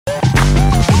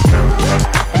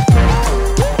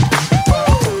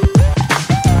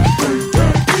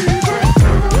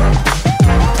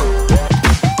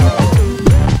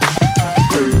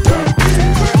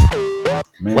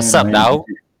What's up, man. dog?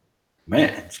 Man,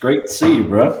 it's great to see you,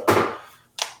 bro.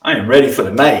 I am ready for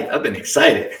the night. I've been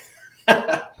excited.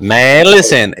 Man,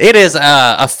 listen, it is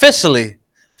officially,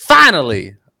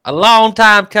 finally, a long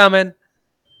time coming.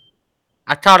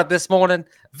 I caught it this morning,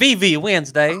 VV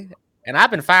Wednesday, and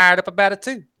I've been fired up about it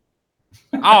too,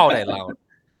 all day long.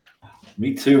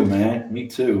 Me too, man. Me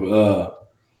too.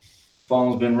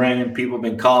 Phone's been ringing. People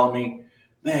been calling me.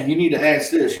 Man, you need to ask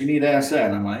this. You need to ask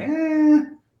that. And I'm like,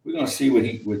 we're gonna see what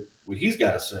he's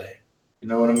got to say. You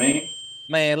know what I mean?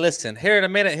 Man, listen, here in a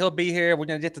minute, he'll be here. We're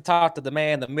going to get to talk to the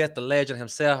man, the myth, the legend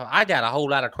himself. I got a whole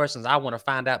lot of questions I want to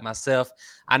find out myself.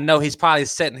 I know he's probably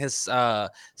setting his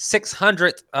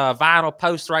 600th vinyl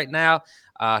post right now.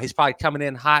 He's probably coming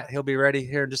in hot. He'll be ready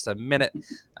here in just a minute.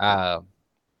 What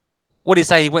do you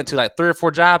say he went to, like 3 or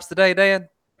 4 jobs today, Dan?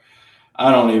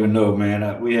 I don't even know,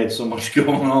 man. We had so much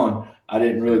going on. I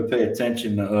didn't really pay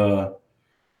attention. I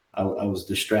was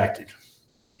distracted.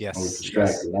 Yes. I was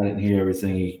distracted. I didn't hear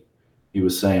everything he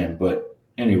was saying. But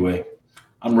anyway,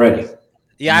 I'm ready.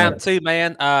 Yeah, I am too,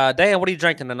 man. Dan, what are you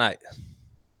drinking tonight?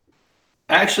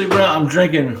 Actually, bro, I'm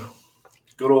drinking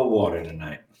good old water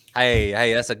tonight.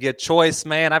 Hey, that's a good choice,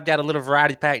 man. I've got a little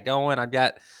variety pack going. I've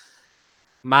got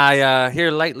my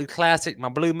Here Lately Classic, my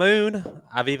Blue Moon.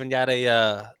 I've even got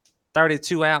a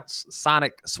 32-ounce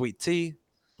Sonic Sweet Tea.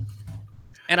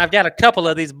 And I've got a couple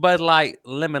of these Bud Light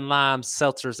lemon lime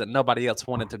seltzers that nobody else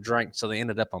wanted to drink, so they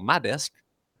ended up on my desk.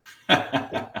 And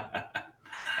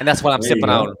that's what I'm sipping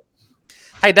on.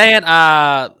 Hey, Dan,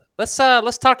 let's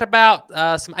talk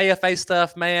about some AFA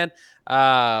stuff, man.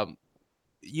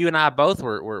 You and I both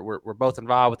we're both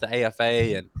involved with the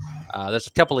AFA, and there's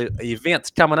a couple of events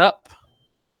coming up.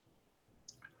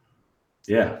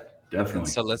 Yeah, definitely.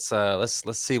 So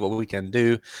let's see what we can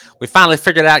do. We finally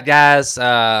figured out, guys.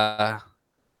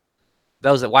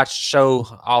 Those that watch the show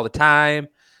all the time,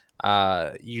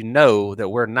 you know that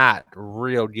we're not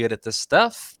real good at this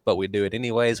stuff, but we do it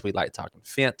anyways. We like talking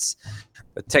fence.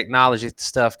 The technology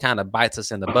stuff kind of bites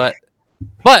us in the butt,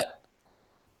 but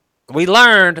we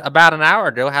learned about an hour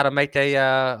ago how to make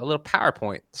a little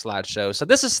PowerPoint slideshow. So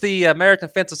this is the American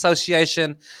Fence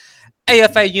Association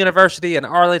AFA University in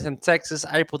Arlington, Texas,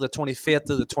 April the 25th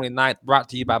through the 29th, brought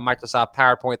to you by Microsoft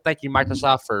PowerPoint. Thank you,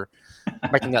 Microsoft, for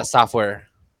making that software.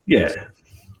 Yeah.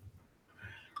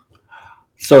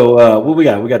 So what we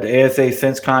got? We got the AFA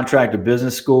Fence Contractor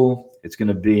Business School. It's going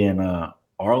to be in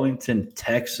Arlington,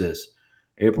 Texas,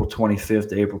 April 25th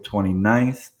to April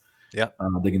 29th. Yeah.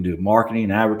 They can do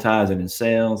marketing, advertising, and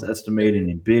sales, estimating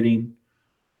and bidding,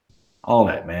 all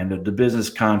that, man. The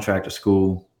business contractor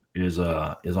school is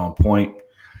on point.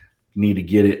 You need to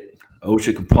get it.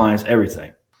 OSHA compliance,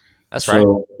 everything. That's right.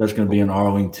 So that's going to be in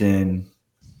Arlington,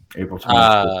 April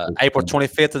 25th. April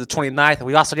 25th to the 29th.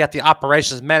 We also got the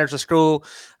operations manager school.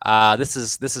 This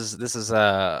is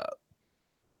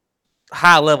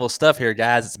high level stuff here,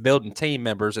 guys. It's building team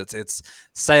members. It's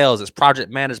sales. It's project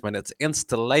management. It's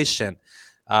installation.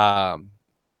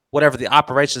 Whatever the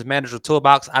operations manager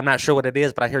toolbox. I'm not sure what it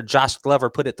is, but I hear Josh Glover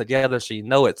put it together, so you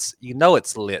know it's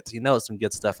lit. You know it's some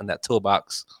good stuff in that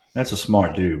toolbox. That's a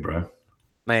smart dude, bro.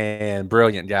 Man,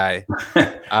 brilliant guy.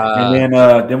 And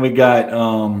then we got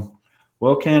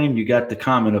well, Cannon, you got the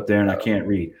comment up there, and I can't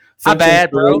read. My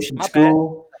bad, bro. My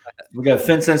school. Bad. We got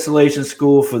Fence Installation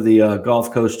School for the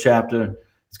Gulf Coast chapter.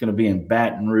 It's going to be in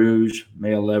Baton Rouge, May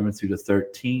 11th through the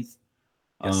 13th.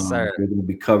 Yes, sir. They're going to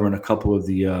be covering a couple of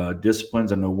the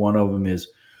disciplines. I know one of them is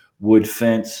wood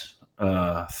fence.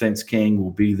 Fence King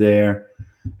will be there,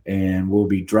 and we'll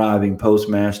be driving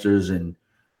postmasters and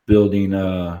building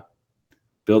the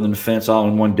fence all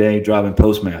in one day. Driving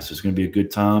postmasters. It's going to be a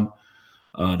good time.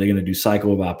 They're going to do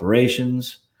cycle of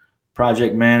operations,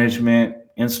 project management,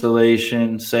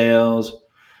 installation, sales.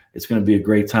 It's going to be a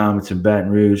great time. It's in Baton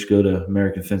Rouge. Go to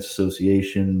American Fence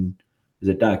Association. Is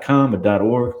it .com or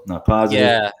 .org? Not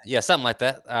positive. Yeah, something like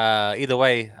that. Either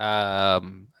way,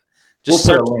 just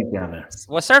we'll put a link down there.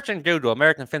 Well, search in Google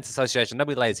American Fence Association. Don't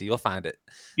be lazy. You'll find it.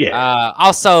 Yeah.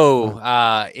 Also,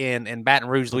 in Baton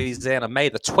Rouge, Louisiana, May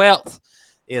the 12th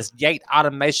is Gate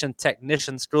Automation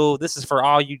Technician School. This is for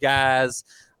all you guys,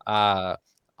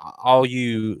 all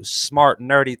you smart,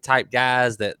 nerdy type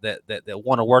guys that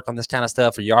want to work on this kind of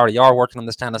stuff, or you already are working on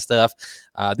this kind of stuff.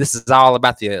 This is all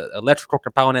about the electrical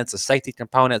components, the safety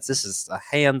components. This is a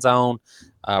hands-on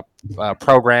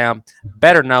program,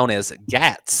 better known as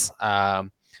GATS.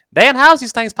 Dan, how's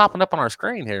these things popping up on our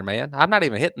screen here, man? I'm not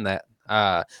even hitting that.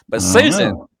 But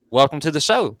Susan, welcome to the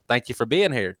show. Thank you for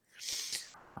being here.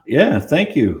 Yeah,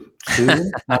 thank you,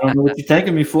 Susan. I don't know what you're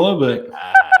thanking me for, but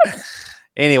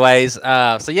anyways,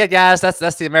 so yeah, guys,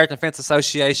 that's the American Fence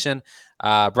Association.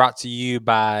 brought to you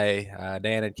by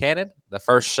Dan and Cannon. The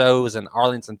first show is in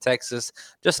Arlington, Texas,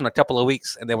 just in a couple of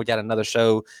weeks, and then we got another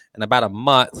show in about a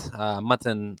month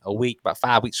and a week, about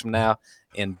 5 weeks from now,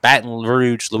 in Baton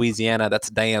Rouge, Louisiana. That's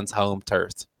Dan's home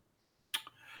turf.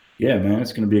 Yeah, man,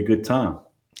 it's going to be a good time.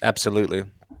 Absolutely.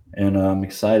 And I'm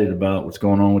excited about what's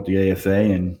going on with the AFA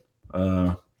and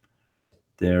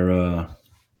their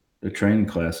training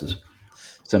classes.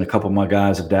 Sent a couple of my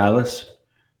guys to Dallas.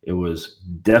 It was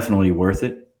definitely worth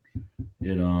it.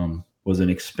 It was an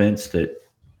expense that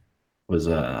was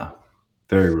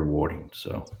very rewarding.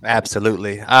 So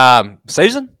absolutely.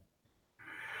 Susan,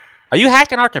 are you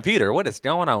hacking our computer? What is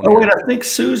going on? Oh, wait, I think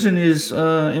Susan is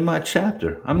in my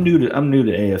chapter. I'm new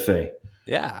to AFA.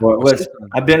 Yeah. Well,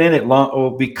 I've been in it long. Well,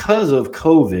 because of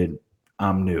COVID,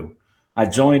 I'm new. I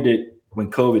joined it when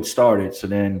COVID started, so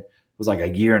then it was like a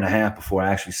year and a half before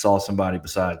I actually saw somebody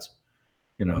besides,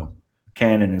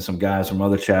 Cannon and some guys from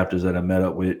other chapters that I met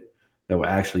up with that were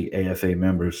actually AFA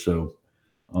members. So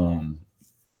I'm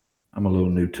a little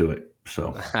new to it.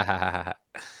 So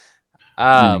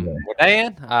well,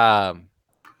 Dan, I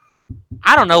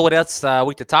don't know what else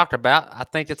we could talk about. I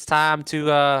think it's time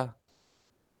to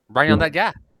bring on that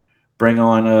guy. Bring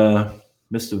on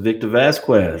Mr. Victor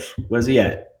Vasquez. Where's he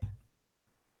at?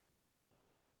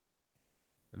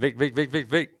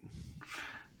 Vic.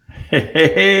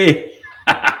 Hey.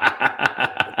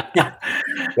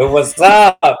 What's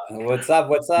up? What's up,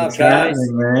 guys?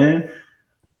 Man?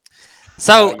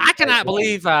 So I cannot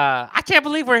believe I can't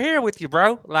believe we're here with you,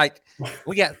 bro. Like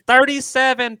we got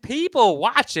 37 people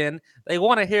watching. They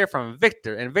want to hear from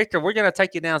Victor. And Victor, we're gonna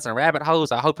take you down some rabbit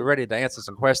holes. I hope you're ready to answer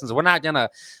some questions. We're not gonna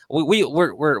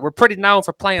we're pretty known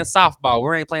for playing softball.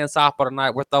 We ain't playing softball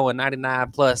tonight. We're throwing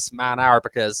 99 plus mile an hour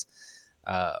because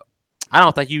I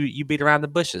don't think you beat around the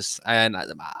bushes. And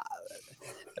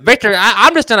Victor,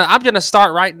 I'm gonna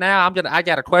start right now. I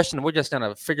got a question. We're just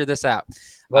gonna figure this out.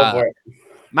 Go for it.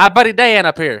 My buddy Dan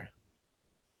up here,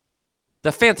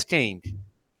 the fence king.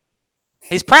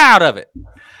 He's proud of it.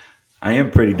 I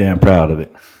am pretty damn proud of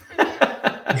it.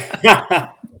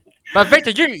 But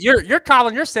Victor, you're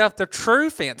calling yourself the true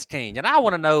fence king, and I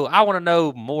want to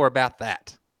know more about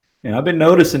that. Yeah, I've been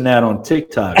noticing that on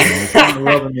TikTok. It's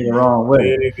rubbing me the wrong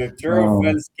way. The true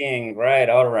fence king, right?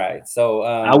 All right. So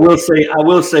I will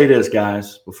say this,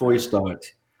 guys, before he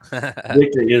starts.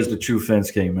 Victor is the true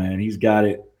fence king, man. He's got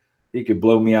it. He could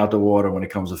blow me out the water when it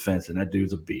comes to fencing. That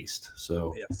dude's a beast.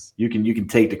 So yes. you can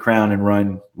take the crown and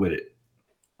run with it.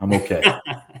 I'm okay.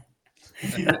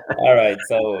 All right.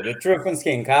 So the true fence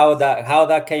king, how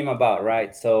that came about,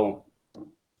 right? So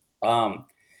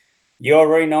you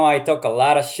already know I talk a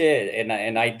lot of shit, and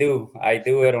I do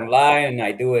it online, and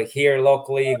I do it here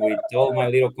locally with all my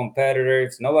little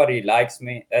competitors. Nobody likes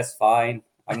me. That's fine.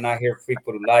 I'm not here for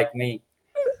people to like me.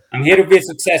 I'm here to be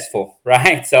successful,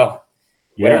 right? So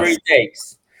whatever it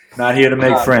takes. Not here to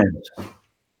make friends.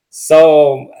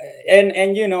 So and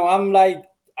I'm like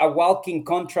a walking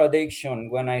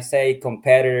contradiction when I say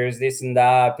competitors, this and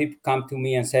that. People come to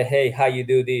me and say, "Hey, how you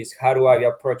do this? How do I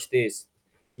approach this?"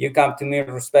 You come to me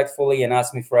respectfully and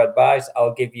ask me for advice,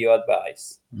 I'll give you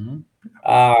advice. Mm-hmm.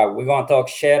 We're going to talk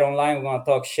shit online. We're going to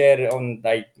talk shit on,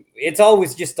 like, it's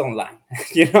always just online.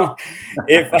 If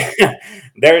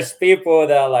there's people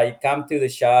that like come to the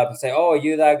shop and say, "Oh,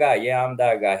 you that guy?" "Yeah, I'm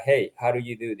that guy." "Hey, how do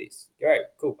you do this?" "All right,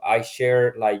 cool." I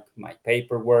share like my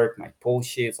paperwork, my pull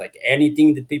sheets, like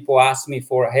anything that people ask me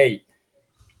for. "Hey,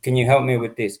 can you help me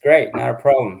with this?" "Great, not a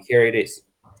problem. Here it is."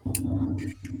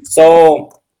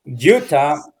 So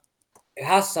Utah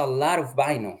has a lot of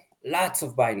vinyl, lots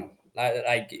of vinyl.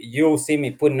 Like you'll see me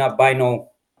putting up vinyl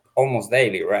almost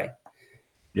daily, right?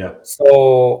 Yeah.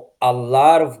 So a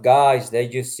lot of guys, they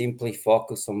just simply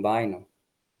focus on vinyl.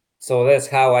 So that's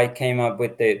how I came up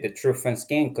with the true fence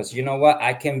king. Because you know what?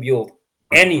 I can build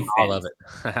anything. All of it.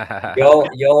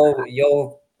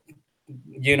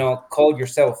 you'll call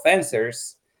yourself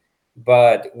fencers,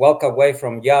 but walk away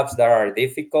from jobs that are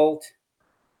difficult.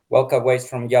 Walk away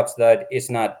from jobs that is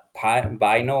not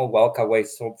vinyl. Walk away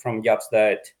from jobs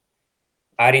that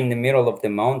are in the middle of the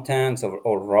mountains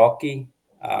or rocky.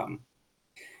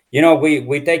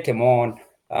 We take them on.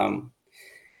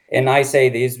 And I say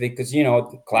this because,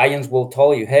 clients will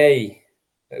tell you, "Hey,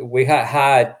 we have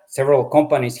had several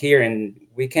companies here and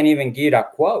we can't even get a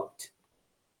quote."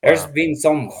 There's been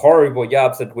some horrible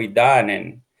jobs that we've done.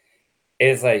 And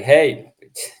it's like, hey,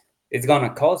 it's going to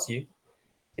cost you.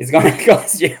 It's going to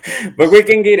cost you, but we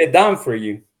can get it done for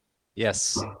you.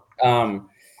 Yes.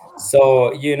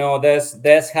 So,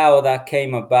 that's how that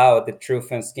came about, the true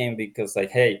fence game, because like,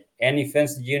 hey, any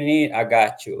fence that you need, I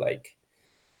got you. Like,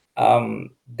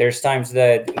 there's times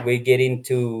that we get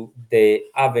into the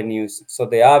avenues. So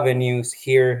the avenues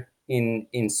here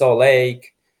in Salt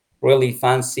Lake, really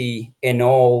fancy and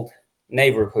old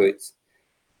neighborhoods.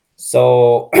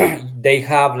 So they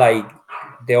have like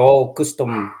the old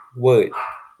custom wood,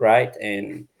 right?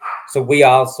 And so we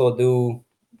also do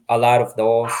a lot of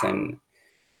those. And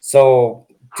so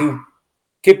to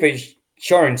keep it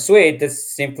short and sweet,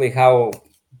 that's simply how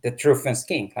the true fence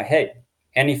king. I hate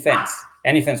any fence,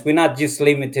 any fence. We're not just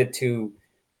limited to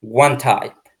one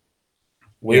type.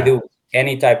 We do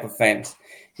any type of fence.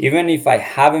 Even if I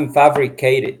haven't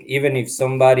fabricated, even if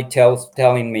somebody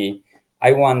telling me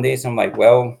I want this, I'm like,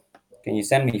 well, can you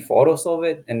send me photos of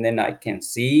it, and then I can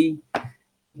see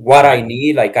what I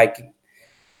need. Like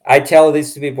I tell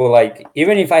this to people, like,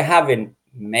 even if I haven't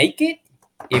make it,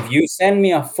 if you send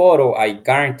me a photo, I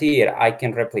guarantee it, I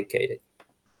can replicate it.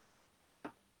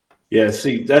 Yeah,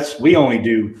 see, we only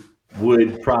do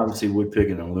wood, privacy, wood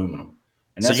picking, and aluminum.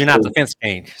 And So you're not the fence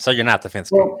king. So you're not the fence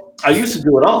king. Well, I used to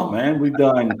do it all, man.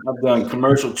 I've done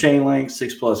commercial chain link,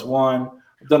 6+1.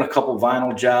 I've done a couple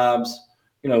vinyl jobs.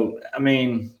 You know, I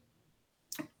mean,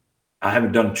 I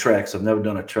haven't done Trex. I've never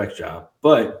done a Trex job,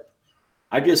 but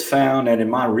I just found that in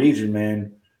my region,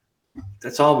 man,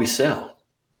 that's all we sell.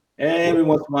 Every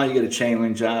once in a while you get a chain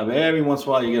link job. Every once in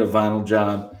a while you get a vinyl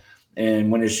job.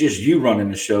 And when it's just you running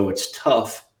the show, it's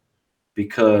tough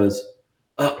because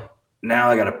now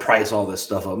I got to price all this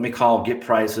stuff up. Let me call, get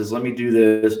prices. Let me do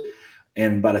this.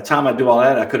 And by the time I do all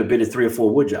that, I could have bid at 3 or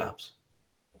 4 wood jobs.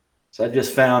 So I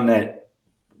just found that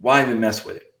why even mess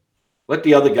with it? Let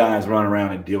the other guys run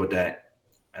around and deal with that.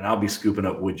 And I'll be scooping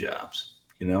up wood jobs,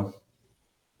 you know?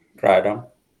 Right on.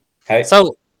 Hey.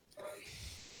 So,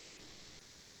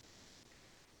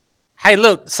 hey,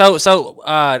 look,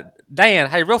 Dan,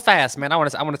 hey, real fast, man. I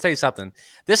want to tell you something.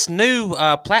 This new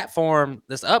platform,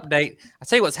 this update, I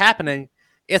tell you what's happening.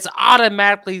 It's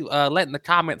automatically letting the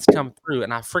comments come through,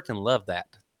 and I freaking love that.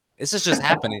 This is just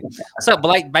happening. What's up,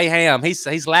 Blake Bayham?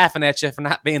 He's laughing at you for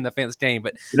not being the fence king,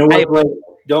 but you know what, Blake?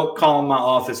 Don't call my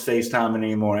office FaceTime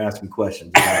anymore asking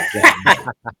questions.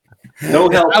 No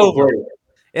help.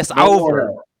 It's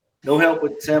over. No help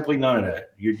with simply none of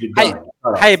that. You're done.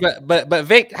 Hey, but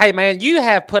Vic, hey man, you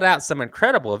have put out some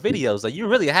incredible videos. Like you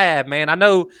really have, man. I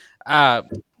know.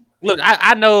 Look,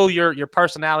 I know your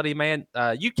personality, man.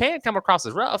 You can come across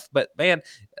as rough, but man,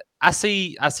 I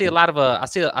see a lot of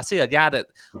I see a guy that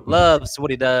loves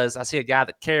what he does. I see a guy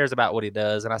that cares about what he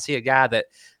does, and I see a guy that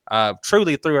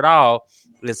truly through it all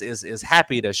is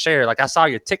happy to share. Like I saw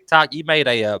your TikTok. You made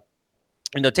a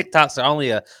TikToks are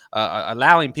only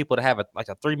allowing people to have a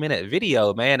 3-minute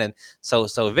video, man. And so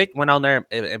Vic went on there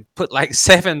and put like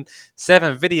seven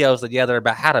videos together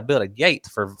about how to build a gate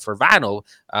for vinyl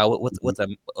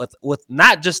with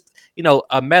not just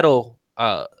a metal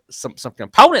some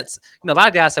components. A lot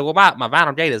of guys say, well, my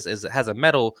vinyl gate has a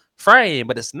metal frame,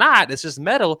 but it's not. It's just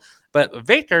metal. But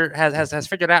Victor has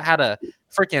figured out how to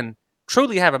freaking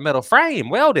truly have a metal frame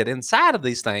welded inside of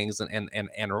these things and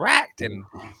racked and.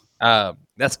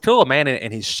 That's cool, man,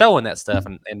 and he's showing that stuff,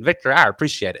 and Victor, I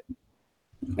appreciate it.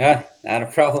 Yeah, not a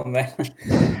problem, man.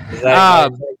 like I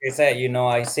said,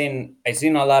 I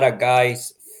seen a lot of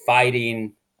guys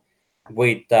fighting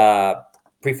with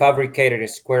prefabricated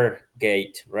square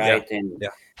gate, right? Yeah. And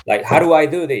like, how do I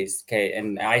do this? Okay,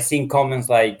 and I seen comments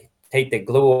like, take the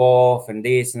glue off and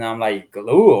this, and I'm like,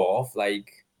 glue off?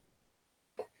 Like,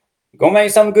 go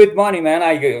make some good money, man.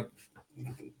 I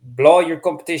blow your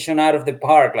competition out of the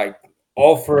park. Like,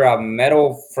 offer a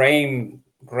metal frame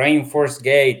reinforced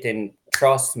gate, and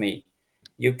trust me,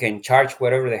 you can charge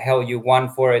whatever the hell you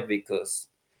want for it because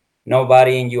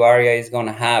nobody in your area is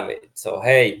gonna have it. So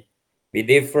hey, be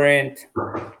different,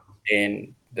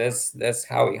 and that's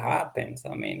how it happens.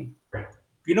 I mean,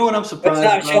 you know what I'm surprised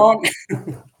about, Sean?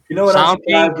 You know what I'm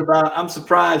surprised about? I'm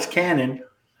surprised Cannon.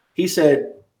 He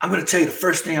said, "I'm going to tell you the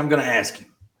first thing I'm going to ask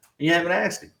him." And you haven't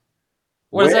asked him.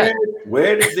 What is that?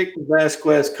 Where did Victor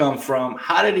Vasquez come from?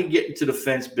 How did he get into the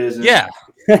fence business? Yeah.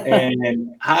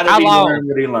 And how did he learn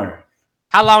what he learned?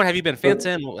 How long have you been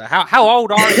fencing? How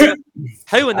old are you?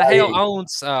 Who in the hell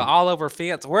owns All Over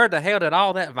Fence? Where the hell did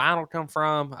all that vinyl come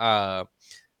from?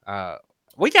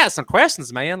 We got some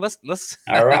questions, man. Let's.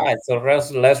 All right, so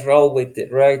let's roll with it,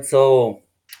 right? So,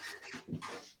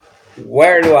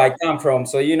 where do I come from?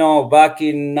 So back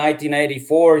in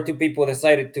 1984, 2 people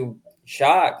decided to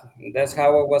shot. That's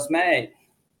how it was made.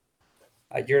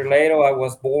 A year later, I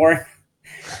was born.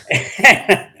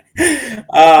 I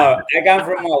come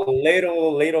from a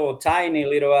little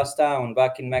tiny ass town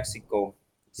back in Mexico,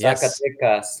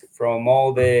 Zacatecas. From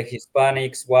all the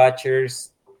Hispanics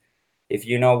watchers, If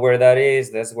you know where that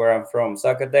is, that's where I'm from.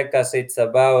 Zacatecas, it's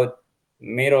about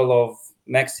middle of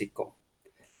Mexico,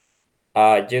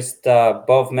 just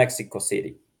above Mexico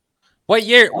City. What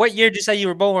year? What year did you say you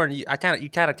were born? You kind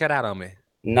of cut out on me.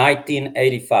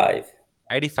 1985.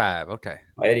 85. Okay.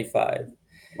 85.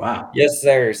 Wow. Yes,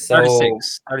 sir. So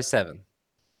 36, 37,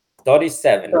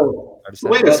 37. So,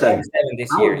 37. wait a second. 37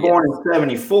 this I year. was born in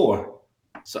 74.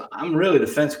 So I'm really the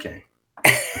fence king.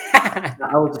 Yeah.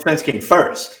 I was the fence king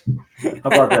first. How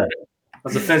about that? I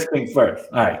was the fence king first.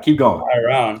 All right, keep going.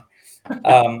 Around.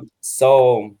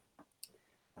 So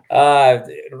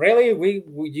really,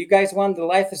 you guys want the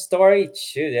life story?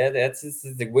 Shoot, yeah,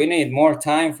 we need more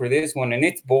time for this one, and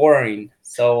it's boring.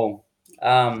 So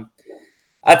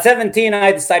at 17,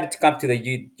 I decided to come to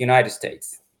the United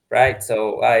States, right?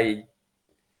 So I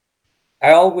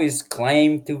always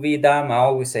claim to be dumb. I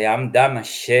always say I'm dumb as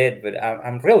shit, but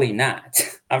I'm really not.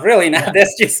 I'm really not.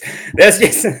 That's just that's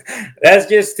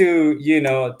just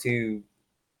to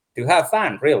to have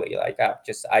fun, really. Like I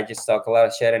just talk a lot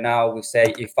of shit, and I always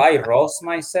say if I roast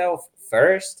myself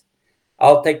first,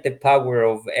 I'll take the power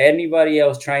of anybody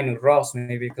else trying to roast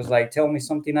me because like tell me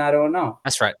something I don't know,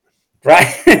 That's right.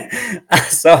 right?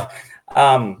 So,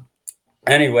 um,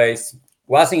 anyways,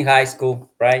 was in high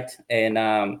school, right, and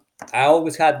I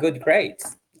always had good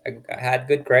grades. I had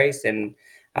good grades, and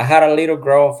I had a little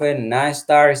girlfriend, and I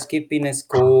started skipping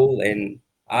school, and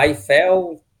I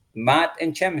failed math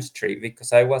and chemistry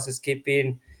because I was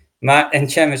skipping math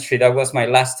and chemistry. That was my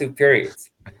last two periods.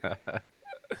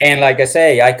 And like I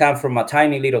say, I come from a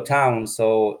tiny little town,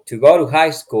 so to go to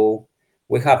high school,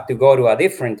 we have to go to a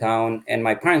different town, and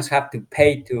my parents have to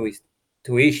pay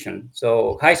tuition.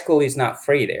 So high school is not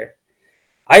free there.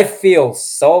 I feel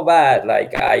so bad.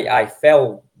 Like I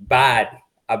felt bad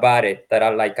about it that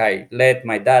I let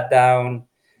my dad down.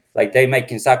 Like they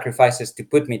making sacrifices to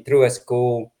put me through a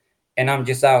school, and I'm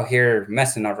just out here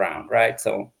messing around, right?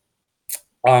 So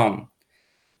um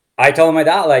I told my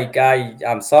dad like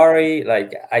I'm sorry,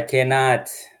 like I cannot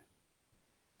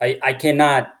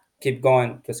keep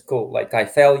going to school. Like I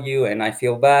failed you and I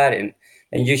feel bad, and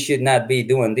you should not be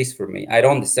doing this for me. I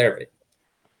don't deserve it.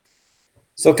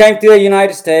 So came to the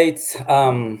United States.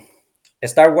 I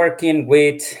start working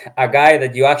with a guy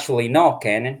that you actually know,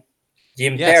 Kenan,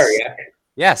 Jim Yes. Theriak,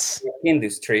 Yes.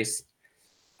 Industries.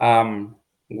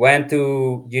 Went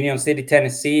to Union City,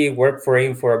 Tennessee, worked for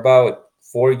him for about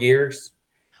 4 years.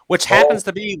 Which Oh, happens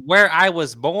to be where I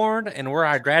was born and where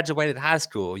I graduated high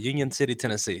school, Union City,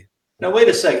 Tennessee. Now, wait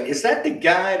a second. Is that the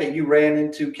guy that you ran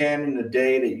into, Cannon, the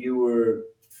day that you were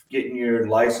getting your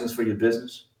license for your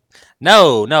business?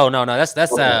 No. That's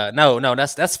Okay. no.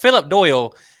 That's Philip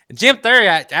Doyle. Jim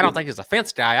Theriak, I don't think he's a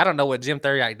fence guy. I don't know what Jim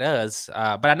Theriak does,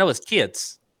 but I know his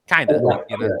kids, kind of. Okay.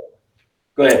 You know.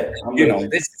 Go ahead. I'm you know, listening.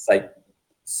 this is like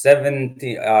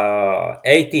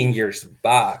 18 years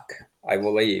back, I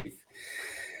believe.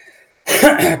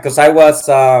 Because I was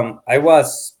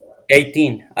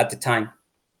 18 at the time.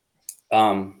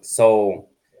 So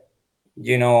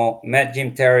met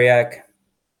Jim Theriak.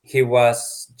 He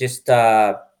was just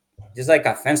like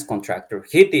a fence contractor.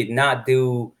 He did not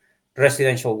do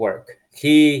residential work.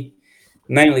 He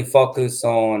mainly focused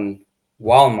on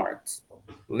Walmart,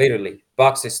 literally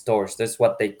box stores. That's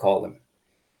what they call them.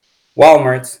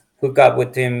 Walmart hooked up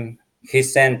with him. He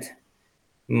sent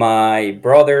my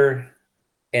brother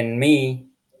and me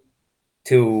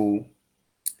to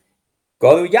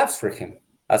go do jobs for him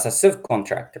as a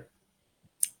subcontractor.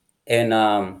 And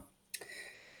Uh-oh.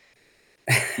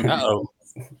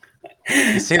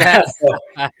 You see that?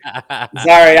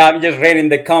 sorry, I'm just reading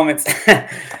the comments.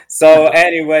 So,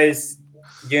 anyways,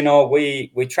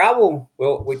 we travel.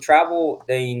 Well, we travel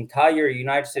the entire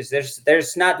United States.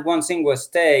 There's not one single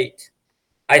state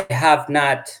I have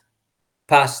not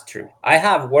passed through. I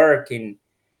have worked in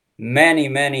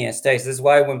many states. That's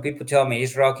why when people tell me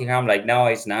it's Rocky, I'm like, no,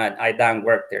 it's not. I done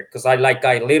work there because I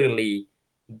literally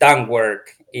done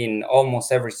work in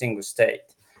almost every single state.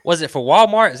 Was it for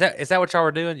Walmart? Is that what y'all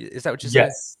were doing? Is that what you said?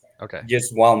 Yes. Okay.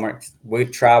 Just Walmart. We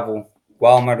travel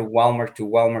Walmart to Walmart to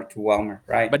Walmart to Walmart,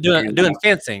 right? But And, doing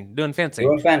fencing. doing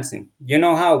fencing. You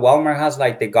know how Walmart has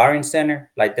like the garden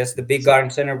center? Like that's the big garden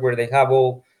center where they have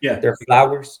all Yeah. their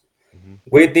flowers. Mhm.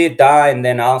 We did that, and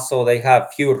then also they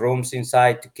have few rooms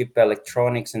inside to keep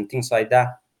electronics and things like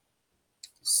that.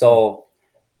 So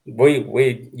we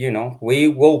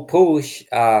will push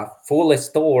a full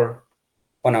store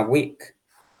on a week.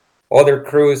 Other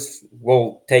crews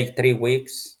will take 3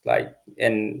 weeks,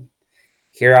 and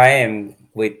here I am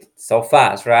with so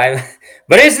fast, right?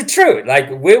 But it's the truth. Like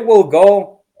we will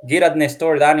go get a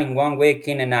store done in 1 week,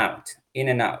 in and out, in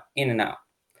and out, in and out.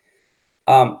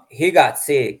 He got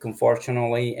sick,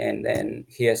 unfortunately, and then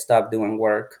he stopped doing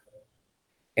work.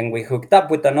 And we hooked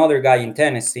up with another guy in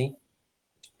Tennessee.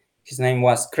 His name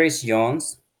was Chris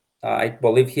Jones. I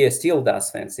believe he still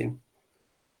does fencing.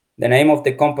 The name of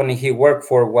the company he worked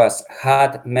for was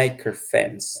Hat Maker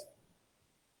Fence.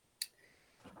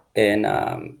 And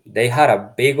they had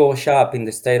a big old shop in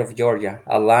the state of Georgia,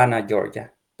 Atlanta,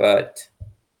 Georgia. But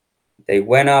they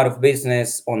went out of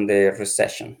business on the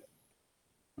recession.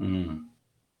 Mm.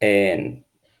 And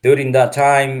during that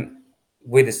time,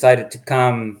 we decided to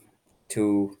come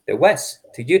to the West,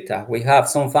 to Utah. We have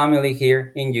some family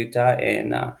here in Utah,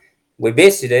 and we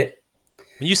visited.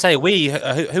 When you say we,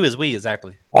 who is we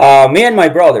exactly? Me and my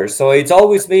brother. So it's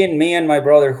always been me and my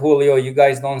brother Julio. You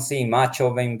guys don't see much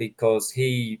of him because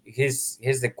he's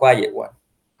the quiet one.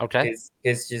 Okay.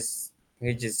 He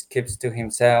just keeps to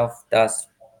himself. That's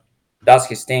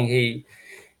his thing.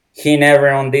 He never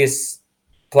on these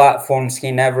platforms.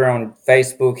 He never on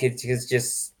Facebook.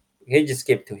 He just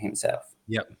kept to himself.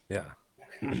 Yep. Yeah.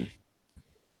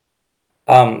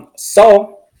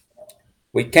 So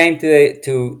we came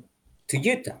to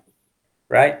Utah,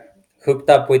 right? Hooked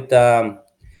up with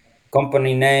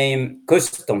company name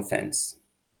Custom Fence,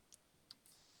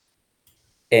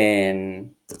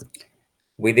 and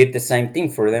we did the same thing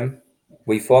for them.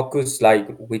 We focused, like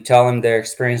we tell them the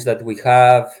experience that we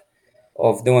have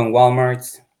of doing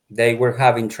Walmarts. They were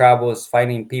having troubles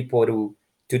finding people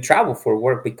to travel for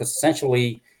work because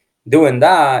essentially doing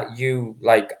that, you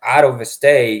like out of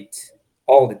state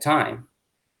all the time.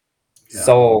 Yeah.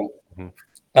 So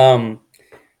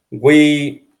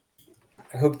we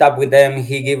hooked up with them.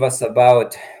 He gave us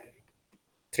about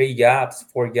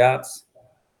 4 jobs.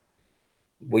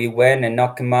 We went and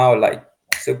knocked him out like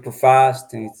super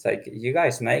fast, and it's like, you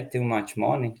guys make too much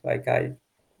money. Like I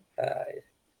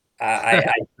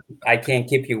can't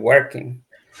keep you working.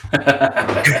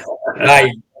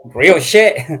 Like real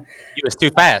shit. You was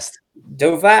too fast.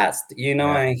 Too fast, you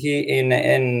know. Yeah. And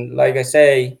and like I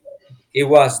say, it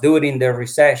was during the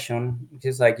recession.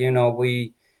 Just like, you know,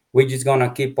 we just gonna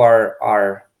keep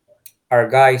our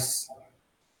guys,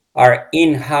 our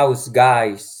in-house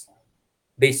guys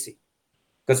busy,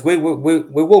 because we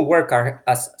will work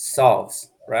ourselves,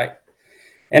 right?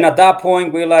 And at that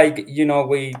point, we like, you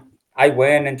know, I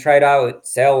went and tried out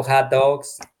sell hot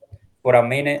dogs for a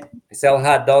minute. Sell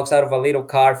hot dogs out of a little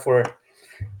car for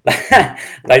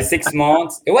like 6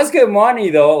 months. It was good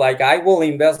money though. Like I will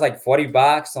invest like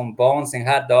 $40 on bones and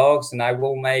hot dogs, and I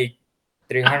will make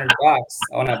 $300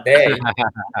 on a day.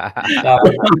 And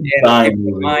keep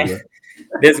in mind,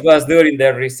 this was during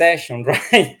the recession,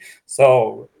 right?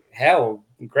 So hell,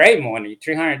 great money,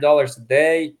 $300 a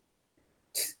day.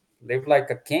 Live like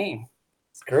a king.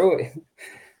 Screw it.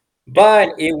 But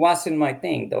it wasn't my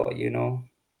thing though, you know.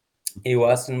 It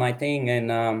wasn't my thing.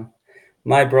 And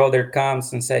my brother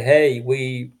comes and say, hey,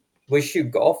 we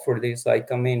should go for this.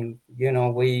 Like, I mean, you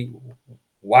know,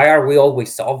 why are we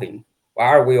always solving? Why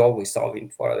are we always solving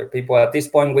for other people? At this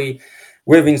point,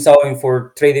 we've been solving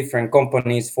for 3 different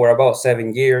companies for about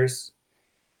 7 years.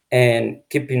 And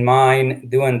keep in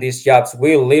mind, doing these jobs,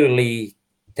 we literally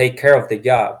take care of the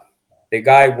job. The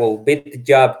guy will bid the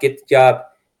job, get the job,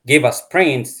 give us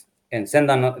prints, and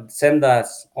send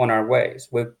us on our ways.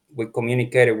 We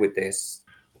communicated with this.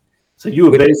 So you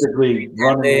were basically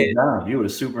running the job. You were the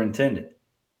superintendent.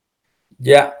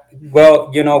 Yeah.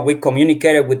 Well, you know, we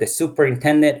communicated with the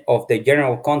superintendent of the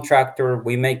general contractor.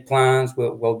 We make plans.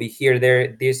 We'll be here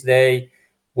there this day.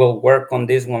 We'll work on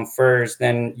this one first.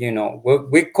 Then, you know,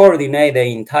 we coordinate the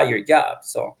entire job.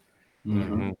 So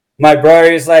my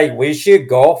brother is like, we should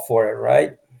go for it,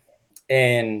 right?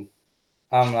 And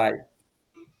I'm like,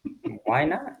 why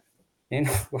not? You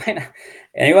know, why not?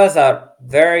 And it was a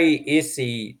very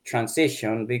easy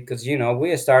transition because, you know,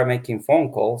 we started making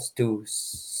phone calls to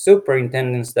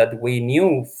superintendents that we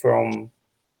knew from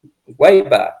way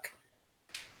back.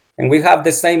 And we have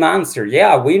the same answer.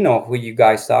 Yeah, we know who you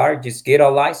guys are. Just get a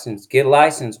license. Get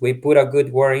licensed. We put a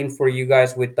good word in for you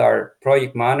guys with our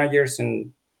project managers,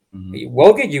 and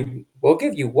we'll give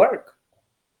you work.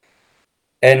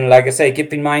 And like I say,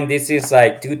 keep in mind, this is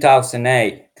like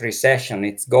 2008 recession.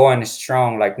 It's going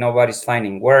strong. Like nobody's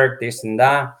finding work, this and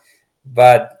that.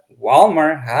 But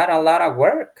Walmart had a lot of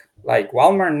work. Like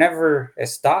Walmart never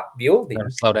stopped building. Never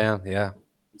slow down. Yeah.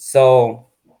 So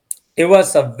it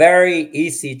was a very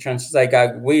easy transition.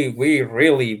 Like we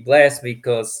really blessed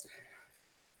because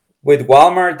with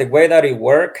Walmart, the way that it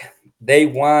worked, they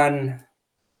want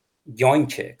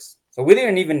joint checks. So we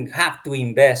didn't even have to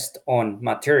invest on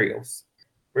materials.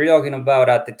 We're talking about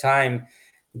at the time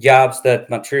jobs that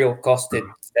material costed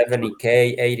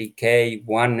 70K, 80K,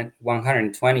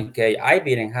 120K. I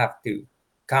didn't have to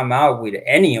come out with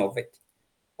any of it.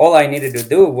 All I needed to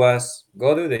do was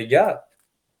go do the job.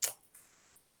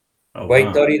 Oh, Wait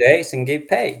wow. 30 days and get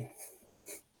paid.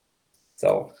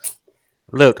 So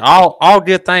Look, all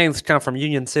good things come from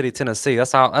Union City, Tennessee.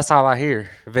 That's all I hear.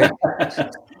 Vic.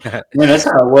 Man, that's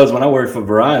how it was when I worked for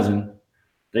Verizon.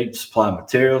 They supplied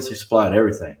materials, they supplied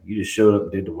everything. You just showed up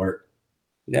and did the work.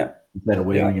 yeah. You had to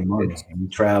wait Yeah. on your money. And you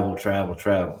travel.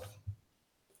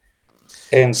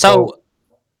 And So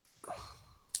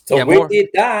yeah, we more. did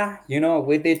that,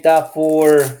 we did that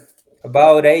for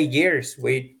about 8 years.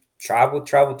 We travel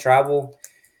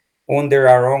under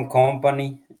our own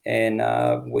company, and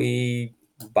we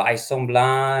buy some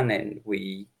land, and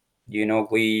we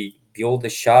build the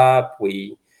shop.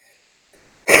 We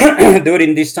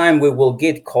during this time we will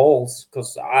get calls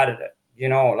because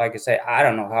like I say, I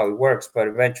don't know how it works, but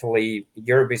eventually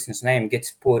your business name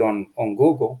gets put on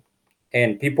Google,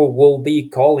 and people will be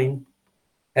calling,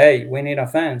 hey, we need a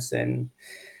fence. And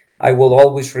I will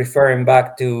always refer him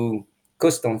back to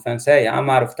custom fence. Hey, I'm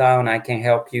out of town, I can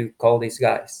help you, call these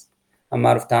guys. I'm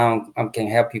out of town, I can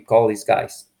help you, call these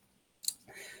guys.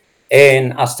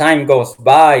 And as time goes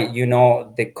by,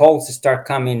 the calls start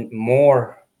coming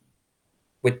more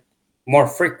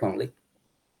frequently.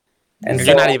 And You're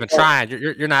so not even trying.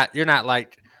 You're not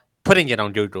like putting it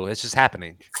on Google. It's just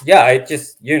happening. yeah, it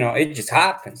just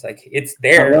happens. Like, it's I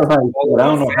there. love how you said, I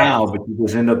don't know how, but you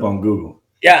just end up on Google.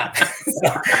 Yeah. So,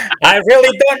 I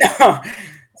really don't know.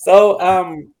 So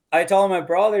I told my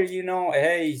brother,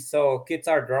 hey, so kids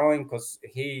are growing, because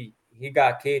he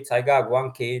got kids. I got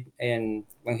one kid, and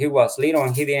when he was little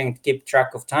and he didn't keep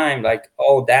track of time, like,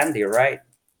 oh, dandy, right?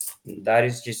 That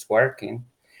is just working.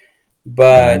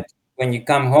 But when you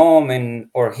come home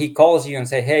or he calls you and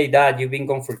say, hey, dad, you've been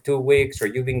gone for 2 weeks, or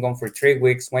you've been gone for 3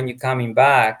 weeks, when you coming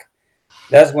back?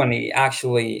 That's when he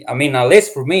actually, at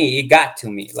least for me, it got to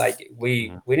me. Like,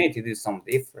 we need to do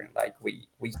something different. Like, we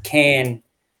can't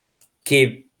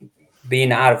keep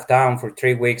being out of town for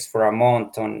 3 weeks, for a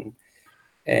month,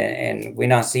 and we're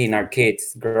not seeing our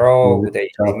kids grow. They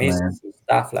miss us and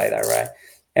stuff like that, right?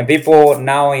 And people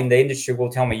now in the industry will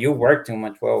tell me, you work too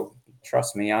much. Well,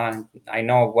 trust me, I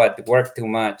know what work too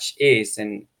much is,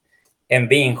 and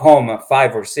being home at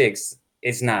 5 or 6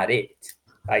 is not it.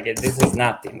 Like, this is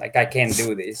nothing. Like, I can't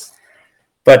do this.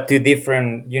 But to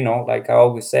different, like I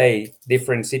always say,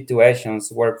 different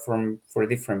situations work for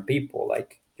different people.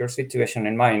 Like, your situation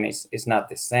and mine is not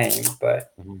the same.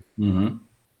 But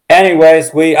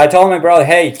anyways, I told my brother,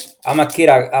 hey, I'm gonna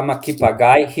keep a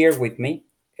guy here with me,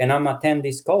 and I'm gonna attend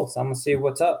these calls. I'm gonna see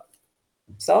what's up.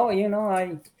 So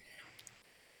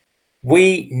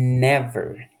we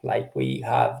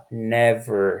have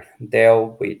never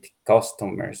dealt with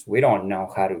customers. We don't know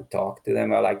how to talk to them.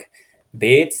 Like,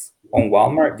 bids on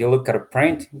Walmart, you look at a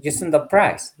print, you send the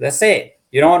price. That's it.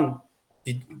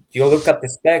 You look at the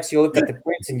specs, you look at the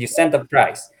prints, and you send the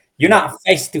price. You're not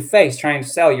face to face trying to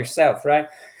sell yourself, right?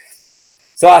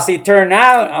 So as it turned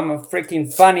out, I'm a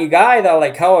freaking funny guy. They're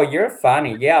like, oh, you're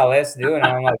funny. Yeah, let's do it. And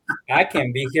I'm like, I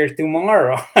can be here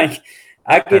tomorrow. Like,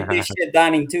 I get this shit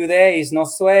done in 2 days, no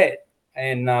sweat.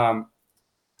 And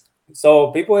so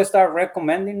people start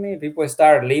recommending me. People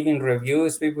start leaving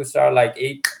reviews. People start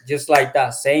just like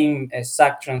that same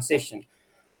exact transition.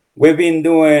 We've been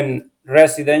doing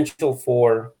residential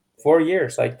for 4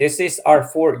 years. Like, this is our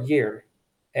 4th year,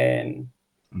 and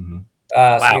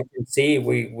as you can see,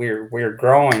 we're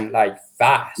growing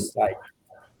fast.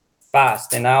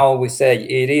 And I always say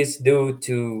it is due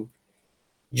to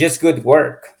just good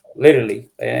work, literally.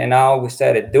 And I always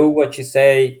said it: do what you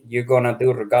say you're gonna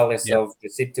do, regardless of the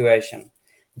situation.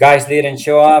 Guys didn't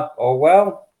show up. Oh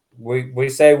well, we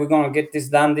say we're gonna get this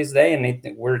done this day,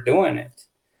 and we're doing it.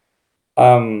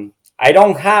 I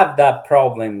don't have that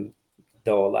problem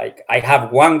though. Like, I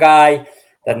have one guy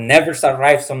that never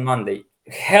arrives on Monday.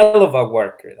 Hell of a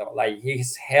worker though. Like,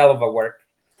 he's hell of a worker.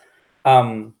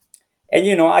 And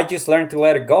I just learned to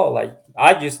let it go. Like,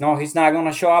 I just know he's not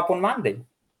gonna show up on Monday.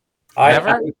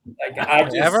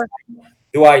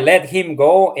 Do I let him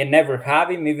go and never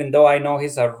have him, even though I know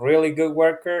he's a really good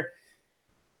worker?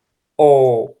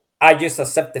 Or I just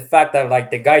accept the fact that,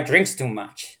 like, the guy drinks too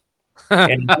much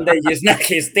and Monday is not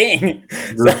his thing.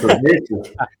 So,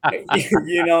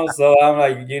 so I'm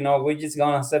like, we're just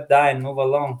gonna accept that and move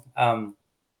along.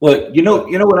 Well, you know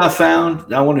what I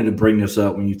found? I wanted to bring this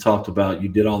up when you talked about you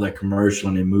did all that commercial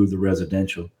and then moved to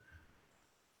residential.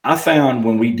 I found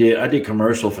I did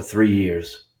commercial for 3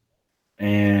 years,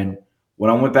 and when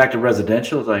I went back to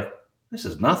residential, I was like, this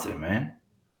is nothing, man.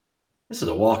 This is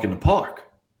a walk in the park.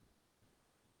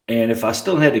 And if I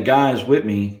still had the guys with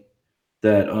me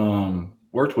that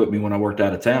worked with me when I worked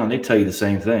out of town, they tell you the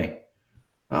same thing.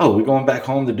 Oh, we're going back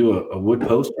home to do a wood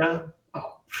post job?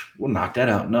 Oh, we'll knock that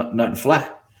out, nothing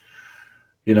flat.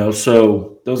 You know,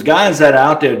 so those guys that are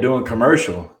out there doing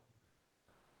commercial,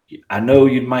 I know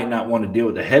you might not want to deal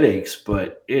with the headaches,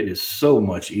 but it is so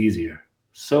much easier.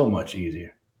 So much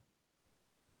easier.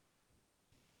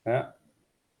 Yeah.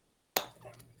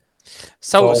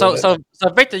 So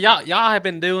Victor, y'all have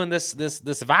been doing this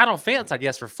vinyl fence, I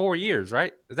guess, for 4 years,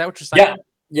 right? Is that what you're saying?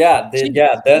 Yeah.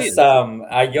 That's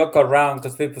I joke around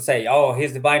because people say, "Oh,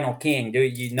 he's the vinyl king."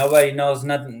 Dude, nobody knows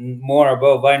nothing more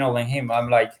about vinyl than him. I'm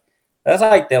like, that's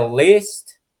like the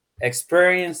least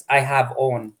experience I have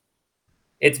on.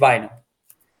 It's vinyl.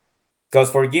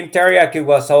 Because for Jim Teriyaki, it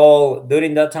was all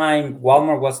during that time.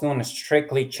 Walmart was doing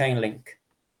strictly chain link.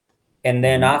 And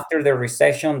then after the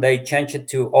recession, they changed it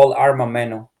to all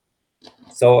Armamento.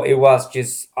 So it was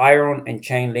just iron and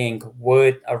chain link,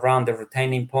 wood around the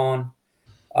retaining pond,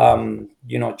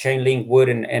 chain link, wood,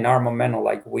 and Armamento.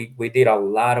 Like we did a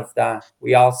lot of that.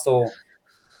 We also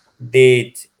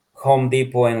did Home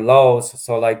Depot and Lowe's.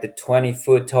 So like the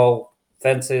 20-foot tall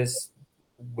fences,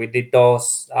 we did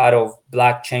those out of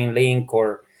black chain link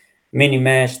or mini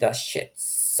mesh. That shit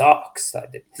sucks. I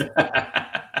did.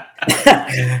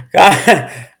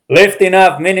 Lifting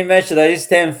up mini mesh that is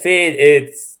 10 feet,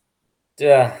 it's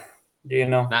not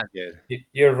good.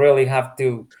 You really have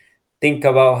to think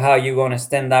about how you're going to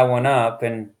stand that one up.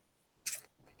 And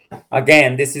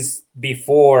again, this is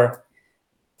before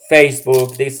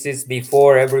Facebook. This is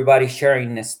before everybody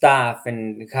sharing the stuff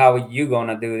and how you going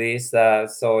to do this.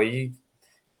 So you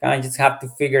kind of just have to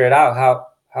figure it out.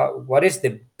 What is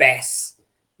the best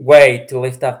way to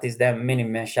lift up this damn mini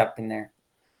mesh up in there?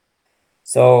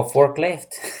 So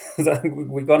forklift.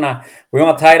 we're gonna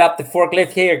tie up the forklift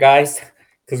here, guys,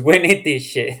 because we need this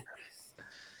shit.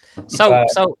 So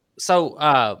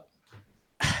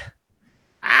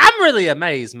I'm really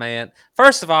amazed, man.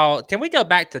 First of all, can we go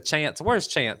back to Chance? Where's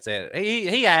Chance at?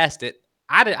 He asked it.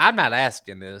 I'm not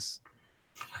asking this,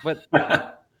 but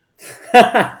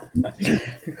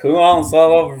who owns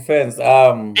all over fence?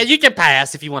 And you can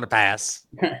pass if you want to pass.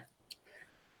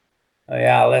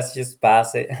 Yeah, let's just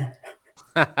pass it.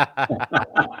 Oh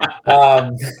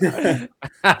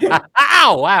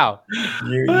wow!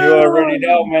 You already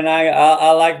know, man.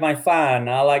 I like my fan.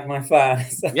 I like my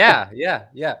fans. Yeah.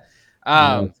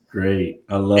 That's great.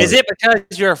 I love it. Is it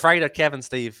because you're afraid of Kevin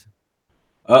Steve?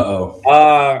 No.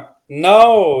 All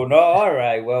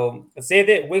right. Well,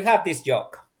 see, we have this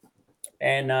joke,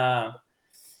 and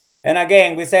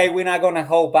again, we say we're not gonna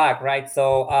hold back, right?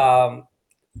 So,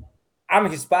 I'm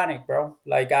Hispanic, bro.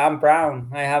 Like, I'm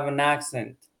brown. I have an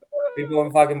accent. People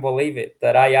don't fucking believe it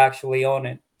that I actually own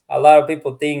it. A lot of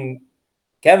people think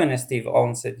Kevin Steve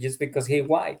owns it just because he's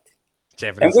white.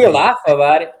 And we laugh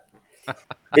about it.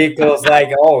 Because,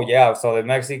 like, oh, yeah, so the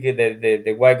Mexican,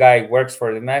 the white guy works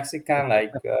for the Mexican.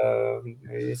 Like,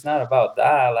 it's not about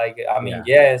that. Like, I mean,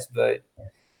 yes, but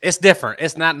it's different.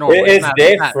 It's not normal. It's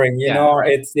different, you know.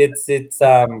 Right. It's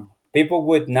people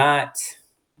would not,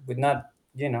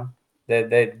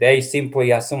 they simply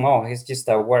assume, oh, he's just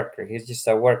a worker. He's just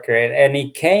a worker. And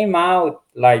it came out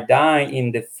like that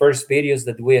in the first videos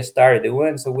that we started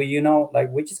doing. So we're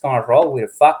just going to roll with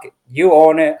it. Fuck it. You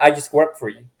own it. I just work for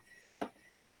you.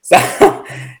 So,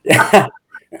 yeah.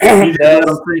 You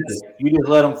just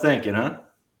let them think it, huh?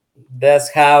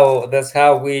 That's how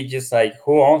we just like,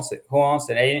 who owns it? Who owns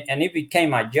it? And it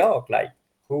became a joke, like,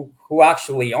 who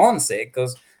actually owns it?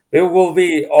 Because it will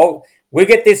be we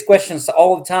get these questions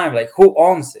all the time, like, who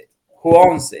owns it? Who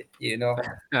owns it? You know.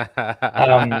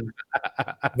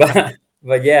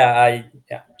 But yeah,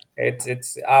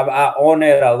 I own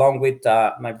it along with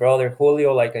my brother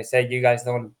Julio. Like I said, you guys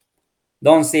don't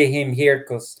see him here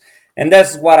and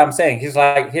that's what I'm saying.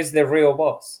 He's the real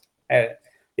boss.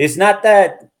 It's not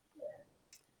that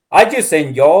I just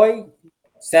enjoy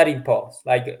setting posts.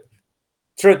 Like,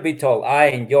 truth be told, I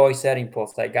enjoy setting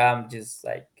posts. Like, I'm just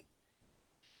like,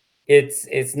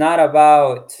 it's not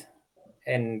about,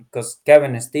 and because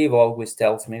Kevin and Steve always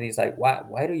tells me, he's like,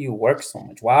 why do you work so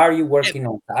much? Why are you working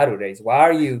on Saturdays? Why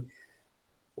are you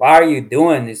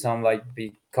doing this? I'm like,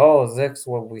 because that's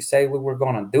what we say we were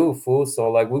gonna do, fool.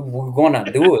 So like we're gonna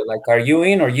do it. Like, are you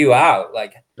in or you out?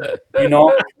 Like, you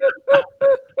know.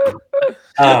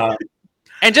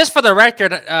 And just for the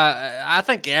record, I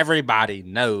think everybody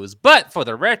knows, but for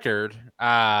the record,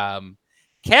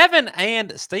 Kevin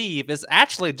and Steve is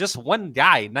actually just one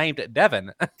guy named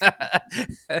Devin.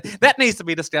 That needs to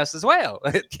be discussed as well.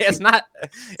 It's not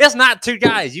two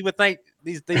guys. You would think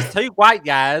these two white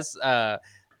guys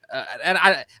and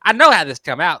I know how this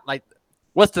come out. Like,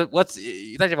 what's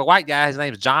you think of a white guy? His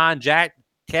name's John, Jack,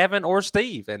 Kevin, or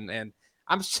Steve, and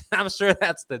I'm sure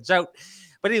that's the joke.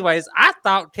 But anyways, I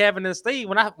thought Kevin and Steve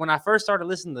when I first started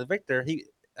listening to Victor.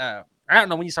 I don't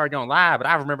know when you started going live, but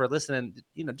I remember listening,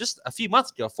 just a few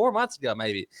months ago, 4 months ago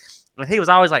maybe. And he was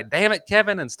always like, "Damn it,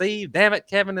 Kevin and Steve! Damn it,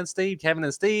 Kevin and Steve! Kevin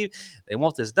and Steve! They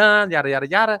want this done, yada yada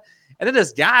yada." And then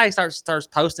this guy starts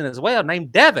posting as well,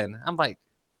 named Devin. I'm like,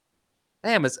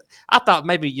 "Damn, I thought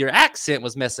maybe your accent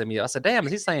was messing me up." I said, "Damn,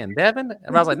 is he saying Devin?"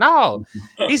 And I was like, "No,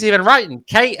 he's even writing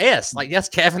KS, like yes,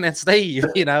 Kevin and Steve,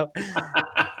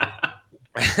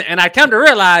 And I come to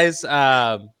realize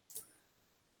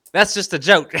that's just a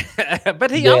joke,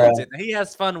 but he owns it. He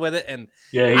has fun with it, and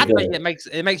I think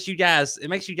it makes you guys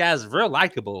real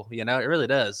likable. It really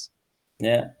does.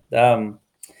 Yeah.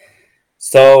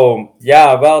 So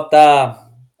yeah, about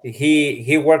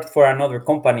he worked for another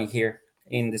company here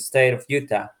in the state of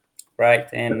Utah, right?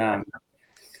 And I'm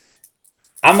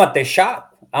at the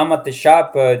shop.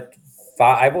 But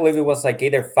I believe it was like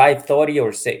either 5:30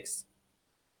 or 6.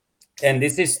 And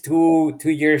this is two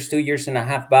years and a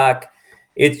half back.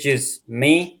 It's just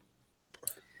me.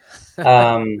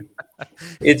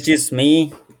 It's just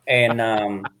me and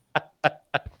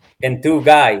 2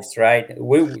 guys, right?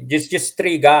 We just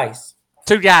 3 guys.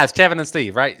 2 guys, Kevin and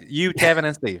Steve, right? You, Kevin,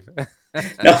 and Steve. No,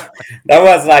 that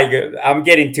was like I'm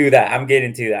getting to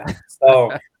that.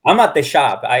 So I'm at the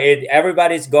shop.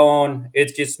 Everybody's gone.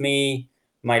 It's just me,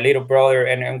 my little brother,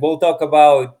 and we'll talk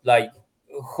about like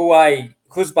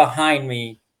who's behind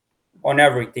me on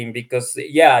everything, because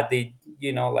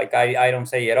like I don't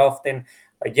say it often,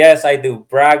 but yes, I do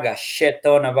brag a shit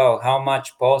ton about how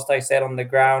much post I set on the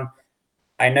ground.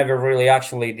 I never really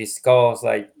actually discuss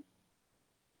like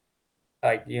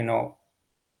like the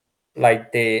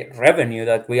revenue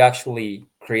that we actually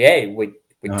create with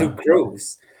 2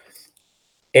 crews,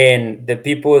 and the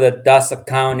people that does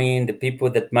accounting, the people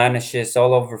that manages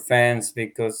all over fans,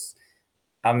 because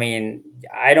I mean,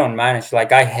 I don't manage,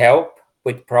 like I help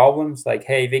with problems, like,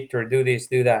 hey, Victor, do this,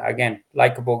 do that. Again,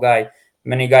 likable guy.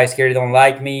 Many guys here don't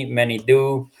like me, many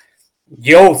do.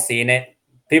 You've seen it.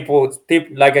 People,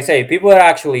 like I say, people that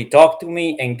actually talk to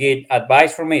me and get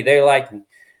advice from me, they like me.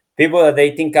 People that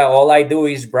they think all I do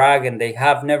is brag and they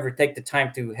have never take the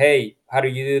time to, hey, how do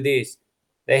you do this?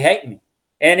 They hate me.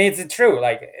 And it's true.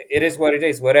 Like, it is what it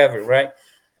is, whatever, right?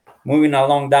 Moving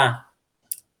along down.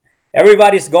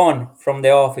 Everybody's gone from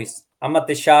the office. I'm at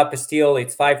the shop still.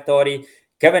 It's 5:30.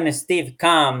 Kevin and Steve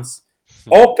comes,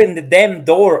 open the damn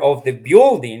door of the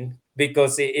building,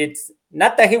 because it's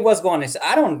not that he was gone.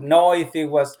 I don't know if it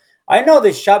was. I know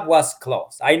the shop was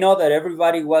closed. I know that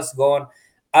everybody was gone.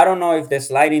 I don't know if the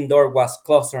sliding door was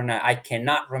closed or not. I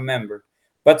cannot remember.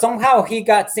 But somehow he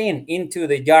got into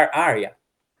the yard area.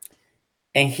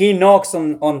 And he knocks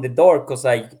on the door, because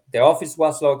the office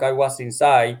was locked. I was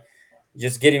inside,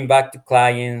 just getting back to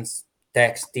clients,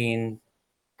 texting.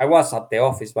 I was at the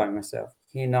office by myself.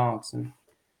 He knocks and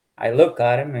I look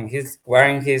at him, and he's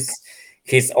wearing his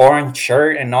orange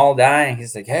shirt and all that. And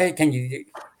he's like, "Hey, can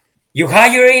you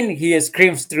hiring?" He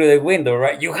screams through the window,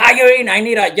 right? "You hiring? I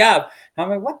need a job." I'm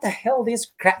like, what the hell this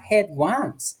crackhead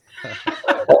wants?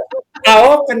 I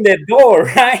opened the door,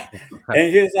 right?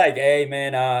 And he was like, "Hey,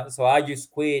 man, so I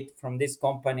just quit from this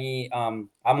company. I'm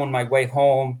on my way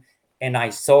home, and I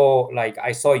saw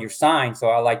your sign. So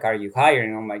are you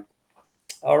hiring?" I'm like,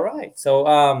 "All right. So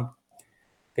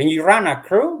can you run a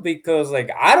crew? Because like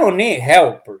I don't need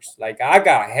helpers. Like I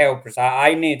got helpers.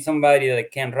 I need somebody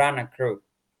that can run a crew."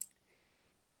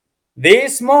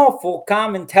 This mofo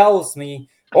come and tells me,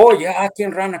 "Oh yeah, I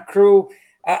can run a crew.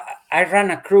 I ran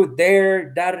a crew there,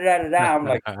 da da da da." I'm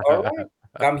like, "All right,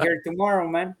 come here tomorrow,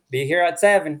 man. Be here at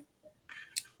 7.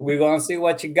 We're gonna see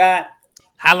what you got."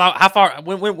 How long? How far?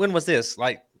 When was this?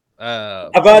 Like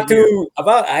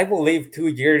about I believe 2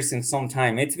 years and some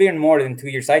time. It's been more than 2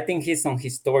 years. I think he's on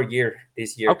his 3rd year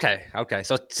this year. Okay.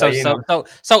 So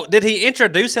did he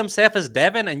introduce himself as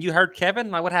Devin, and you heard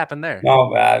Kevin? Like, what happened there? No,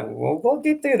 we'll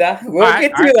get to that. We'll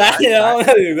get to that.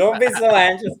 Don't be so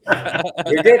anxious.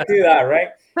 We'll get to that, right?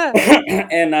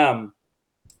 And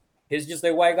he's just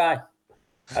a white guy.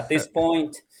 At this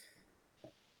point,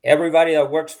 everybody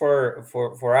that works for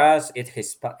us,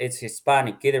 it's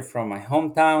Hispanic, either from my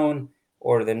hometown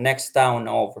or the next town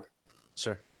over.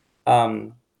 Sure.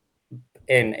 And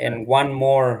one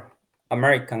more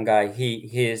American guy.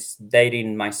 He is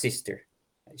dating my sister.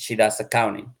 She does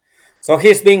accounting, so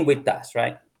he's been with us,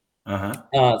 right?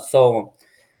 So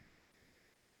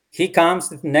he comes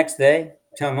the next day.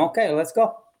 Tell him, "Okay, let's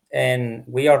go." And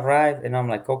we arrive, and I'm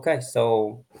like, "Okay."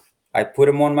 So I put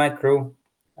him on my crew.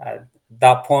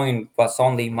 that point was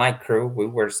only my crew. We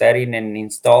were setting and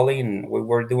installing. We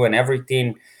were doing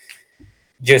everything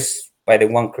just by the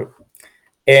one crew.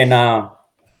 And I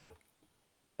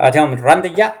tell him, run the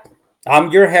job.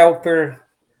 I'm your helper.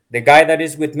 The guy that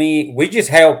is with me, we just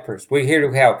helpers. We're here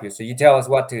to help you. So you tell us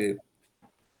what to do.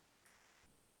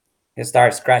 He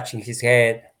starts scratching his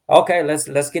head. Okay,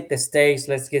 let's get the stakes.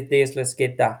 Let's get this. Let's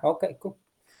get that. Okay, cool.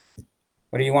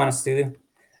 What do you want us to do?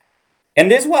 And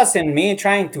this wasn't me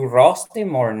trying to roast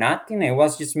him or nothing. It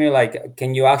was just me like,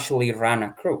 can you actually run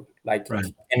a crew? Like, Right.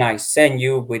 and I send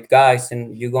you with guys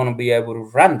and you're going to be able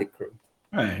to run the crew.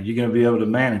 Right. You're going to be able to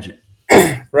manage it.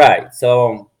 Right.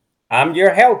 So I'm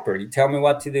your helper. You tell me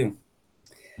what to do.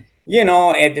 You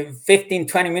know, at 15,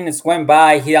 20 minutes went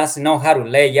by. He doesn't know how to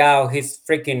lay out. He's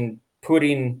freaking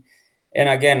putting, and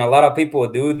again, a lot of people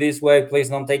do this way. Please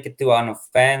don't take it to an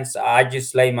offense. I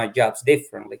just lay my jobs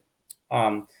differently.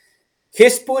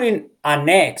 He's putting an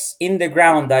X in the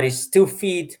ground that is 2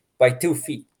 feet by 2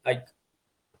 feet. Like,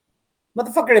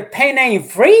 motherfucker, the paint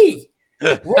ain't free.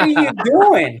 What are you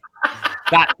doing?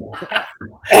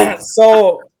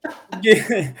 So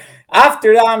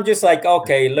after that, I'm just like,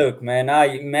 okay, look, man,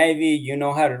 maybe you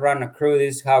know how to run a crew.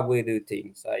 This is how we do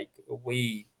things. Like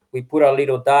we put a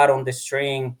little dot on the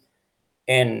string,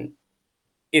 and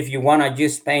if you want to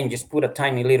use paint, just put a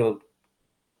tiny little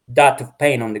dot of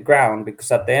paint on the ground,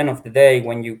 because at the end of the day,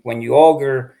 when you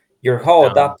auger your hole,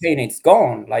 that paint it's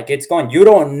gone. Like it's gone. You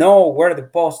don't know where the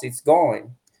post is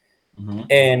going. Mm-hmm.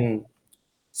 And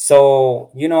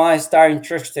so, you know, I started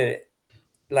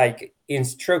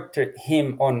instructed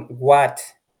him on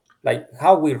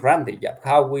how we run the job,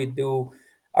 how we do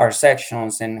our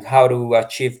sections, and how to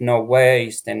achieve no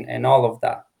waste and all of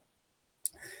that.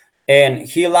 And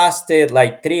he lasted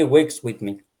like 3 weeks with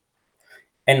me.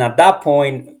 And at that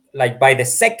point, like by the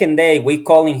second day, we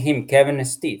calling him Kevin and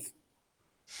Steve.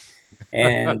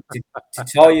 And to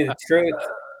tell you the truth,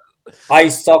 I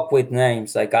suck with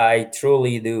names. Like I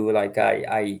truly do. Like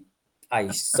I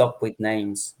suck with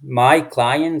names. My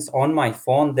clients on my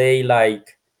phone, they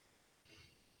like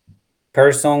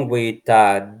person with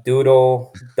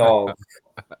doodle dog,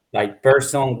 like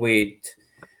person with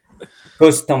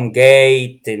custom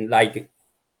gate, and like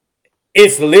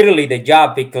it's literally the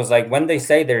job, because like when they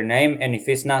say their name, and if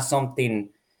it's not something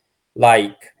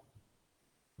like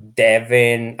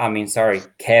Kevin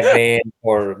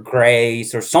or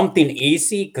Grace or something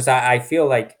easy, because I feel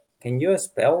like, can you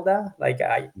spell that? Like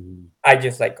I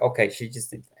just like, okay, she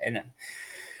just did. And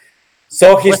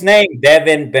so his name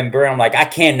Devin Benbur. I'm like, I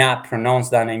cannot pronounce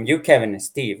that name. You Kevin and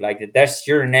Steve, like that's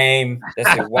your name.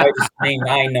 That's the widest name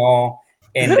I know,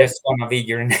 and that's gonna be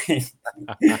your name.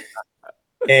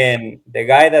 And the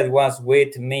guy that was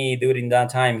with me during that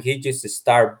time, he just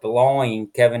started blowing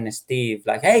Kevin and Steve,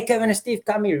 like, hey, Kevin and Steve,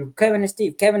 come here, Kevin and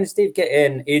Steve, Kevin and Steve.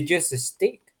 And it just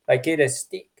stick, like it is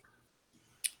stick.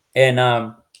 And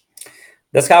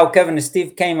that's how Kevin and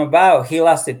Steve came about. He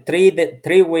lasted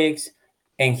 3 weeks,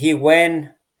 and he went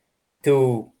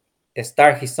to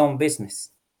start his own business.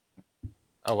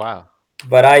 Oh, wow.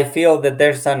 But I feel that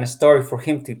there's a story for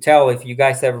him to tell if you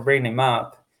guys ever bring him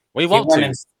up. We want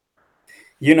to.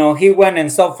 You know, he went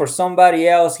and sold for somebody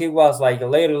else. He was like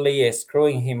literally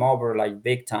screwing him over like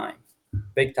big time.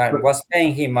 Was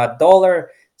paying him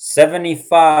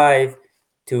 $1.75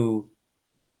 to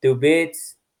do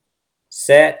bits,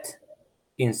 set,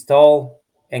 install,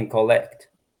 and collect.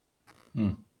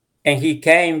 And he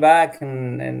came back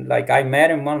and like I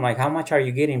met him. I'm like, how much are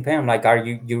you getting paid? I'm like, are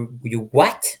you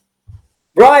what?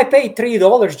 Bro, I paid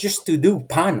 $3 just to do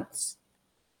panels.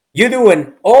 You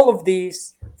doing all of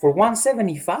these for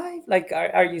 $1.75? Like,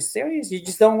 are you serious? You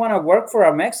just don't want to work for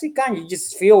a Mexican? You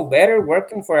just feel better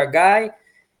working for a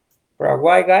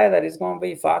white guy that is going to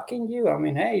be fucking you? I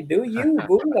mean, hey, do you,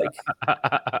 boo? Like,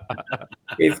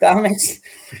 if that makes.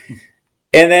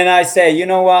 And then I say, you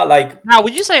know what? Like, now,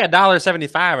 would you say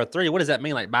 $1.75 or $3? What does that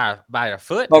mean? Like by a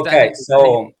foot? Okay,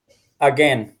 so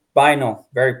again, vinyl,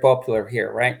 very popular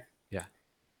here, right? Yeah.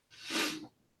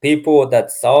 People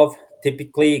that solve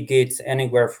typically gets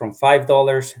anywhere from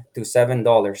 $5 to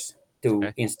 $7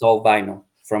 to install vinyl,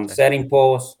 from setting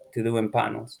posts to doing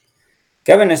panels.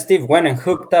 Kevin and Steve went and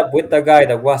hooked up with the guy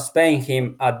that was paying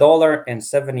him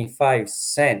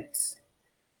 $1.75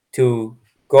 to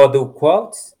go do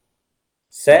quotes,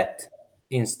 set,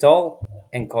 install,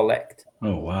 and collect.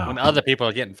 Oh wow! When other people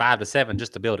are getting 5 to 7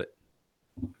 just to build it.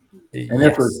 And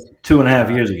that was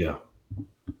 2.5 years ago.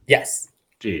 Yes.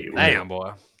 Gee, damn,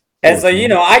 boy. And so, you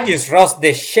know, I just roast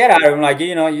the shit out of him. Like,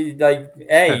 you know,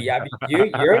 hey, I mean,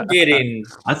 you're getting.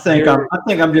 I think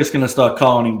I'm just gonna start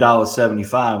calling him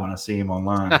 $1.75 when I see him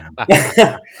online.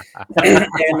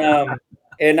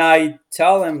 and I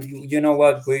tell him, you know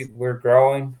what, we're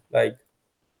growing. Like,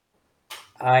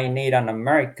 I need an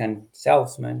American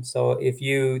salesman. So if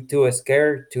you too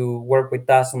scared to work with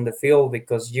us on the field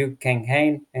because you can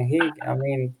hang, and I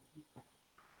mean,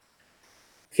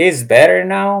 he's better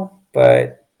now.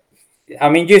 But I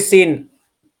mean, you've seen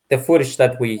the footage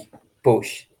that we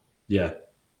push. Yeah.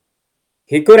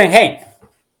 He couldn't hang.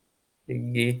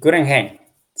 He couldn't hang.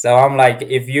 So I'm like,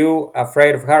 if you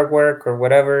afraid of hard work or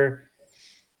whatever,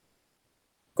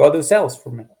 go do sales for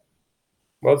me.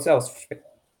 Go do sales for me.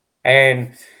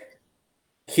 And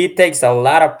he takes a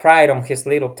lot of pride on his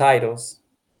little titles,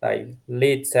 like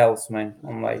lead salesman.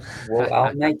 I'm like, well,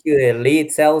 I'll make you the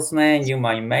lead salesman, you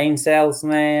my main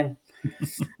salesman.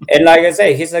 And like I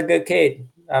say, he's a good kid.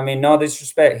 I mean, no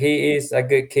disrespect, he is a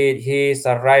good kid. He is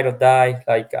a ride or die.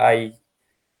 Like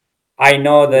I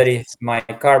know that if my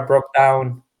car broke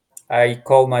down, I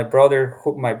call my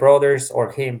brothers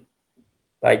or him.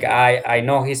 Like I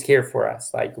know he's here for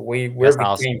us. Like we're That's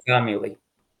awesome. became family.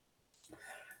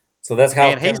 So that's how.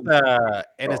 And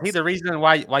and is he the reason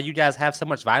why you guys have so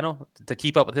much vinyl to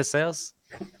keep up with his sales?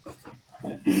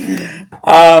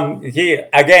 He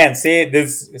again, see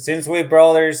this, since we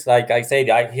brothers, like I said,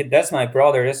 that's my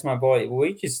brother, that's my boy.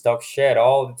 We just talk shit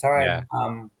all the time.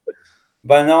 Yeah.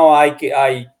 But no, I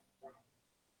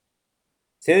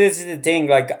see, this is the thing.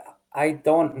 Like, I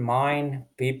don't mind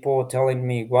people telling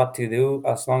me what to do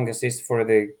as long as it's for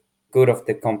the good of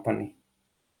the company.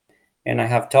 And I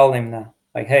have told him that,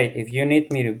 like, hey, if you need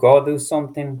me to go do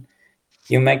something,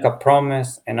 you make a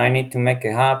promise, and I need to make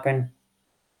it happen.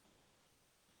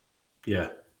 Yeah.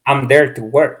 I'm there to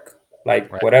work.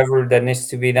 Like, Right. whatever that needs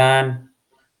to be done,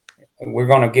 we're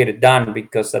gonna get it done,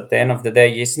 because at the end of the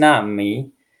day, it's not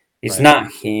me, it's Right.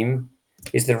 not him,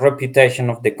 it's the reputation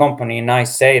of the company. And I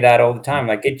say that all the time.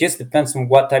 Like, it just depends on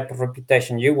what type of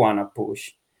reputation you want to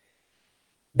push.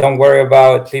 Don't worry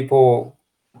about people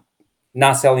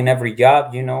not selling every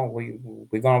job. You know,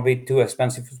 we're gonna be too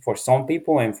expensive for some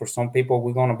people, and for some people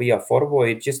we're gonna be affordable.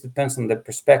 It just depends on the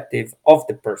perspective of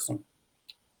the person.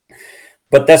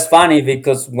 But that's funny,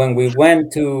 because when we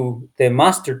went to the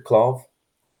Master Club,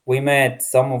 we met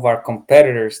some of our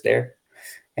competitors there,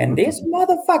 and this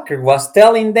motherfucker was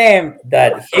telling them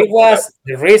that he was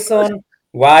the reason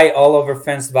why All Over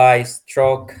Fence buys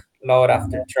truck load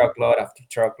after truck load after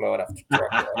truck load after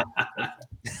truck load.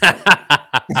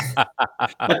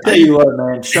 I tell you what,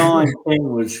 man, Sean King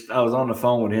I was on the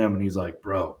phone with him and he's like,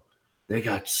 bro, they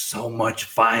got so much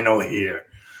vinyl here.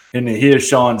 And to hear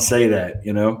Sean say that,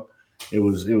 it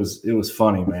was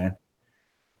funny, man.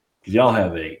 'Cause y'all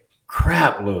have a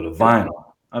crap load of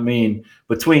vinyl. I mean,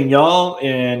 between y'all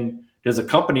and there's a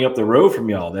company up the road from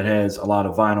y'all that has a lot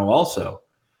of vinyl also.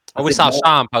 Oh, we saw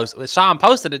Sean post. Sean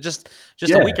posted it just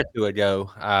a week or two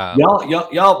ago.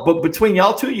 Y'all, but between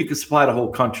y'all two, you could supply the whole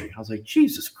country. I was like,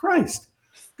 Jesus Christ,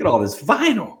 look at all this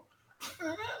vinyl.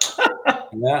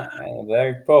 Yeah,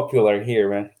 very popular here,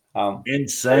 man.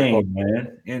 Insane,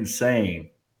 man,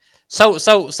 insane.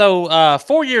 So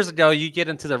 4 years ago, you get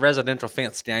into the residential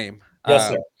fence game. Yes,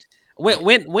 sir.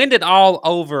 When did All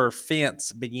Over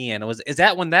Fence begin? Is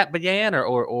that when that began,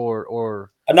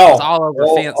 or No, was All Over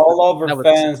Fence? All Over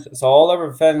Fence. So All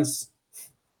Over Fence.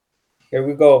 Here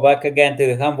we go back again to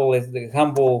the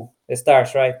humble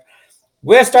stars, right?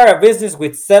 We started a business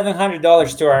with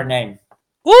 $700 to our name.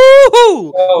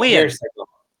 Woohoo! 12 years ago.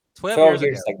 12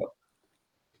 years ago.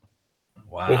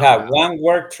 Wow. We have one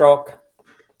work truck.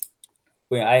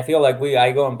 I feel like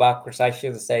I going backwards. I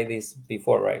should say this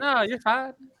before, right? No, you're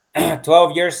fine.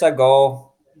 12 years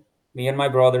ago, me and my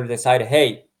brother decided,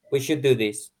 hey, we should do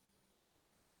this.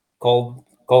 Call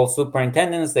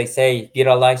superintendents. They say, get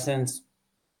a license.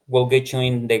 We'll get you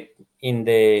in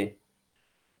the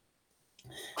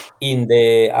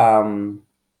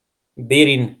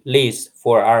bidding list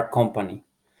for our company.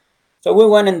 So we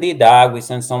went and did that. We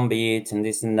sent some bids and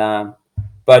this and that.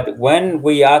 But when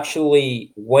we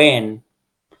actually went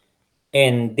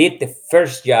and did the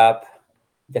first job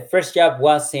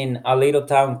was in a little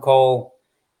town called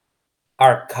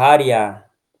Arcadia,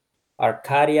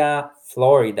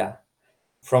 Florida.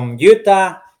 From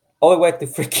Utah all the way to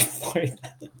freaking Florida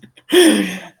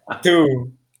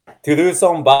to do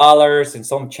some ballers and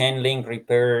some chain link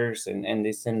repairs and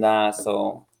this and that.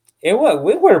 So we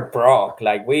were broke.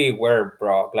 Like, we were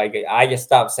broke. Like, I just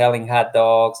stopped selling hot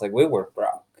dogs. Like, we were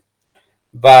broke.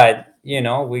 But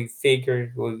we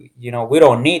figured we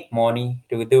don't need money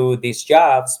to do these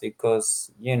jobs, because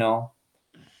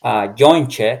joint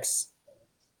checks.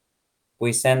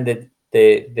 We send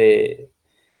the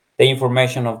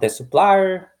information of the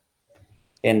supplier,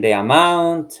 and the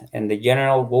amount, and the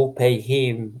general will pay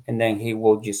him, and then he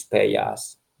will just pay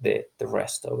us the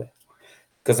rest of it.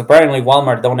 Because apparently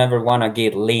Walmart don't ever want to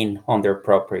get lean on their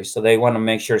property, so they want to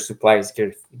make sure suppliers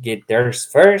get theirs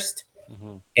first,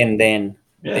 and then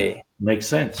Yeah, makes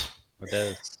sense. It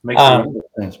does. Makes a lot of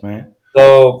sense, man.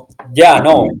 So yeah,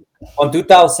 no, on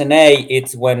 2008,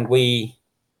 it's when we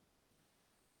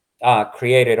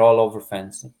created All Over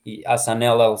Fence as an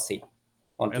LLC.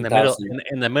 On In the 2000. middle,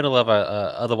 in the middle of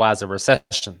a otherwise a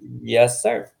recession. Yes,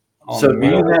 sir. So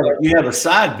you have a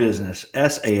side business,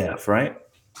 SAF, right?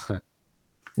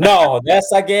 No,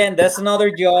 that's another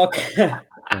joke.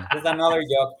 That's another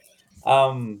joke.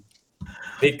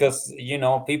 Because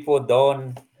people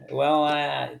don't. Well,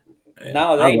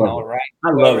 now they know, right?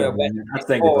 I love it, man. I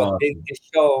think it's awesome. This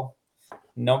show,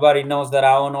 nobody knows that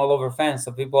I own All Over Fence.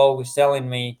 So people always telling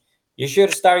me, "You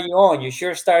should start your own. You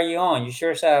should start your own. You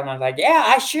should start." I'm like, "Yeah,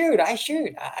 I should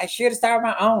start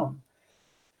my own."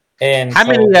 And how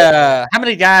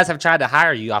many guys have tried to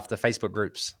hire you off the Facebook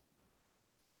groups?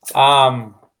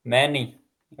 Many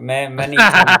to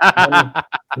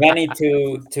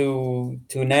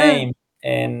name,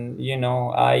 and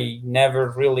I never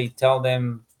really tell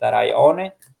them that I own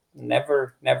it.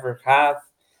 Never have.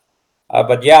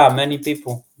 But yeah, many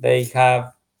people, they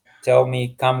have tell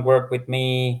me, come work with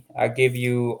me. I give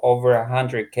you over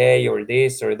 100K or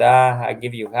this or that. I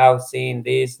give you housing,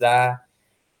 this, that.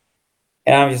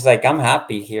 And I'm just like, I'm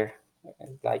happy here.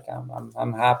 Like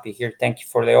I'm happy here. Thank you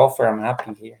for the offer. I'm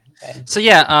happy here. So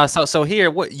yeah, so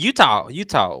here, what Utah?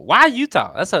 Why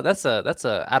Utah? That's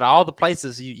a out of all the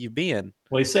places you've been.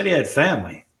 Well, he said he had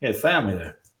family. He had family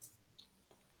there.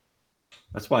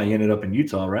 That's why he ended up in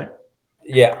Utah, right?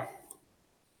 Yeah.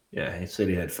 Yeah, he said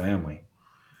he had family.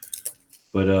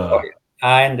 But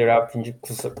I ended up in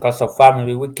because of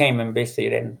family. We came and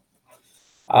visited,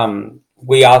 and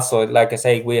we also, like I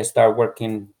say, we start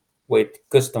working with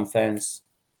Custom Fence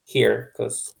here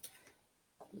because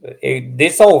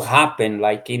this all happened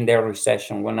like in the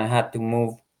recession when I had to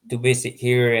move to visit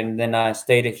here, and then I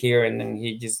stayed here, and then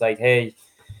he just like, hey,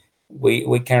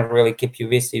 we can't really keep you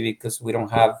busy because we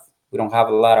don't have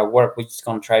a lot of work. We're just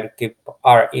gonna try to keep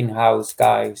our in-house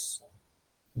guys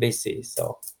busy.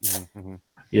 So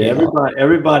yeah,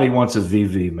 everybody wants a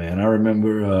VV, man. I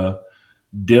remember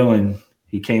Dylan,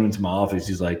 he came into my office.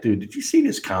 He's like, dude, did you see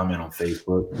this comment on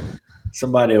Facebook?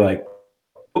 Somebody like,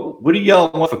 what do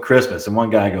y'all want for Christmas? And one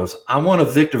guy goes, I want a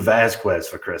Victor Vasquez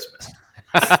for Christmas.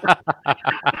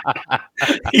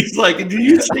 He's like, do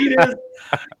you see this?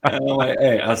 And I'm like,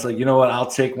 hey, I was like, you know what?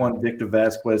 I'll take one Victor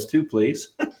Vasquez too, please.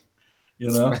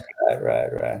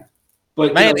 Right.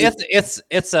 But man,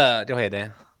 it's go ahead,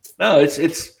 Dan. No,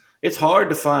 it's hard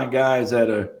to find guys that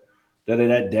are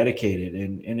that dedicated,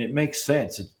 and it makes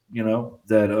sense,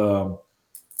 that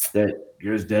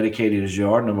you're as dedicated as you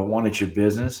are. Number one, it's your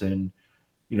business, and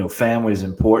family is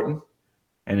important,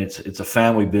 and it's a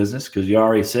family business because you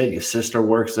already said your sister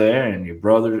works there and your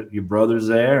brother's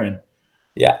there, and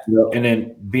yeah, and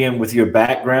then being with your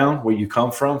background where you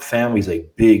come from, family's a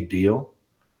big deal.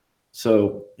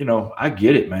 So I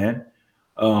get it, man.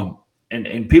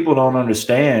 And people don't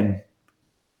understand.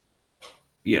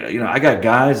 I got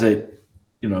guys that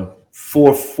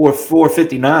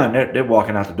 4:59, they're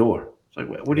walking out the door. It's like,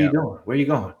 what are you doing? Where are you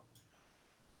going?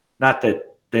 Not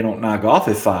that they don't knock off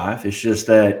at 5. It's just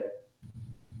that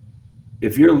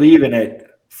if you're leaving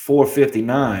at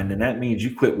 4:59, then that means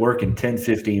you quit working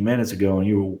 10-15 minutes ago and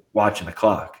you were watching the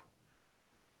clock.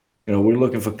 We're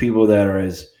looking for people that are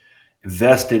as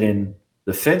vested in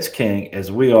the Fence King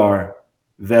as we are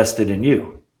vested in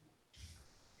you.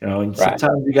 And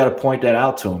sometimes you got to point that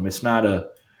out to them. It's not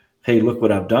a, hey, look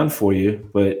what I've done for you,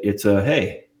 but it's a,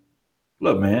 hey,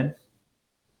 look, man,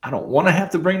 I don't want to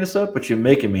have to bring this up, but you're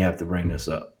making me have to bring this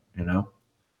up,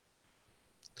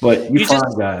 But you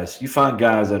find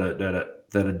guys that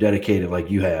are dedicated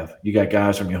like you have. You got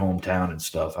guys from your hometown and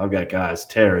stuff. I've got guys,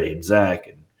 Terry and Zach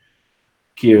and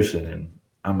Kirsten, and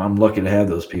I'm lucky to have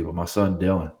those people. My son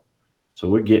Dylan. So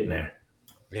we're getting there.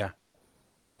 Yeah.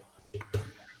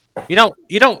 You don't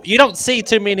see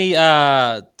too many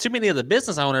of the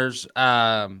business owners.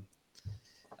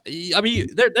 There's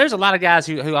a lot of guys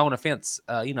who own a fence,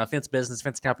 fence business,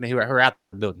 fence company who are out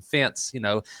there building fence.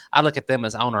 I look at them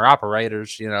as owner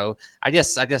operators. I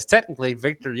guess technically,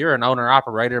 Victor, you're an owner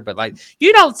operator, but like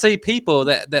you don't see people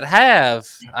that have.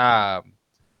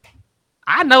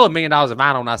 I know $1 million of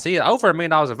vinyl when I see it. Over $1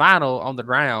 million of vinyl on the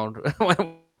ground.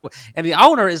 And the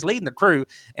owner is leading the crew.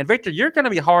 And Victor, you're going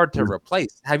to be hard to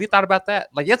replace. Have you thought about that?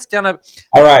 Like it's gonna.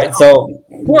 All right. So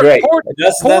great.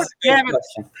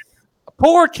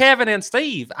 poor Kevin and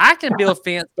Steve. I can build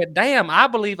fence, but damn, I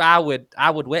believe I would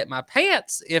wet my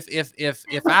pants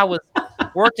if I was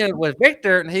working with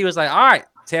Victor and he was like, all right,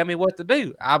 tell me what to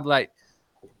do. I'm like,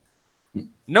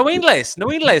 no English,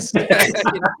 no English.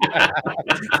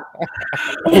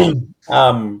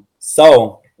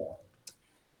 So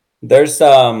there's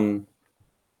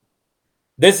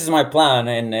this is my plan,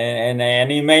 and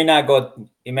it may not go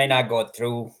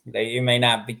through, it may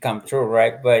not become true,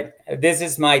 right? But this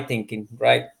is my thinking,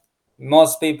 right?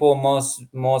 Most people,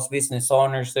 most business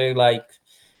owners, they like,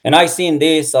 and I've seen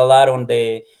this a lot on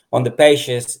the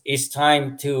pages. It's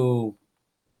time to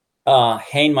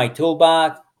hang my tool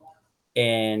back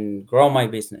and grow my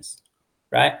business,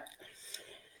 right?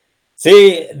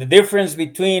 See, the difference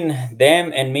between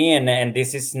them and me, and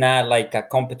this is not like a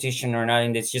competition or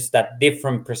nothing, it's just that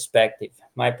different perspective.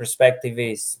 My perspective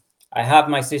is I have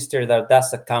my sister that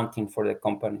does accounting for the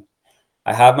company.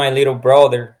 I have my little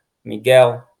brother,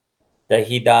 Miguel, that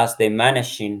he does the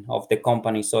managing of the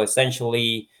company. So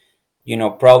essentially,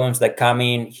 problems that come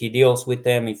in, he deals with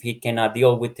them. If he cannot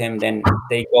deal with them, then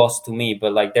they goes to me.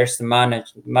 But like there's the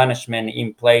management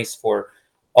in place for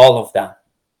all of that.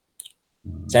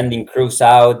 Sending crews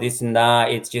out, this and that.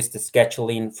 It's just the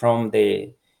scheduling from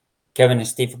the Kevin and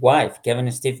Steve wife. Kevin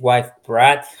and Steve wife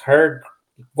brought her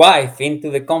wife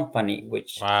into the company,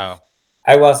 which Wow.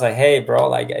 I was like, hey, bro,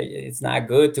 like it's not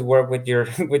good to work with your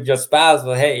with your spouse,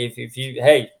 but hey, if you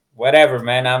hey, whatever,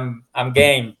 man, I'm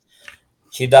game.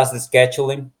 She does the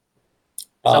scheduling.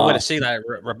 So what is she like?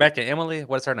 Rebecca Emily?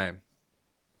 What's her name?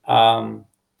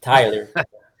 Tyler.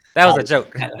 That was a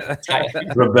joke.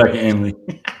 Rebecca Emily.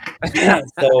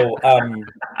 So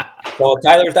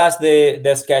Tyler does the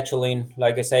scheduling.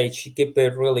 Like I say, she keep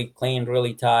it really clean,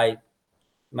 really tight.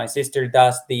 My sister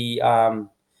does the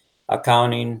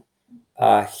accounting.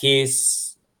 Her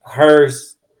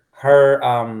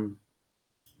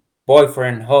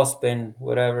boyfriend, husband,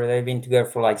 whatever, they've been together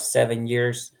for like 7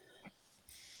 years.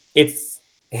 It's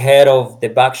head of the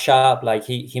back shop. Like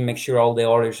he makes sure all the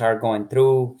orders are going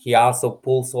through. He also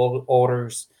pulls all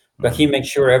orders, but he makes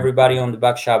sure everybody on the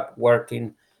back shop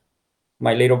working.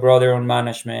 My little brother on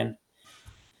management.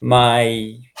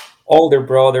 My older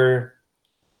brother,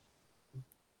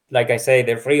 like I say,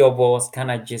 the three of us kind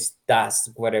of just does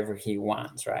whatever he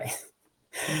wants, right?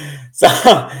 So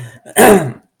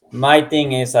my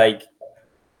thing is like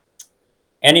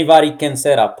anybody can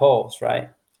set up posts, right?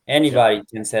 Anybody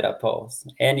can set up posts.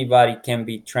 Anybody can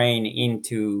be trained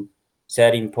into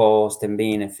setting posts and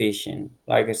being efficient.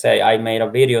 Like I say, I made a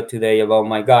video today about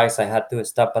my guys. I had to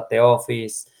stop at the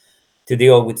office to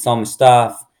deal with some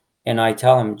stuff, and I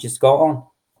tell them, just go on.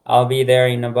 I'll be there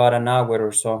in about an hour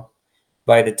or so.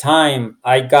 By the time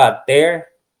I got there,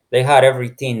 they had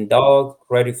everything dug,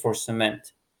 ready for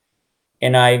cement.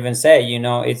 And I even say,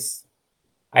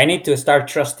 I need to start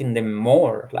trusting them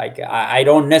more. Like I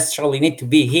don't necessarily need to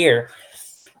be here.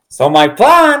 So my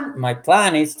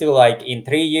plan is to like in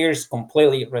 3 years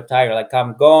completely retire. Like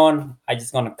I'm gone. I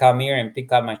just gonna come here and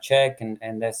pick up my check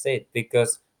and that's it.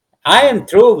 Because I am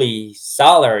truly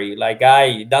salary. Like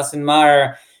it doesn't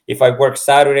matter if I work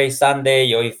Saturday,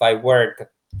 Sunday, or if I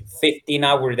work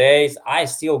 15-hour days, I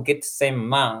still get the same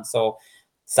amount. So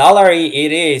salary,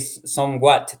 it is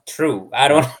somewhat true. I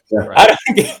don't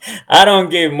I don't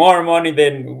give more money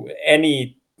than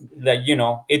any, that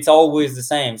it's always the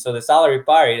same. So the salary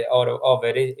part of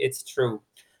it, it's true.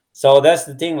 So that's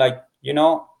the thing, like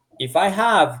if I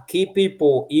have key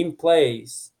people in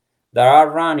place that are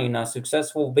running a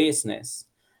successful business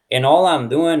and all I'm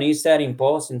doing is setting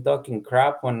posts and talking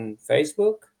crap on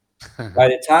Facebook, by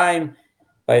the time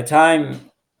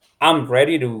I'm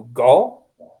ready to go,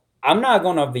 I'm not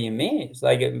gonna be missed.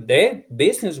 Like their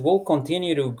business will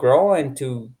continue to grow and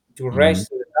to rise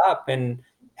to the top. And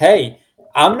hey,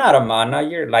 I'm not a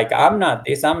manager. Like I'm not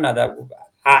this. I'm not that.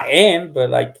 I am, but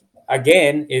like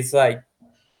again, it's like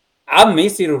I'm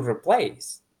easy to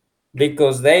replace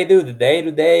because they do the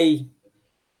day-to-day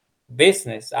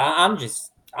business. I'm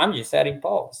just setting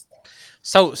posts.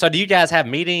 So do you guys have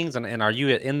meetings and are you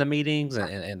in the meetings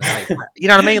and like, you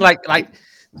know what I mean? Like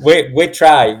we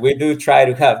do try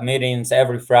to have meetings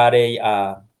every Friday,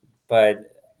 but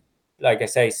like I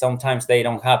say, sometimes they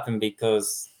don't happen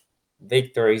because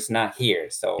Victor is not here.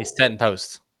 So he's setting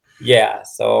posts. Yeah,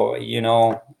 so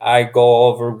I go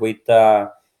over with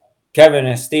Kevin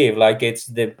and Steve. Like it's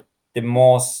the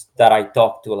most that I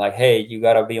talk to. Like, hey, you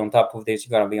gotta be on top of this. You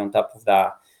gotta be on top of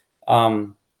that.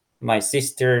 My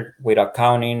sister with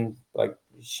accounting, like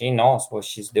she knows what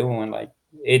she's doing. Like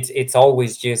it's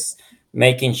always just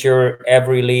making sure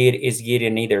every lead is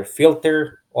getting either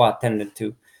filtered or attended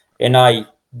to. And I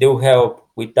do help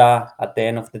with that at the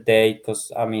end of the day,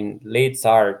 because I mean leads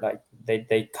are like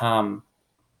they come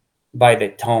by the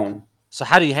ton. So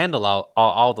how do you handle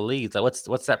all the leads? Like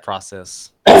what's that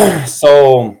process?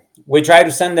 So we try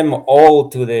to send them all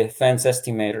to the fence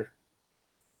estimator.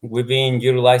 We've been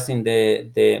utilizing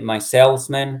the my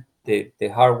salesman, the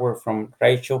hardware from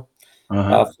Rachel,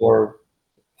 for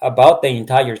about the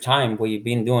entire time we've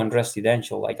been doing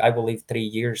residential, like I believe 3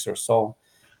 years or so.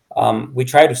 We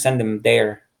try to send them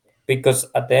there because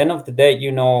at the end of the day,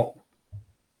 you know,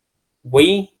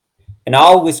 we and I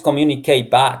always communicate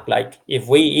back. Like if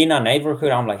we in a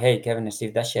neighborhood, I'm like, hey Kevin and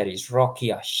Steve, that shit is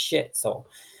rocky as shit. So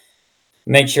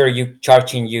make sure you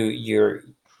charging your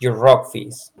rock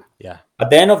fees. Yeah. At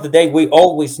the end of the day, we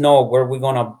always know where we're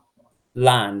gonna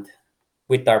land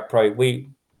with our project.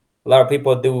 A lot of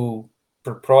people do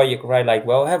per project, right? Like,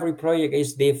 well, every project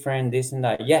is different, this and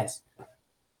that. Yes,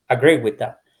 agree with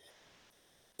that.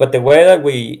 But the way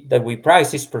that we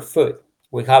price is per foot.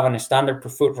 We have a standard per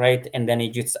foot rate, and then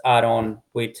it just add on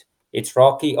with it's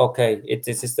rocky. Okay,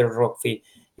 this is the rock fee.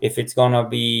 If it's gonna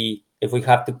be, if we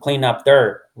have to clean up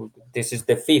dirt, this is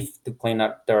the fifth to clean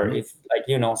up dirt. If like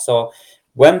you know, so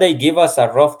when they give us a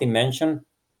rough dimension,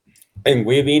 and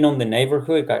we've been on the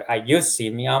neighborhood, you see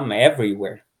me, I'm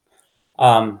everywhere.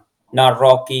 Not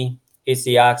rocky,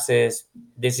 easy access.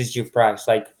 This is your price.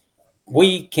 Like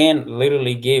we can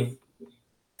literally give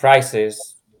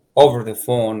prices over the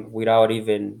phone without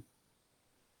even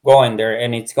going there,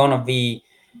 and it's gonna be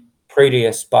pretty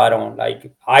spot on.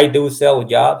 Like I do sell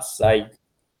jobs, I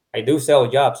do sell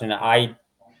jobs, and I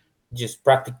just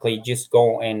practically just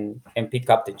go and pick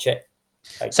up the check.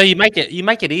 Like, So you make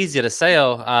it easy to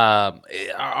sell.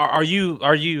 Are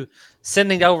you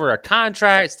sending over a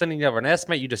contract, sending over an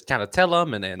estimate? You just kind of tell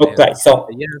them and okay, so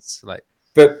yes, like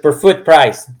per foot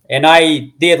price, and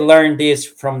I did learn this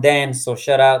from Dan. So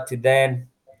shout out to Dan,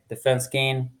 the fence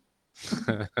king.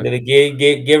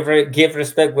 Give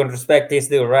respect when respect is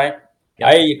due, right? Yep.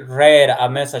 I read a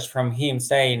message from him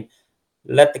saying,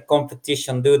 "Let the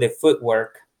competition do the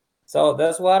footwork." So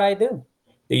that's what I do.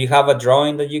 Do you have a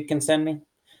drawing that you can send me?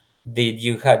 Do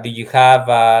you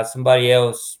have somebody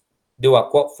else do a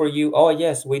quote for you? Oh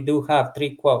yes, we do have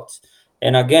 3 quotes.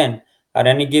 And again, at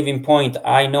any given point,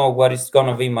 I know what is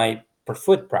gonna be my per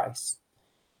foot price.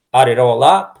 Add it all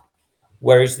up.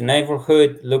 Where is the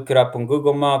neighborhood? Look it up on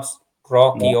Google Maps.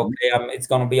 Rocky, okay, it's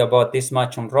gonna be about this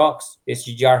much on rocks. Is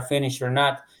your jar finished or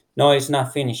not? No, it's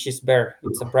not finished. It's bare.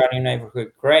 It's a brand new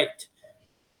neighborhood. Great.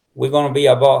 We're gonna be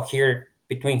about here,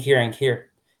 between here and here.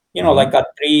 You know, like a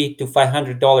 $300 to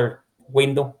 $500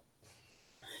 window.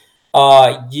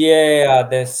 Yeah,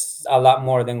 there's a lot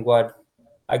more than what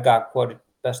I got quoted.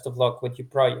 Best of luck with your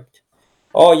project.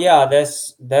 Oh yeah,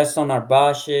 that's on our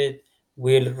budget.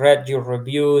 We'll read your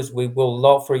reviews. We will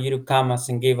love for you to come us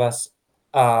and give us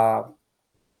uh,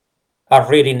 a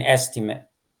reading estimate.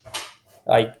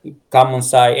 Like come on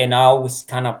site, and I always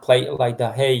kind of play it like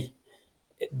the hey,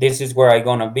 this is where I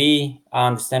gonna be. I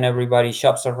understand everybody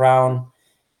shops around.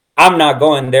 I'm not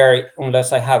going there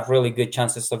unless I have really good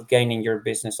chances of gaining your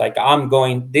business. Like I'm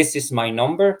going, this is my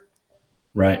number.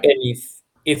 Right. And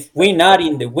if we're not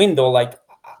in the window, like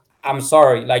I'm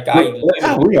sorry, like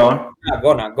We are. not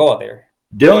gonna go there.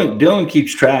 Dylan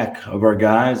keeps track of our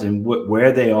guys and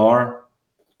where they are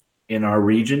in our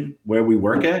region, where we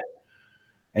work at.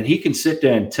 And he can sit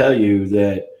there and tell you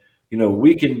that, you know,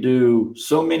 we can do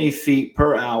so many feet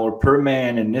per hour per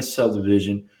man in this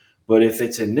subdivision. But if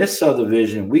it's in this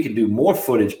subdivision, we can do more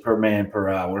footage per man per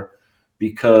hour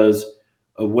because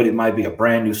of what it might be a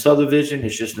brand new subdivision.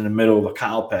 It's just in the middle of a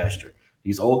cow pasture.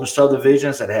 These older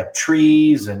subdivisions that have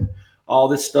trees and all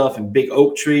this stuff and big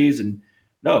oak trees, and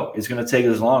no, it's going to take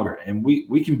us longer. And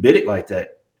we can bid it like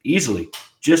that easily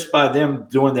just by them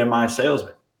doing their My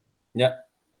Salesman. Yeah.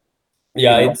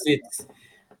 Yeah, you know? It's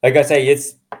like I say,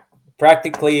 it's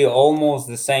practically almost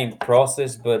the same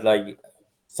process, but like,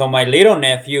 so my little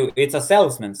nephew, it's a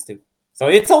salesman too. So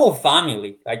it's all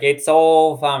family. Like it's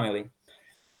all family.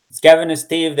 It's Kevin and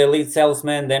Steve, the lead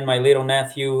salesman. Then my little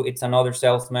nephew, it's another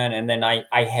salesman, and then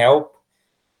I help.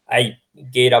 I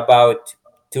get about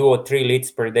 2 or 3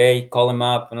 leads per day. Call them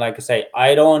up, and like I say,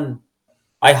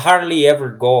 I hardly ever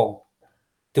go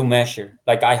to measure.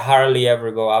 Like I hardly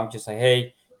ever go. I'm just like,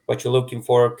 hey, what you're looking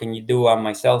for? Can you do? I'm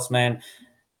my salesman.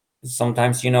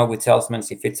 Sometimes, you know, with salesmen,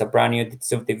 if it's a brand new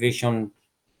subdivision,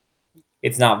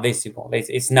 it's not visible.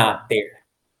 It's not there.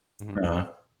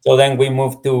 So then we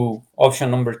move to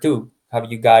option number 2.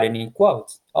 Have you got any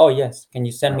quotes? Oh yes. Can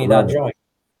you send me that drawing?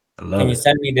 Can you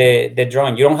send me the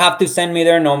drawing? You don't have to send me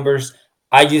their numbers.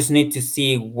 I just need to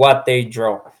see what they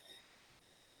draw.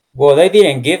 Well, they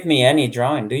didn't give me any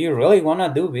drawing. Do you really want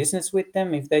to do business with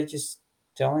them if they just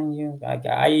telling you? Like,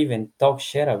 I even talk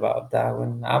shit about that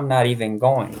when I'm not even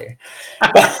going there.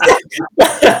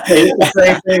 Hey, it's the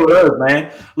same thing with us,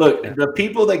 man. Look, the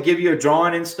people that give you a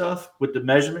drawing and stuff with the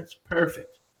measurements,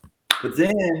 perfect. But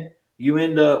then you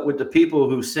end up with the people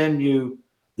who send you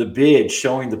the bid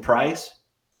showing the price,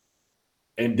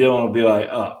 and Dylan will be like,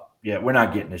 "Oh, yeah, we're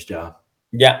not getting this job."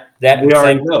 Yeah, that We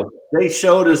already same know. They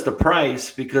showed us the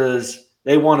price because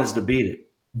they want us to beat it.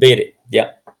 beat it.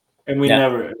 Yeah, And we yeah,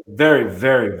 never, very,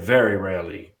 very, very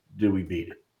rarely do we beat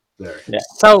it. Very. yeah.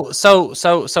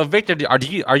 So Victor,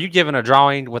 are you giving a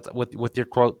drawing with your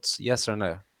quotes? Yes or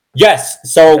no? Yes.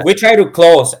 So Okay. we try to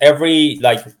close every,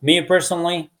 like me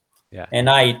personally, Yeah. and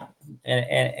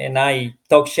I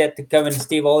talk shit to Kevin and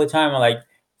Steve all the time. I'm like,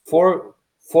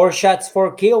 four shots,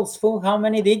 4 kills, fool. How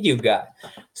many did you got?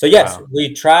 So yes, Wow.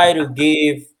 we try to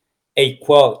give a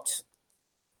quote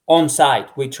on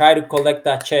site. We try to collect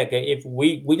that check. If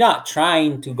we're not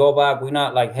trying to go back, we're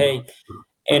not like, hey,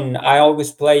 and I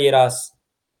always play it as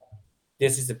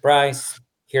this is the price.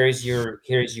 Here is your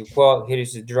quote. Here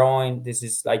is the drawing. This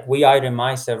is like we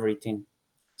itemize everything.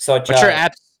 Such But you're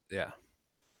as yeah.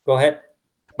 go ahead.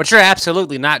 But you're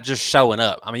absolutely not just showing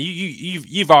up. I mean,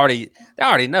 you've already they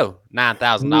already know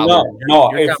 $9,000. No,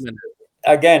 no. You're If coming.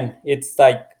 again, it's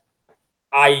like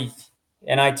I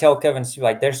I tell Kevin Steve,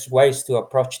 like there's ways to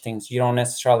approach things. You don't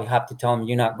necessarily have to tell them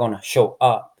you're not gonna show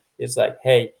up. It's like,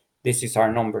 hey, this is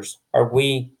our numbers. Are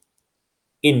we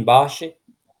in budget?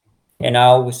 And I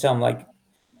always tell them like,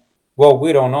 well,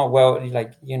 we don't know. Well,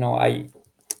 like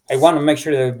I want to make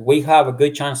sure that we have a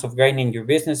good chance of gaining your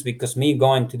business because me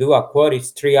going to do a quote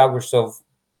is 3 hours of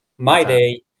My my time.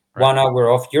 day, Right. 1 hour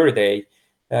of your day.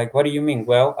 Like, what do you mean?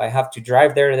 Well, I have to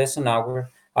drive there. That's an hour.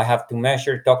 I have to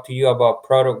measure, talk to you about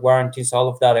product warranties, all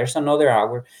of that. There's another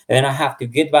hour. And then I have to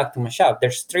get back to my shop.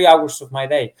 There's 3 hours of my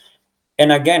day.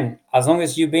 And again, as long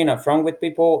as you've been upfront with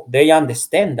people, they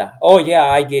understand that. Oh yeah,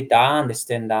 I get that. I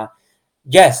understand that.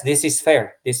 Yes, this is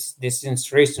fair. This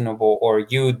is reasonable. Or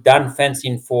you done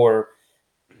fencing for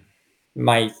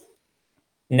my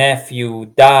nephew,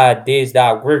 dad, this,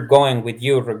 that. We're going with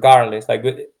you regardless. Like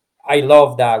I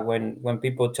love that when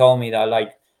people tell me that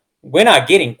like we're not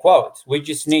getting quotes. We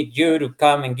just need you to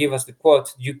come and give us the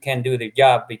quotes. You can do the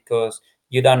job because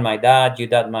you done my dad, you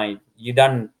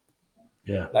done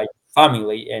Yeah. like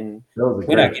family, and Those are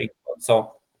we're not great. getting quotes.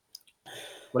 So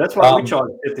Well, that's why we um,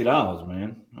 charge $50,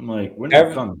 man. I'm like, we're not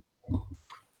every, coming.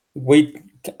 we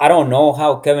I don't know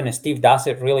how Kevin and Steve does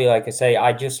it really. Like I say,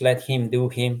 I just let him do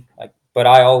him. Like, but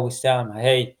I always tell him,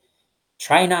 hey,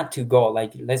 try not to go.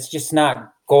 Like, let's just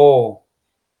not go.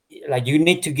 Like, you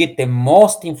need to get the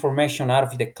most information out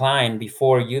of the client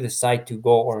before you decide to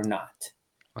go or not.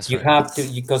 That's You right. have to,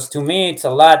 because to me, it's a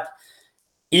lot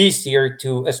easier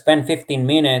to spend 15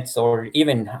 minutes or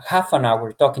even half an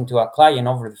hour talking to a client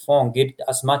over the phone, get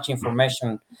as much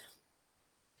information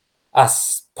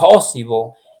as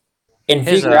possible, and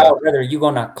Here's figure a out whether you're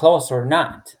gonna close or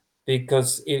not.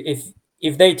 Because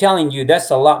if they telling you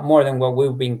that's a lot more than what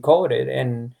we've been quoted,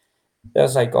 and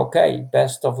that's like, okay,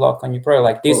 best of luck on your prayer.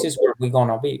 Like, this Well, is where we're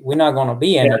gonna be. We're not gonna be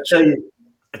yeah, any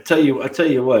I tell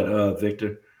you what,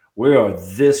 Victor, we are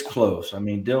this close. I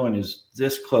mean, Dylan is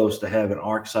this close to having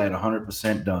ArcSight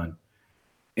 100% done,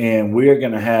 and we're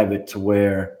going to have it to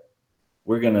where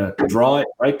we're going to draw it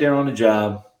right there on the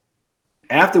job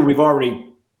after we've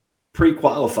already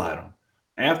pre-qualified them,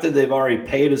 after they've already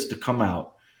paid us to come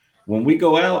out. When we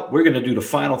go out, we're going to do the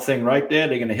final thing right there.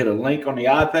 They're going to hit a link on the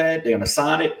iPad. They're going to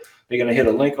sign it. They're going to hit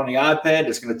a link on the iPad.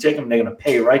 It's going to take them. They're going to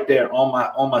pay right there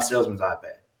on my salesman's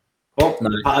iPad. Boom,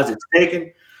 Nice. deposit's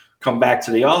taken. Come back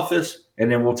to the office, and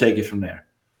then we'll take it from there.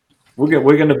 We're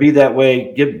going to be that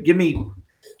way. Give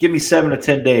me 7 to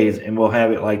 10 days, and we'll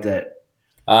have it like that.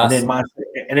 And then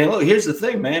look, here's the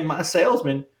thing, man. My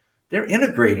salesmen, they're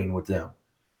integrating with them.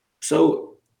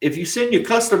 So if you send your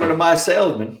customer to my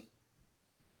salesman,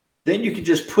 then you can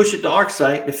just push it to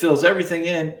ArcSight. It fills everything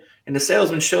in, and the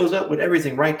salesman shows up with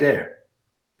everything right there.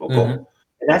 Boom, boom. Mhm.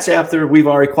 And that's after we've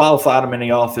already qualified them in the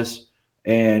office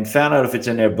and found out if it's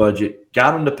in their budget,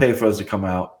 got them to pay for us to come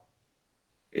out.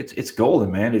 It's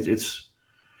golden, man. It's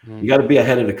you got to be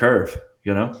ahead of the curve,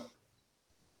 you know.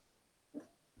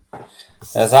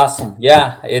 That's awesome.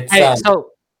 Yeah, it's Hey,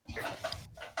 so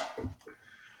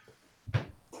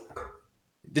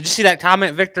did you see that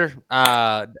comment, Victor?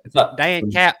 Dan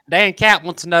Cap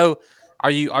wants to know: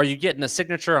 Are you getting a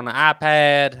signature on the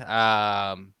iPad?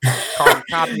 Carbon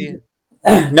copy?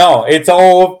 no, it's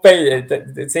all paid.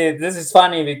 See, this is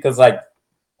funny because like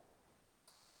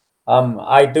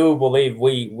I do believe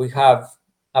we have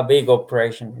a big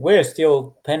operation. We're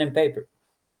still pen and paper,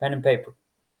 pen and paper,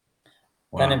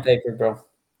 pen and Wow. paper, bro. Keep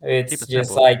It's it just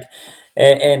simple. like,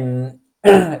 and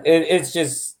it's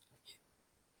just,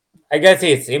 I guess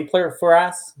it's simpler for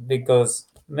us because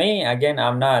me, again,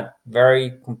 I'm not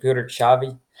very computer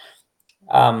savvy.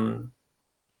 Um,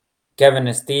 Kevin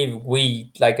and Steve,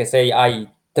 we, like I say, I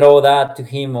throw that to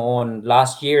him on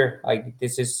last year.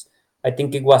 I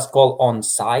think it was called On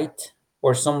Site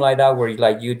or something like that, where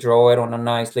like you draw it on a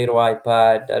nice little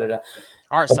iPad. Da, da, da.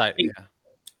 Art But site.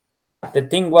 Yeah. the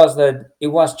thing was that it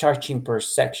was charging per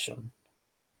section,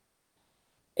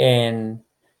 and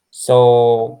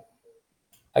so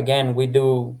again, we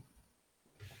do.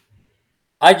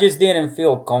 I just didn't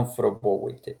feel comfortable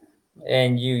with it.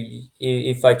 And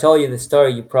if I tell you the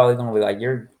story, you probably gonna be like,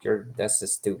 "You're that's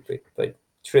just stupid." But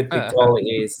truth be told,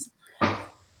 is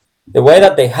the way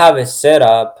that they have it set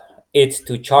up. It's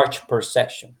to charge per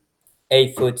section,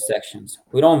 8 foot sections.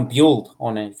 We don't build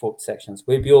on 8 foot sections.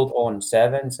 We build on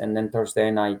sevens, and then towards the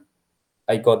end,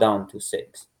 I go down to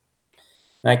six.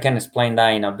 And I can explain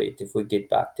that in a bit if we get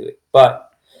back to it.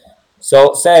 But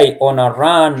so say on a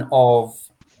run of,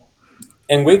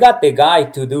 and we got the guy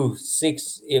to do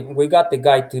six. We got the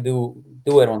guy to do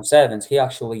it on sevens. He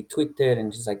actually tweaked it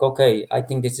and he's like, okay, I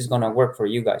think this is gonna work for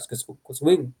you guys because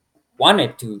we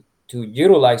wanted to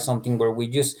utilize something where we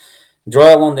just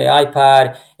draw on the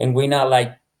iPad and we're not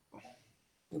like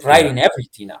writing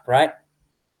everything up, right?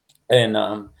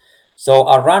 And so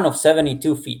a run of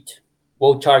 72 feet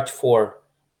will charge for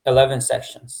 11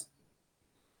 sections.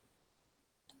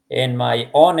 And my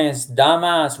honest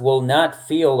dumbass will not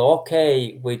feel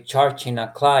okay with charging a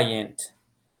client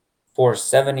for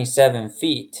 77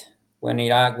 feet when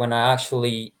I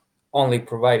actually only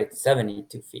provided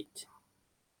 72 feet.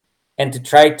 And to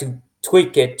try to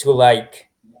tweak it to like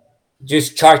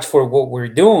just charge for what we're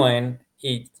doing,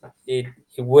 it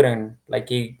wouldn't like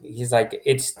he's like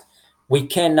it's we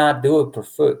cannot do it per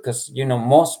foot because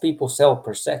most people sell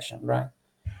per section, right?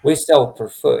 We sell per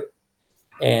foot.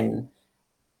 And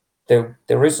the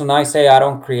reason I say I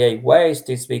don't create waste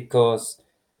is because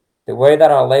the way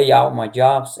that I lay out my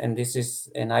jobs,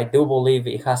 and I do believe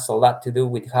it has a lot to do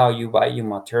with how you buy your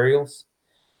materials.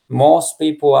 Most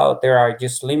people out there are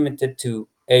just limited to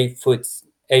 8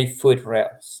 foot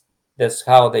rails. That's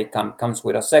how they comes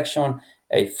with a section,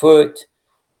 8 foot.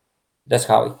 That's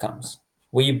how it comes.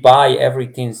 We buy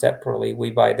everything separately.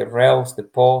 We buy the rails, the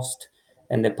post,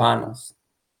 and the panels.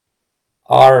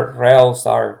 Our rails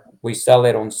we sell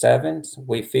it on sevens.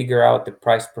 We figure out the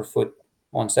price per foot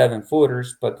on 7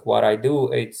 footers. But what I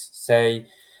do is say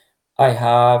I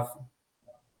have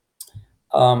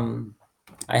um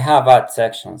I have odd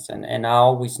sections and I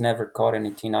always never cut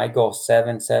anything. I go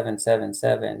 7 7 7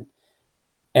 7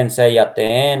 and say at the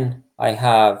end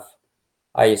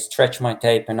I stretch my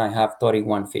tape and I have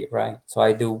 31 feet, right? So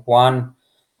I do one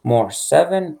more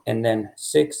 7 and then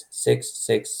 6 6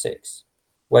 6 6.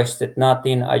 Wasted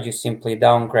nothing. I just simply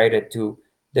downgraded to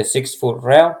the 6 foot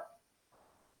rail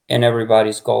and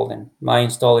everybody's golden. My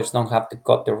installers don't have to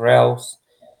cut the rails.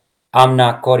 I'm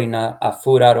not cutting a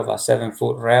foot out of a 7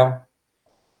 foot rail,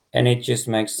 and it just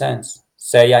makes sense.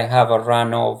 Say I have a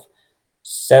run of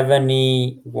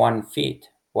 71 feet.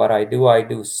 What I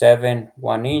do 7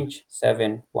 1 inch,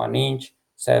 7 1 inch,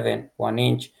 7 1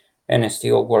 inch, and it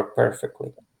still work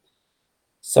perfectly.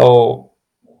 So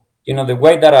the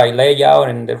way that I lay out,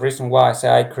 and the reason why I say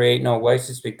I create no waste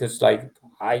is because the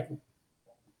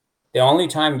only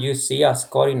time you see us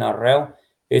cutting a rail,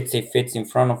 it's if it's in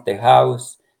front of the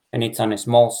house and it's on a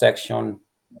small section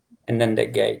and then the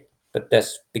gate. But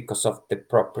that's because of the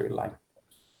property line.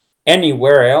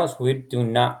 Anywhere else, we do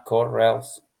not cut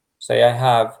rails. Say I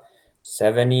have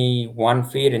 71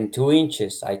 feet and 2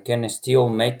 inches. I can still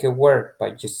make it work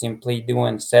by just simply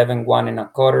doing 7 1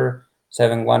 1/4,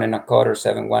 7 1 1/4,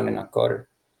 7 1 1/4.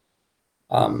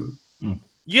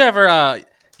 You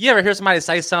ever hear somebody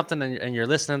say something and you're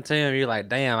listening to him, you're like,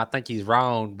 damn, I think he's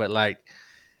wrong, but like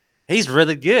he's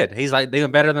really good. He's like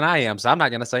doing better than I am, so I'm not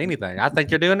gonna say anything. I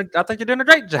think you're doing a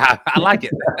great job. I like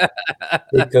it.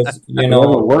 Because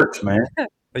Whatever works, man.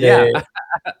 Yeah.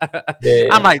 the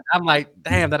I'm like,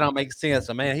 damn, that don't make sense.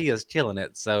 So man, he is killing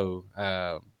it. So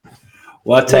Well,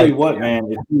 I tell you what,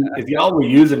 man. If y'all were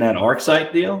using that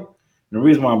ArcSight deal, and the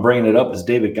reason why I'm bringing it up is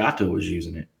David Gatto was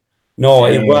using it, no,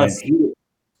 it and was. Sorry,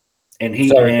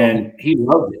 go ahead. he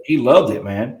loved it. He loved it,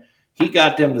 man. He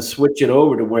got them to switch it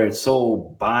over to where it's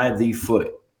sold by the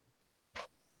foot.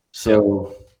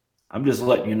 So I'm just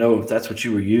letting you know if that's what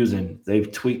you were using,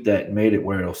 they've tweaked that and made it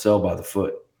where it'll sell by the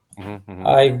foot.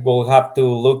 I will have to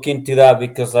look into that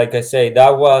because, like I say,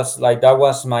 that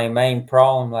was my main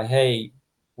problem. Like, hey,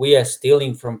 we are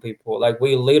stealing from people. Like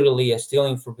we literally are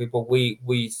stealing from people.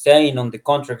 We saying on the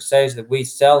contract says that we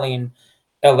selling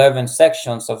 11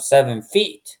 sections of 7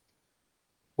 feet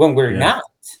when we're Yeah. not.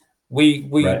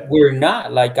 Right. We're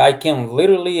not. Like I can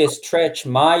literally stretch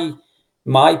my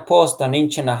post an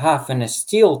inch and a half and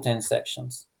steal 10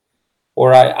 sections.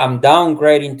 Or I'm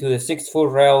downgrading to the 6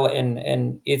 foot rail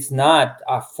and it's not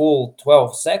a full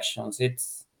 12 sections.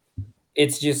 It's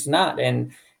just not.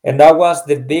 And that was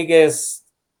the biggest.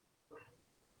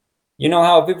 You know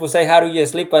how people say, how do you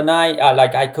sleep at night?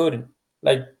 Like I couldn't.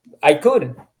 Like I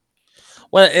couldn't.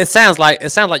 Well, it sounds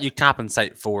like you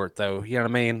compensate for it though. You know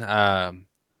what I mean?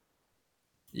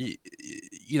 You,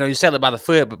 you know, you sell it by the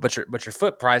foot, but your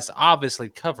foot price obviously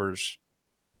covers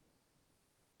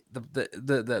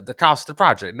the cost of the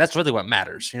project, and that's really what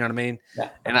matters. You know what I mean? Yeah.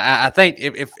 And I think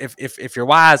if you're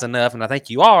wise enough, and I think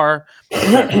you are,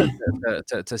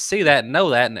 to see that and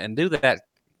know that and do that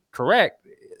correct,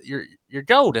 you're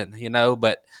golden. You know,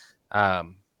 but a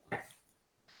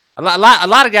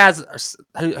lot of guys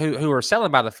who are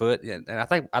selling by the foot, and I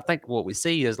think what we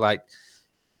see is like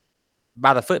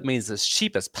by the foot means as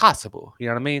cheap as possible. You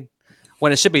know what I mean?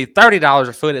 When it should be $30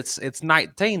 a foot, it's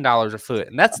 $19 a foot,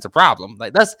 and that's the problem.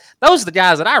 Like those are the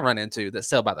guys that I run into that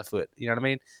sell by the foot. You know what I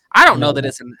mean? I don't know that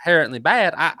it's inherently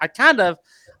bad. I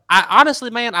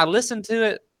honestly, man, I listen to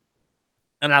it,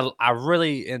 and I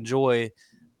really enjoy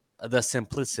the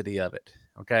simplicity of it.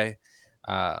 Okay.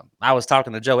 I was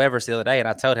talking to Joe Evers the other day, and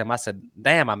I told him, I said,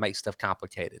 "Damn, I make stuff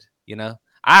complicated. You know,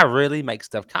 I really make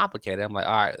stuff complicated." I'm like,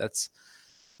 "All right, that's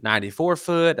 94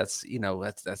 foot. That's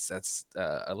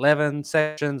 11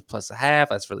 sections plus a half.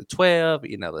 That's really 12.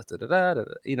 You know,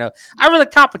 you know, I really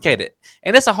complicate it,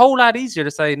 and it's a whole lot easier to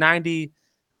say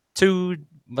 92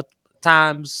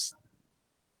 times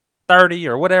 30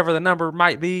 or whatever the number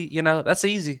might be. You know, that's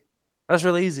easy. That's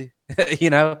really easy.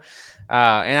 You know,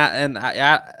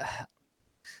 I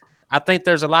think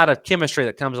there's a lot of chemistry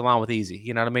that comes along with easy.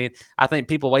 You know what I mean? I think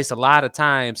people waste a lot of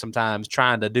time sometimes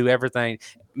trying to do everything.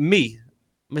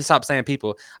 Let me stop saying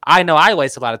people. I know I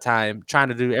waste a lot of time trying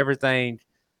to do everything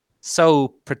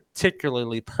so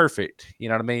particularly perfect. You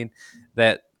know what I mean?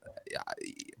 That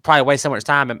probably waste so much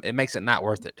time, it makes it not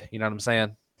worth it. You know what I'm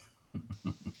saying?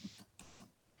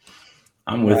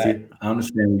 I'm with you. I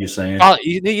understand what you're saying. Oh,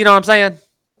 you know what I'm saying?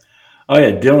 Oh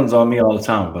yeah, Dylan's on me all the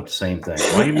time about the same thing.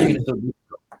 Why are you making it so difficult?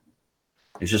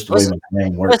 It's just the way my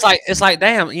name works. It's like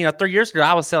damn. You know, 3 years ago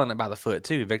I was selling it by the foot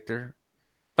too, Victor.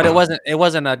 But it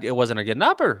wasn't a good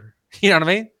number. You know what I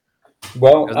mean?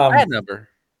 Well, It was a bad number.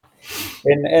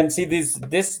 and see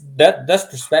that's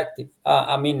perspective.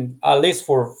 I mean, at least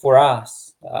for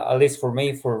us, at least for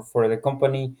me, for the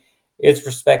company, it's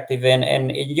perspective,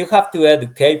 and you have to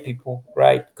educate people,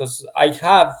 right? Because I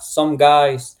have some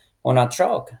guys on a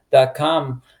truck that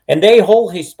come and they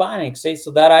hold Hispanics,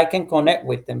 so that I can connect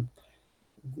with them.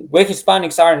 We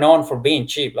Hispanics are known for being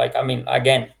cheap. Like I mean,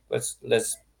 again, let's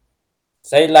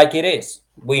say it like it is.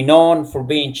 We known for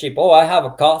being cheap. Oh, I have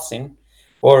a cousin,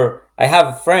 or I have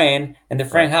a friend, and the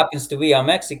friend happens to be a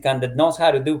Mexican that knows how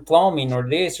to do plumbing or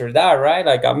this or that, right?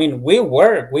 Like, I mean, we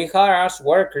hire us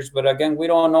workers, but again, we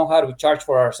don't know how to charge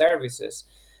for our services.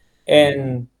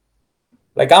 And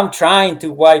like, I'm trying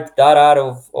to wipe that out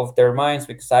of their minds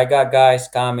because I got guys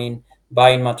coming,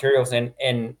 buying materials,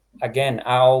 and again,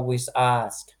 I always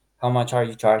ask, how much are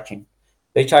you charging?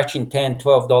 They charging $10,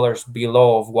 $12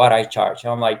 below of what I charge.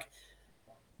 I'm like,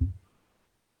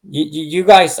 you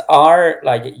guys are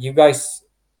like, you guys,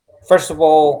 first of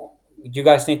all, you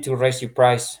guys need to raise your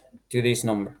price to this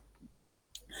number.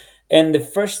 And the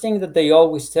first thing that they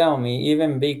always tell me,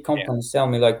 even big companies tell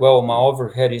me, like, well, my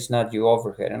overhead is not your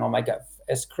overhead. And I'm like,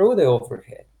 screw the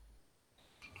overhead.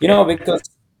 You know, because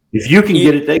if you can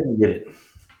get it, they can get it.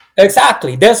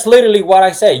 Exactly. That's literally what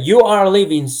I say. You are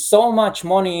leaving so much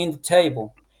money in the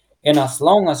table. And as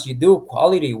long as you do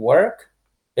quality work,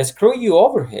 screw you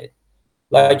overhead.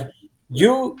 Like,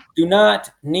 you do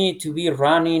not need to be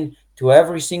running to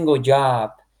every single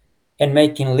job and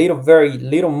making very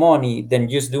little money than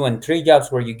just doing 3 jobs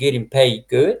where you're getting paid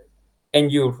good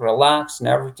and you relax and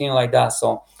everything like that.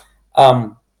 So,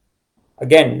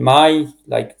 again,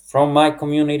 from my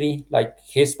community, like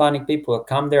Hispanic people that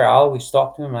come there, I always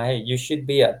talk to them. Hey, you should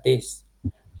be at this.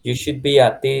 You should be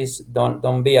at this.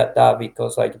 Don't be at that,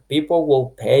 because like people will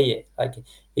pay it. Like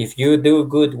if you do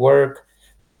good work,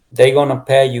 they're gonna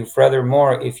pay you.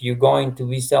 Furthermore, if you're going to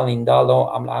be selling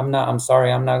dollar, I'm sorry,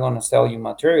 I'm not gonna sell you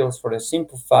materials for the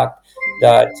simple fact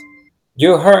that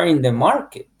you're hurting the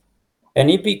market, and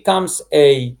it becomes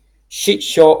a shit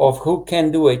show of who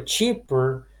can do it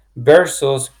cheaper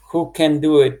versus who can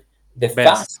do it the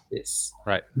Best. fastest.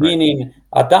 Right. Meaning,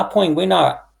 at that point, we're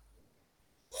not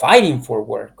fighting for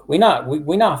work. We're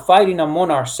not fighting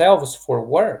among ourselves for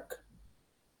work.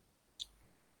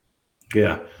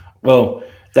 Yeah. Well,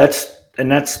 that's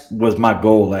was my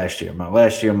goal last year. My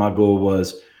goal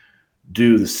was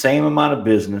do the same amount of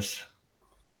business,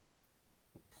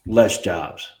 less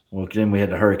jobs. Well, then we had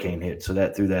the hurricane hit, so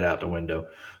that threw that out the window.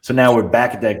 So now we're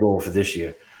back at that goal for this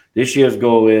year. This year's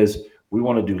goal is we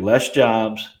want to do less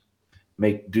jobs,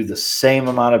 do the same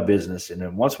amount of business, and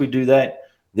then once we do that,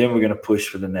 then we're going to push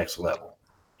for the next level,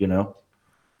 you know.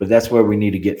 But that's where we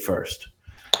need to get first,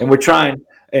 and we're trying.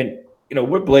 And you know,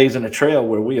 we're blazing a trail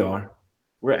where we are.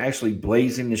 We're actually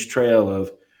blazing this trail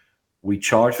of we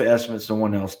charge for estimates no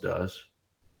one else does.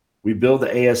 We build the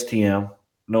ASTM.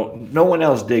 No one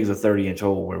else digs a 30-inch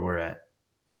hole where we're at.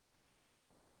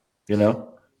 You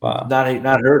know, Wow.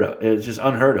 Not heard of. It's just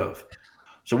unheard of.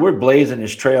 So we're blazing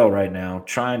this trail right now,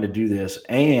 trying to do this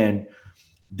and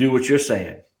do what you're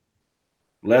saying.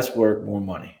 Less work, more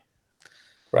money.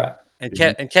 Right. And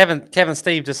Kevin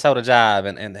Steve just sold a job,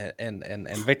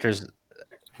 and Victor's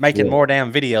making more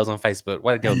damn videos on Facebook.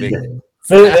 Way to go, Vic.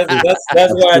 So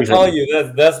that's what I told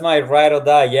you. That's my ride or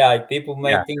die. Yeah, people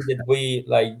may think that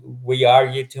we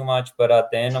argue too much, but at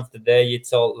the end of the day,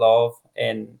 it's all love.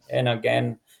 And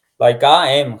again, like I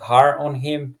am hard on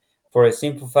him for a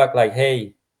simple fact, like,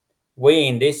 hey, we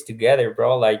in this together,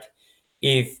 bro. Like,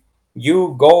 if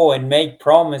you go and make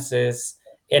promises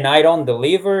and I don't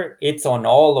deliver, it's on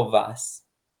all of us.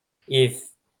 If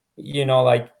you know,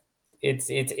 like,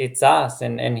 it's us,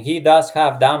 and he does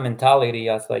have that mentality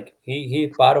as like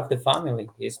he's part of the family.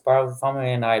 He's part of the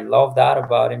family, and I love that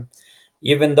about him.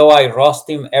 Even though I roast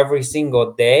him every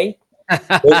single day,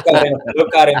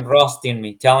 look at him roasting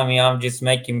me, telling me I'm just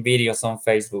making videos on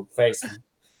Facebook.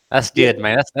 That's good,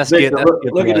 man. That's Victor, good. That's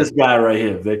good. Look at this guy right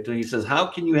here, Victor. He says, "How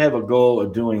can you have a goal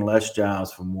of doing less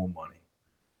jobs for more money?"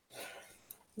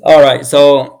 All right,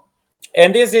 so,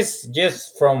 and this is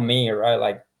just from me, right?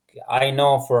 Like, I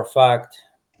know for a fact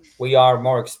we are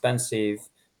more expensive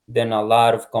than a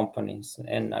lot of companies,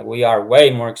 and we are way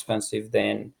more expensive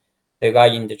than the guy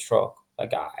in the truck.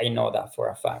 Like, I know that for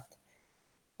a fact.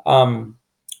 But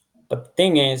the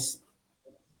thing is,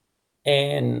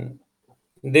 and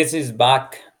this is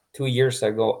back 2 years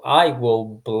ago, I will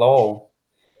blow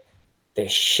the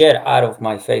shit out of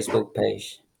my Facebook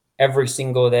page every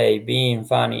single day, being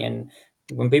funny. And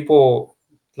when people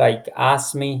like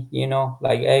ask me, you know,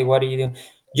 like, hey, what do you do?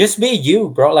 Just be you,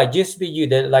 bro. Like, just be you.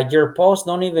 Like, your posts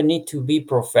don't even need to be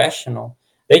professional.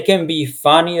 They can be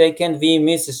funny, they can be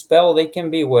misspelled, they can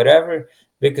be whatever.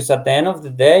 Because at the end of the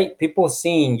day, people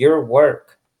seeing your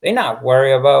work. They're not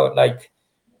worried about like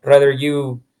whether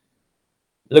you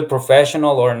look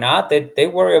professional or not. They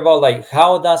worry about like,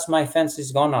 how does my fence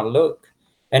is gonna look?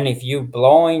 And if you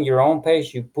blowing your own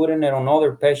page, you putting it on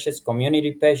other pages,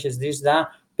 community pages, this, that,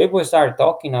 people start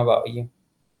talking about you.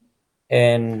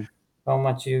 And how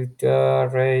much you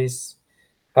raise,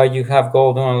 how you have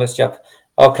gold on less job.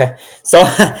 Okay. So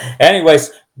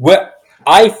anyways,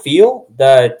 I feel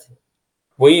that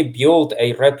we build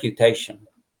a reputation.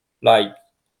 Like,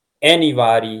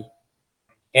 anybody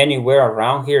anywhere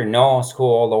around here knows who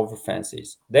All Over Fence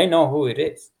is. They know who it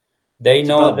is. They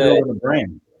know that the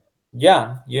brand.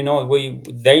 Yeah, you know,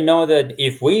 they know that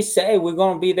if we say we're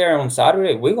gonna be there on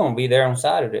Saturday, we're gonna be there on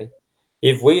Saturday.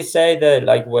 If we say that,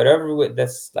 like, whatever,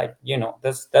 that's like, you know,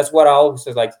 that's what I always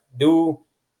say, like, do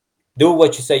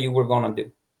what you say you were gonna do.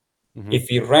 Mhm.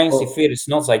 If it rains, if it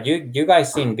snows, like, you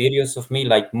guys seen videos of me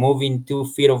like moving 2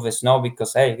 feet of the snow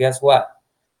because, hey, guess what?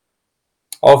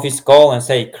 Office call and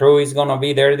say crew is gonna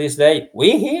be there this day.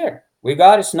 We here. We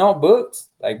got snow boots.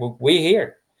 Like, we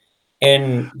here.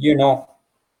 And you know,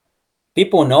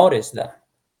 people notice that.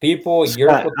 People,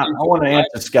 Scott, I want to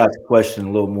answer Scott's question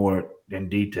a little more in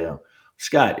detail.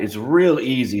 Scott, it's real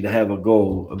easy to have a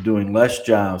goal of doing less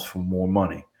jobs for more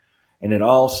money. And it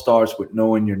all starts with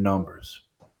knowing your numbers.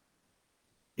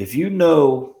 If you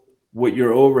know what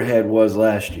your overhead was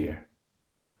last year,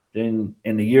 then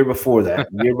in the year before that,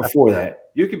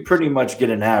 you can pretty much get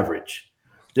an average.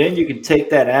 Then you can take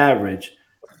that average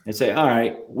and say, all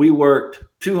right, we worked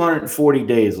 240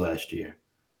 days last year.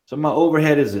 So my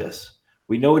overhead is this.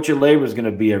 We know what your labor is going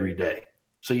to be every day.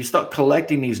 So you start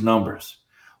collecting these numbers.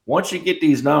 Once you get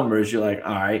these numbers, you're like,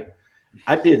 all right,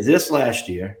 I did this last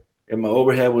year and my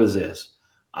overhead was this.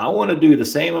 I want to do the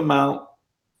same amount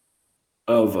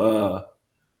of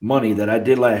money that I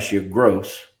did last year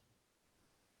gross,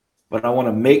 but I want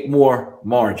to make more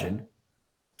margin.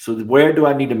 So where do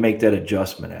I need to make that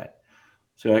adjustment at?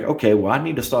 So you're like, okay, well, I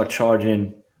need to start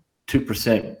charging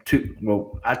 2%.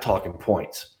 Well, I talk in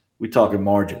points. We talking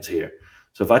margins here.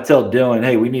 So if I tell Dylan,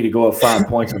 hey, we need to go up 5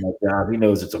 points on that job, he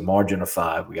knows it's a margin of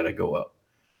 5. We got to go up.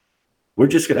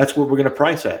 That's what we're going to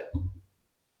price at.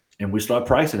 And we start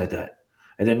pricing at that.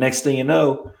 And then next thing you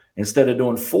know, instead of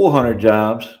doing 400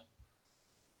 jobs,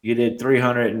 you did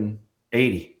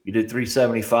 380, you did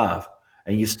 375,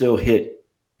 and you still hit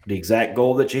the exact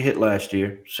goal that you hit last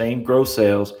year, same gross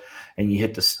sales, and you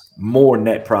hit the more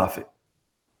net profit.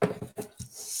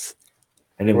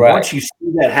 And then once you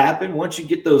see that happen, once you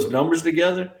get those numbers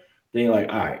together, then you're like,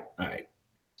 all right.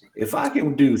 If I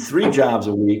can do 3 jobs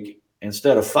a week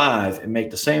instead of 5 and make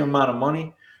the same amount of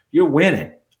money, you're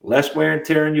winning. Less wear and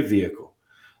tear in your vehicle.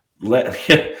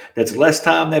 That's less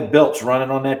time that belt's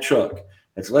running on that truck.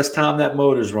 That's less time that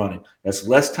motor's running. That's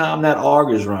less time that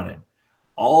auger's running.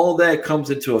 All that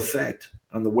comes into effect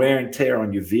on the wear and tear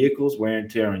on your vehicles, wear and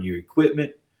tear on your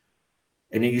equipment.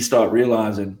 And then you start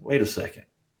realizing, wait a second.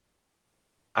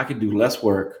 I can do less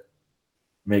work,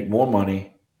 make more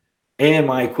money, and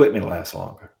my equipment lasts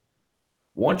longer.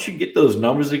 Once you get those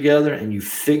numbers together and you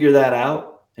figure that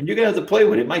out, and you're going to have to play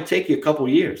with it. It might take you a couple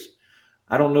of years.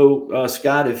 I don't know,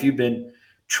 Scott, if you've been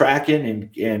tracking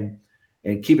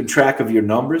and keeping track of your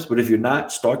numbers, but if you're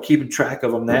not, start keeping track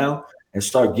of them now and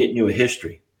start getting you a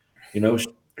history. You know,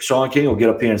 Sean King will get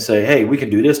up here and say, hey, we can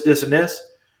do this, this, and this.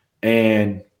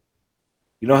 And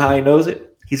you know how he knows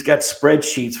it? He's got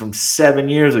spreadsheets from 7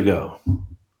 years ago.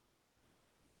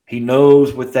 He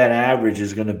knows what that average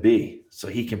is going to be, so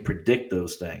he can predict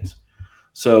those things.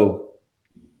 So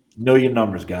know your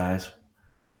numbers, guys.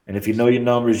 And if you know your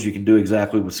numbers, you can do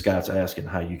exactly what Scott's asking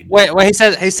how you can do. Well, he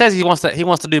says he wants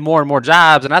to do more and more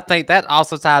jobs, and I think that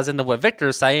also ties into what Victor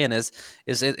is saying is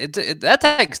that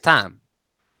takes time.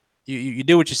 You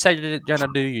do what you say you're gonna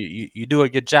do. You do a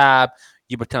good job.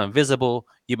 You become visible.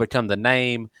 You become the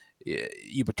name.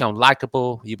 You become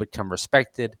likable. You become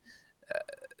respected.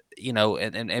 You know,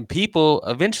 and people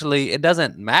eventually, it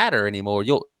doesn't matter anymore.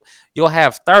 You'll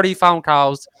have 30 phone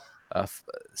calls.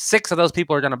 6 of those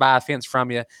people are going to buy a fence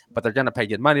from you, but they're going to pay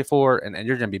good money for it, and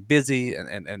you're going to be busy,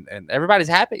 and everybody's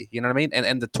happy. You know what I mean?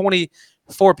 And the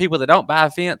 24 people that don't buy a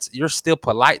fence, you're still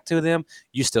polite to them.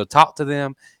 You still talk to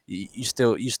them. You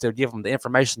still give them the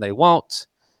information they want,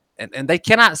 and they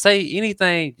cannot say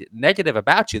anything negative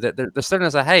about you. They're still going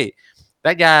to say, hey,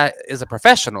 that guy is a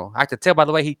professional. I could tell by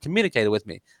the way he communicated with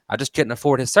me. I just couldn't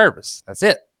afford his service. That's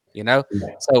it. You know,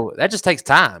 so that just takes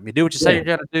time. You do what you say you're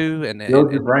going to do, and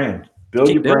build your brand. Build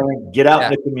your brand. Get out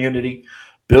in the community.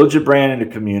 Build your brand in the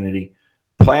community.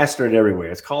 Plaster it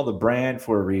everywhere. It's called the brand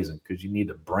for a reason, because you need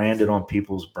to brand it on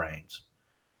people's brains.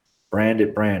 Brand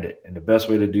it. And the best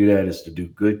way to do that is to do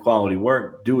good quality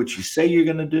work. Do what you say you're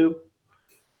going to do,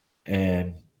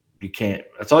 and you can't.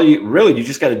 That's all you really. You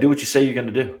just got to do what you say you're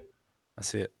going to do.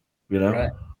 That's it. You know.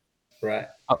 Right.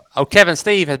 Oh, Kevin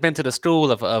Steve has been to the school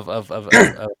of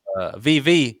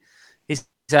VV. He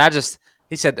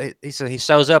said he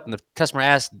shows up and the customer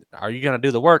asks, "Are you going to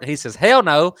do the work?" And he says, "Hell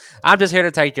no, I'm just here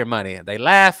to take your money." And they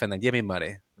laugh and they give me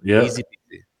money. Yeah. Easy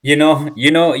peasy. You know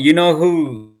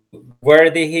where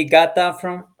did he got that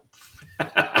from?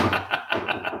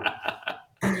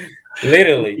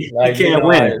 Literally, like, you can't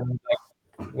win.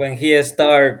 When he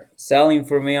start selling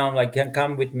for me, I'm like,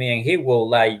 come with me, and he'd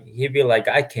be like,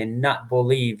 I cannot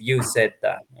believe you said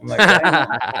that. I'm like,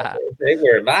 they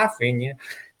were laughing,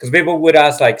 because people would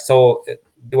ask like, so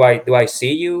do I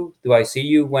see you? Do I see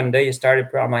you when they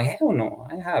started? I'm like, hell no,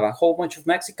 I have a whole bunch of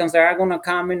Mexicans that are gonna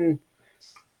come and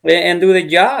do the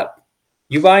job.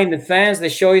 You buying the fans, the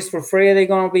show is for free. They're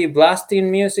gonna be blasting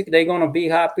music. They're gonna be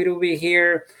happy to be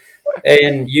here.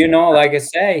 And like I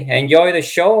say, enjoy the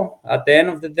show. At the end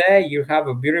of the day, you have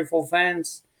a beautiful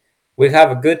fans. We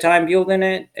have a good time building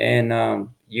it, and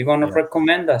you're gonna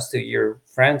recommend us to your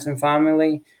friends and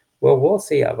family. Well, we'll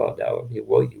see about that.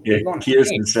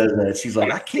 Kirsten says that. She's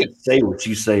like, I can't say what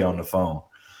you say on the phone.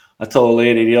 I told a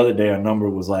lady the other day our number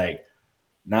was like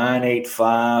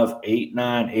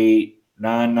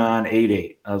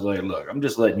 985-898-9988. I was like, look, I'm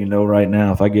just letting you know right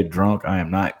now, if I get drunk, I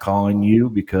am not calling you,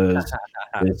 because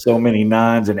there's so many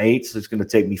 9s and 8s. It's going to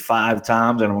take me 5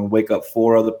 times, and I'm going to wake up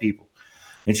 4 other people.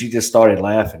 And she just started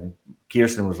laughing.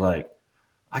 Kirsten was like,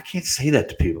 I can't say that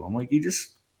to people. I'm like, you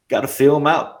just got to feel them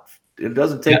out. It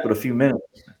doesn't take but a few minutes,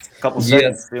 a couple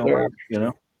seconds to feel them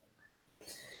out,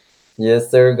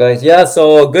 Yes, sir, guys. Yeah,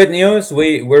 so good news.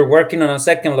 We're working on a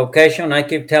second location. I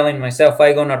keep telling myself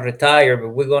I'm gonna retire, but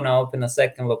we're gonna open a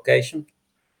second location.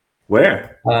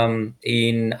 Where?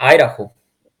 In Idaho.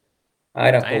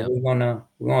 Damn. We're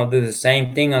gonna do the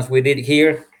same thing as we did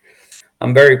here.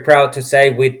 I'm very proud to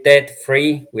say we're debt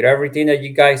free with everything that you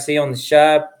guys see on the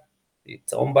shop.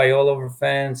 It's owned by all over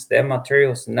fans. Their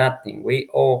materials, nothing. We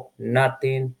owe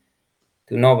nothing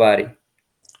to nobody. Wow.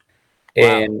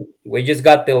 And we just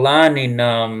got the land in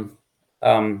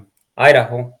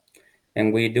Idaho,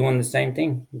 and we're doing the same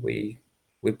thing. We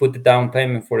put the down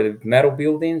payment for the metal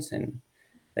buildings, and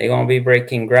they're gonna be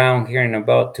breaking ground here in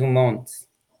about 2 months.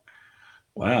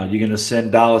 Wow, you're gonna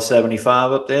send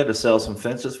 $1.75 up there to sell some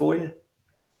fences for you?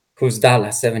 Who's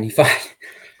 $1.75?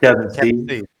 Kevin Kevin Steve.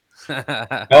 Steve.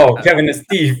 Oh, Kevin and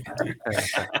Steve.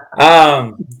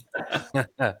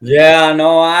 Yeah,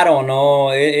 no, I don't know.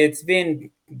 It's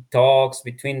been talks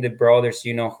between the brothers,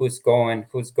 who's going.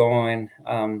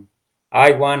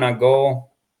 I wanna go,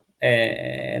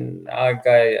 and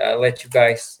I let you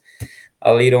guys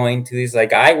a little into this.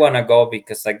 Like, I wanna go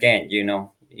because, again, you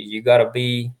gotta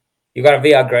be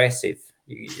aggressive.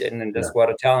 And then that's what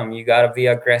I tell them. You gotta be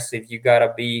aggressive. You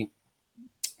gotta be.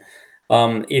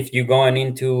 If you're going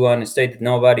into an state that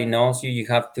nobody knows you, you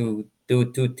have to do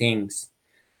two things.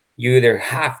 You either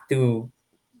have to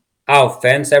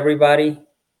outfence everybody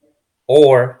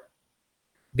or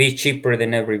be cheaper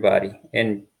than everybody.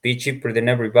 And be cheaper than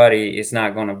everybody is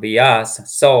not going to be us.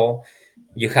 So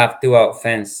you have to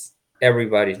outfence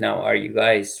everybody. Now, are you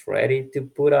guys ready to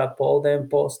put up all them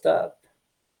post up?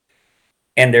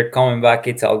 And they're coming back.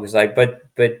 It's always like, but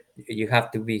you have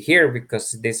to be here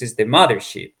because this is the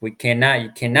mothership. You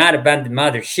cannot abandon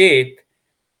mothership,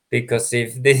 because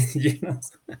if this,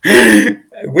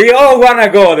 we all want to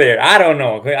go there. I don't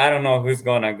know who's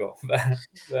gonna go. But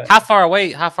How far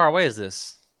away is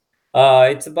this?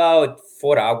 it's about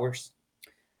 4 hours.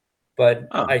 But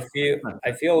Oh. I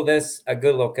feel this a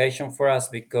good location for us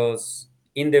because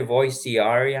in the Boise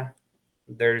area,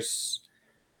 there's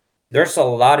a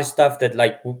lot of stuff that,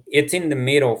 like, it's in the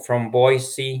middle from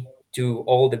Boise to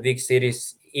all the big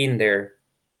cities in there,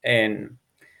 and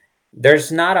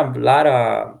there's not a lot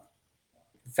of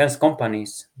fence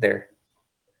companies there.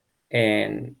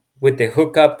 And with the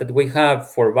hookup that we have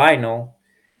for vinyl,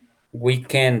 we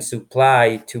can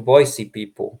supply to Boise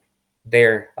people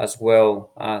there as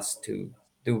well as to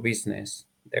do business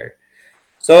there.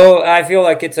 So I feel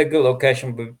like it's a good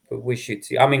location, but we should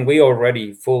see. I mean, we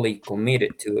already fully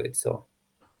committed to it, so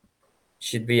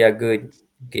should be a good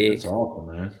gig. That's awesome,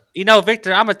 man.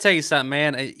 Victor, I'm gonna tell you something,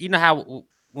 man. You know how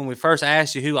when we first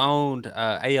asked you who owned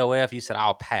AOF, you said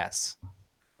I'll pass.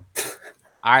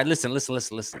 All right, listen.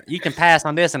 You can pass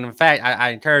on this, and in fact, I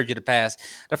encourage you to pass.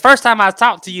 The first time I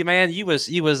talked to you, man, you was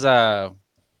like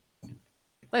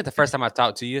the first time I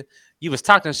talked to you, you was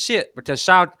talking shit because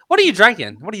Sean. What are you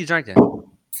drinking?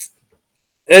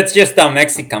 It's just a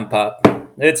Mexican pop.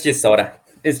 It's just soda.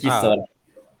 It's just soda.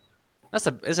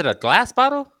 Is it a glass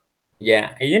bottle?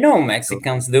 Yeah,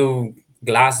 Mexicans do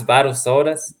glass bottle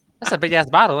sodas. That's a big ass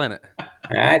bottle, isn't it?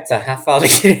 It's a half a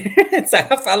liter. It's a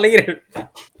half a liter.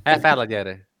 Half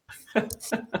alligator.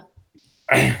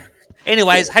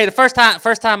 Anyways, hey, the first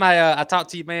time I talked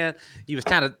to you, man, you was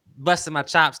kind of busting my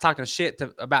chops, talking shit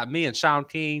about me and Sean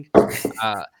King,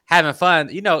 having fun.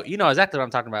 You know exactly what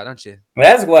I'm talking about, don't you?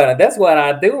 That's what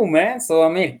I do, man. So I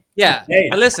mean, yeah. Hey.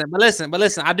 But listen.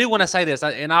 I do want to say this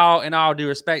in all due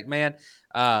respect, man.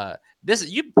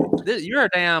 You're a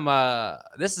damn.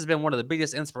 This has been one of the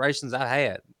biggest inspirations I've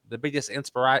had. The biggest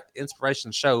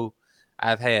inspiration show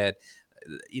I've had.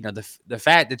 The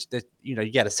fact that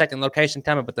you got a second location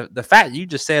coming, but the fact you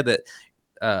just said that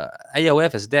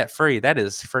AOF is debt free, that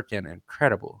is freaking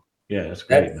incredible. Yeah, that's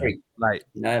great. Debt free. Like,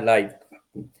 not like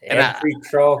every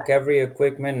truck, every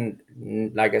equipment.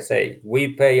 Like I say, we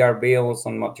pay our bills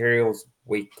on materials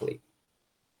weekly.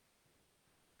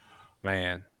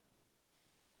 Man,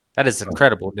 that is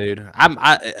incredible, dude.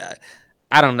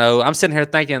 I don't know. I'm sitting here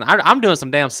thinking I'm doing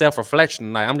some damn self-reflection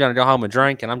tonight. I'm gonna go home and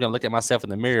drink, and I'm gonna look at myself in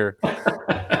the mirror.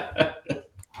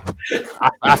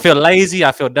 I feel lazy.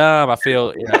 I feel dumb. I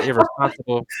feel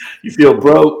irresponsible. You feel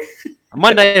broke.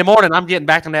 Monday morning, I'm getting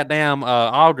back in that damn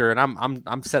auger, and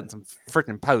I'm setting some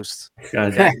freaking posts.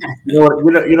 God damn.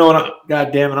 You know what?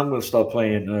 God damn it! I'm gonna start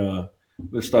playing.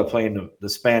 We'll start playing the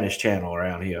Spanish channel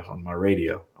around here on my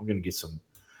radio. I'm gonna get some.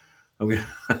 I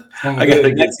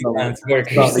gotta get something to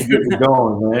get me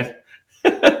going, man.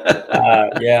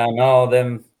 Yeah, no,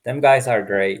 them guys are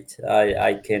great.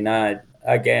 I cannot.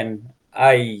 Again,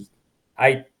 I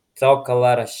talk a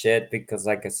lot of shit because,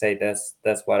 like I say, that's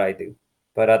what I do.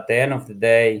 But at the end of the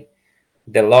day,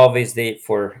 the love is there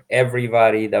for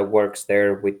everybody that works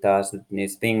there with us, that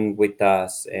is being with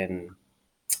us, and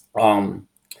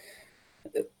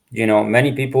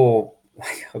many people.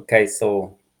 Okay,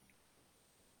 so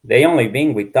they only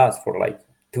been with us for like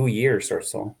 2 years or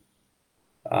so.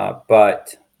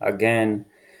 But again,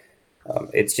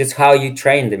 it's just how you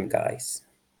train them, guys.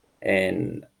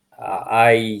 and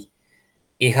I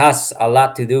it has a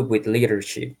lot to do with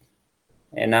leadership.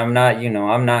 And I'm not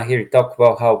here to talk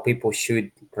about how people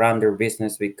should run their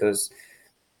business, because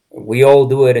we all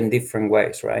do it in different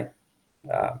ways, right?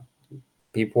 Uh,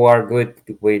 People are good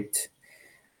with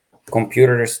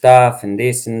computer stuff and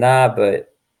this and that,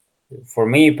 but for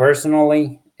me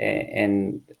personally,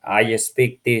 and I just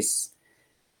speak this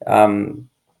um,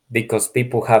 because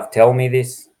people have tell me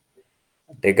this,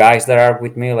 the guys that are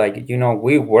with me, like,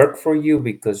 we work for you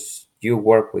because you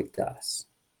work with us.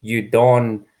 You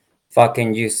don't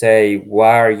fucking you say,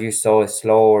 why are you so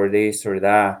slow, or this or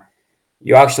that.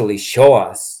 You actually show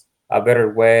us a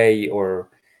better way, or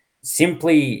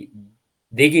simply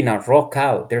digging a rock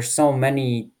out. There's so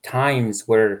many times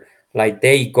where, like,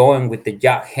 they going with the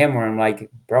jackhammer. I'm like,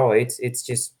 bro, it's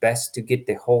just best to get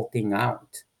the whole thing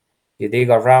out. You dig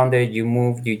around it, you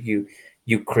move,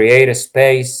 you create a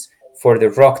space for the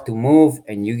rock to move,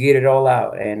 and you get it all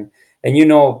out. And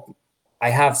I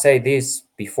have said this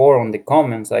before on the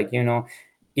comments, like,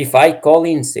 if I call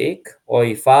in sick, or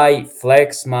if I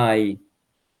flex my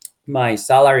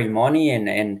salary money,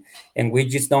 and we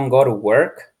just don't go to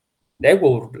work, they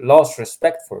will lose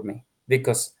respect for me,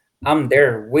 because I'm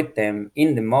there with them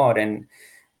in the mud,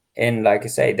 and like I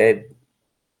say,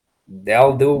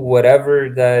 they'll do whatever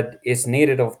that is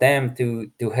needed of them to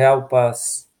help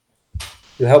us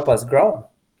grow. Well,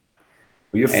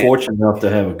 you're And fortunate enough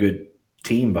to have a good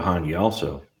team behind you,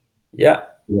 also. yeah,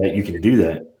 That you can do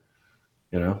that.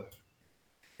 You know.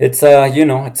 it's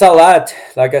it's a lot.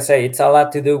 Like I say, it's a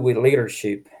lot to do with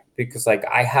leadership, because like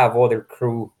I have other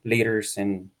crew leaders,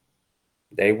 and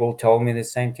they will tell me the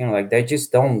same thing. Like, they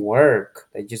just don't work.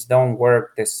 They just don't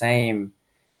work the same.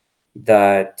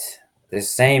 That the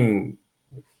same.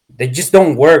 They just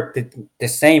don't work the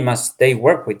same as they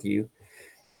work with you.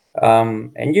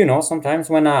 And sometimes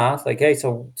when I ask, like, hey,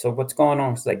 so what's going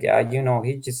on? It's like, yeah,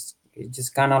 he just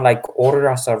kind of like order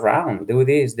us around, do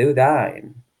this, do that,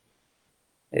 and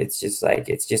it's just like,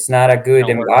 it's just not a good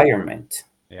Don't work. environment.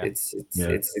 Yeah. It's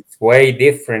way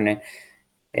different.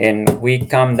 And we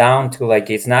come down to, like,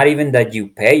 it's not even that you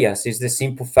pay us, it's the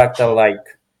simple fact that,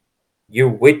 like, you're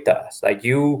with us, like,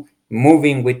 you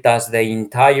moving with us the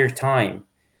entire time.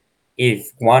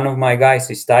 If one of my guys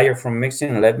is tired from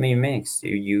mixing, let me mix.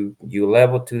 You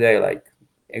level today, like,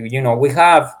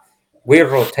 we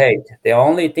rotate. The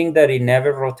only thing that it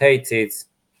never rotates is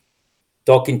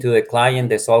talking to the client.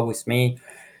 There's always me,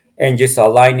 and just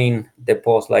aligning the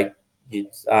post, like,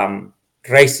 it's,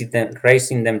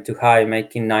 raising them to high,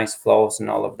 making nice flows and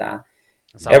all of that.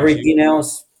 That's always you. Everything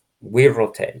else, we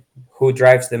rotate. Who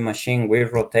drives the machine, we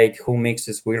rotate. Who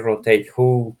mixes, we rotate.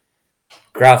 Who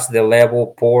grabs the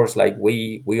level, pours, like,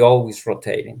 we always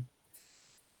rotating.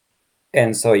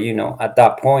 And so, at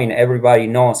that point, everybody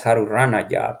knows how to run a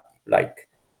job. Like,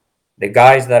 the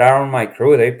guys that are on my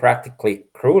crew, they practically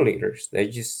crew leaders.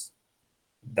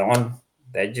 Don't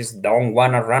they just don't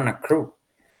want to run a crew.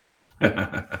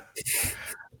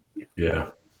 Yeah.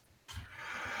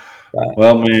 Right.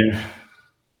 Well, man.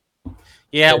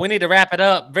 Yeah, we need to wrap it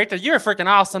up. Victor, you're a freaking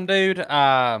awesome dude.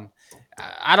 I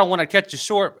don't want to cut you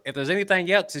short. If there's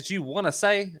anything else that you want to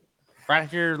say right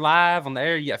here live on the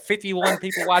air, you got 51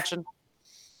 people watching.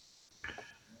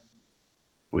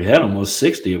 We had almost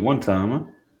 60 at one time, huh?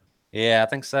 Yeah, I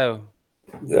think so.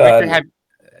 Victor, Uh,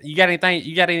 you got anything?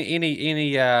 You got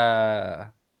anything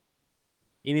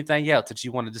else that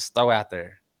you want to just throw out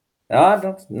there? no, I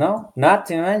don't. No,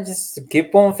 nothing, man. Just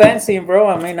keep on fancying, bro.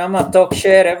 I mean, I'm gonna talk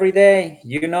shit every day.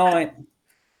 You know it.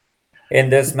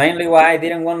 And that's mainly why I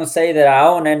didn't want to say that I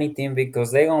own anything,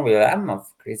 because they're gonna be like, I'm a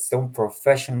it's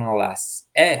unprofessional as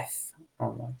F.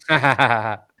 Oh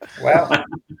my. Well,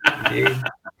 dude.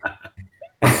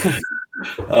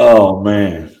 Oh,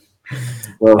 man.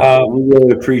 Well, we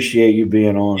really appreciate you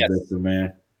being on, Yes. Victor,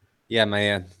 man. Yeah,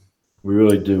 man. We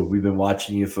really do. We've been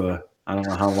watching you for I don't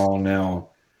know how long now on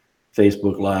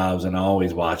Facebook Lives, and I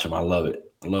always watch them. I love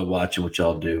it. I love watching what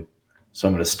y'all do.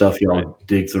 Some of the stuff y'all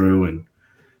dig through and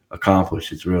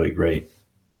accomplish. It's really great.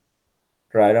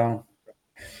 Right on.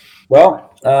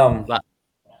 Well, Like-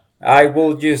 I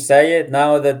will just say it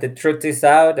now that the truth is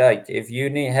out. Like, if you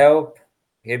need help,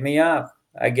 hit me up.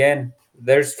 Again,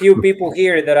 there's few people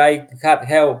here that I have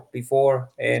helped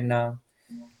before, and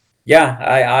yeah,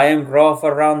 I am rough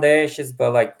around the edges,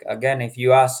 but like, again, if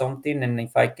you ask something and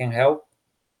if I can help,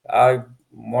 I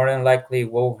more than likely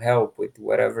will help with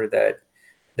whatever that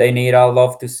they need. I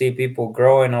love to see people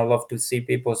grow, and I love to see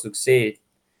people succeed.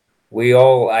 We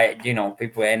all,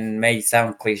 people, and it may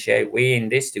sound cliche, we in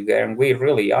this together, and we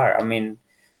really are. I mean,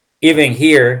 even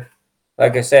here,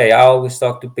 like I say, I always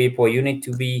talk to people, you need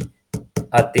to be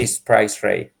at this price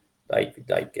rate.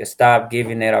 like stop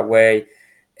giving it away,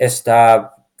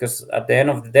 stop, because at the end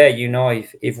of the day,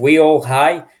 if we all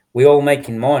high, we all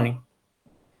making money.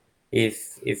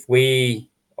 If we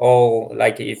all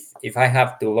like, if I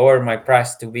have to lower my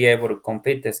price to be able to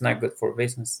compete, that's not good for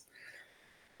business.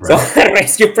 Right. So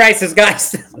raise your prices,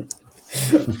 guys.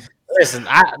 Listen,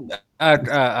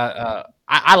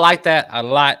 I like that a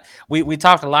lot. We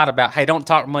talked a lot about, hey, don't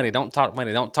talk money, don't talk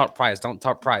money, don't talk price, don't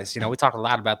talk price. We talk a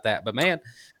lot about that. But man,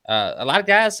 a lot of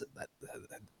guys,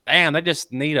 damn, they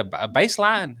just need a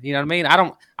baseline. You know what I mean?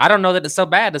 I don't know that it's so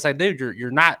bad to say, dude, you're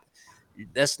not.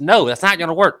 That's not going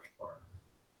to work.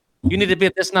 You need to be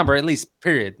at this number at least.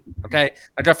 Period. Okay,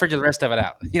 I got to figure the rest of it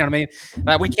out. You know what I mean?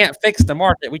 Like, we can't fix the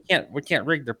market. We can't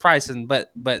rig the pricing.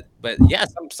 But yeah,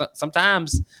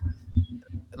 sometimes,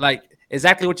 like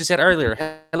exactly what you said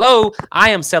earlier. Hello,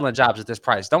 I am selling jobs at this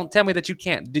price. Don't tell me that you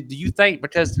can't. Do you think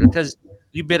because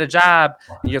you bid a job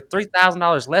and you're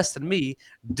 $3,000 less than me?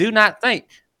 Do not think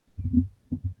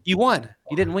you won.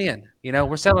 You didn't win.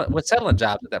 We're selling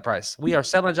jobs at that price. We are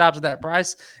selling jobs at that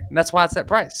price, and that's why it's that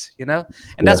price. And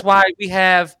that's why we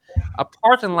have a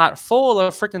parking lot full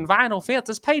of freaking vinyl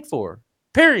fences paid for.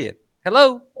 Period.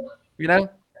 Hello. Yeah.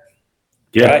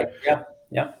 Right.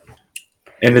 Yeah.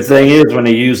 And the thing is, when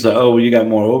they use you got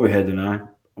more overhead than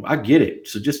I get it.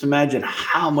 So just imagine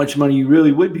how much money you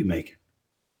really would be making.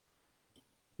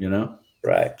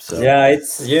 Right. So yeah,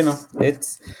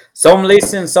 it's some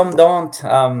listen, some don't.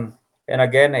 And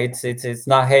again, it's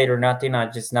not hate or nothing.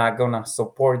 I'm just not gonna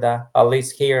support that, at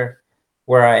least here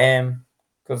where I am,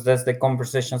 because that's the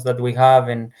conversations that we have.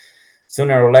 And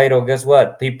sooner or later, guess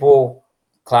what?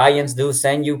 Clients do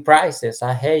send you prices.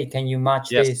 Hey, can you match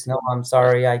this? No, I'm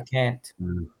sorry, I can't.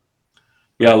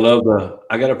 Yeah,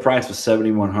 I got a price of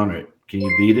 $7,100. Can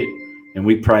you beat it? And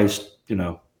we priced,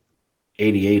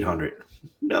 $8,800.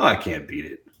 No, I can't beat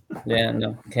it. Yeah,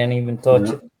 no, can't even touch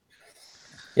it.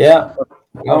 Yeah.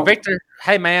 Well, Victor,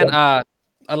 hey man, a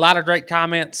lot of great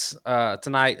comments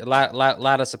tonight. A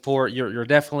lot of support. You're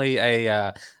definitely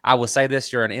I will say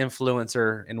this: you're an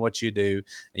influencer in what you do,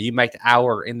 and you make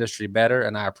our industry better.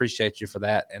 And I appreciate you for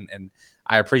that. And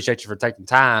I appreciate you for taking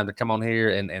time to come on here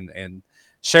and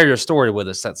share your story with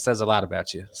us. That says a lot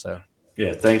about you. So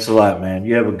yeah, thanks a lot, man.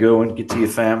 You have a good one. Get to your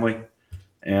family.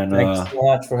 And thanks so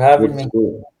much for having me.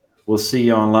 We'll see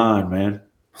you online, man.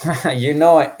 You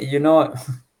know it.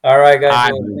 All right,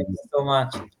 guys. Thank you so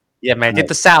much. Yeah, man. Get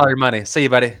the salary money. See you,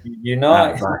 buddy. You know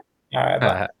it. Bye. All right,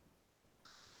 bye.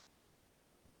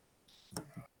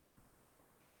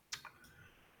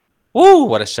 Woo,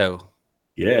 what a show.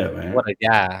 Yeah, man. What a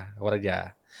guy.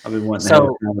 I've been wanting to have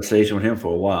a conversation with him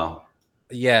for a while.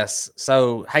 Yes.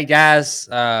 So, hey, guys,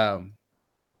 I'm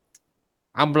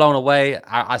blown away.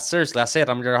 I seriously, I said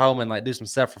I'm going to go home and like do some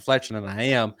self-reflection, and I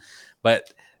am.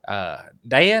 But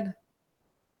Dan,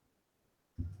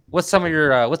 what's some of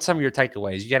your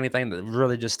takeaways? You got anything that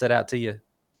really just stood out to you?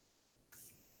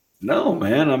 No,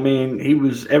 man. I mean, he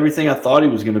was everything I thought he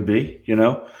was going to be.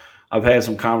 I've had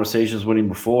some conversations with him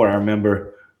before. I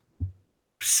remember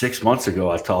 6 months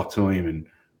ago I talked to him and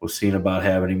was seeing about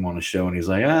having him on the show, and he's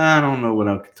like, I don't know what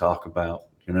I could talk about.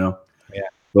 Yeah.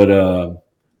 But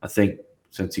I think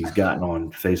since he's gotten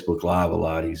on Facebook Live a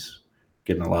lot, he's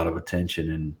getting a lot of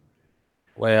attention. And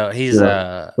well, he's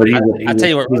I tell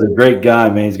you what, he's a great guy,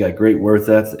 man. He's got great work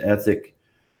ethic.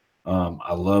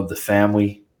 I love the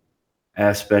family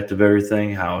aspect of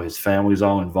everything, how his family's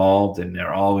all involved and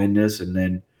they're all in this. And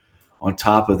then on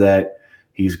top of that,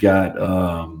 he's got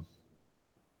old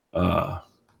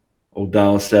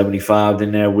 $1.75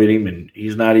 in there with him, and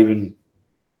he's not even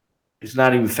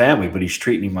family, but he's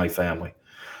treating him like family.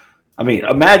 I mean,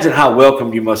 imagine how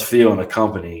welcome you must feel in a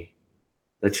company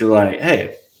that you're like,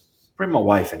 hey, bring my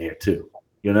wife in here too,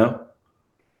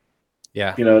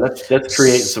 Yeah. That's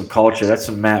creating some culture. That's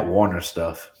some Matt Warner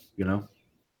stuff,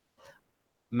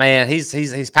 Man,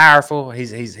 he's powerful.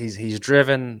 He's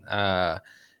driven.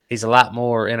 He's a lot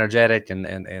more energetic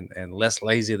and less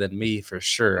lazy than me, for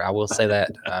sure. I will say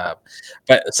that.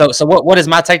 But so what is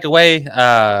my takeaway?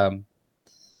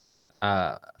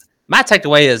 My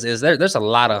takeaway is there's a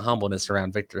lot of humbleness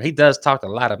around Victor. He does talk a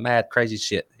lot of mad, crazy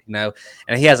shit, and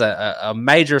he has a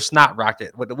major snot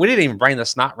rocket. We didn't even bring the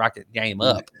snot rocket game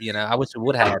up. I wish we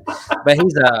would have. But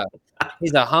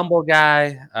he's a humble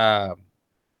guy.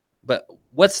 But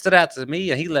what stood out to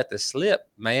me, and he let this slip,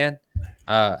 man.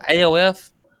 AOF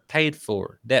paid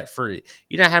for, debt free.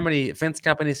 You know how many fence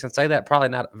companies can say that? Probably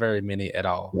not very many at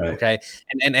all. Right. Okay,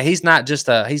 and he's not just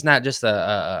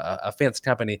a fence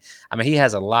company. I mean, he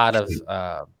has a lot of.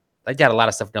 They got a lot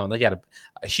of stuff going. They got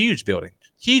a huge building.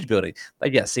 They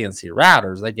got CNC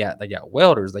routers. They got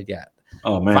welders. They got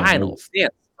vinyl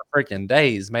fence freaking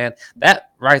days, man.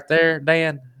 That right there,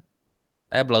 Dan,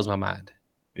 that blows my mind.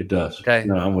 It does. Okay.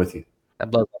 No, I'm with you. That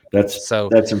blows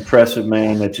That's impressive,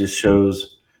 man. That just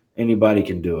shows anybody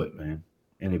can do it, man.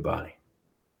 Anybody.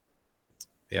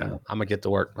 Yeah, I'm gonna get to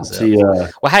work myself. See, well,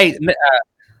 hey,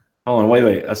 hold on,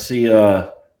 wait. I see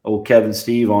old Kevin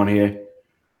Steve on here.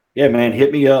 Yeah, man,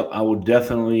 hit me up. I will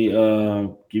definitely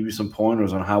give you some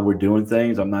pointers on how we're doing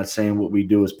things. I'm not saying what we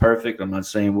do is perfect. I'm not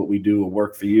saying what we do will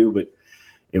work for you, but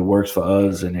it works for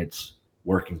us, and it's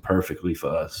working perfectly for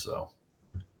us. So,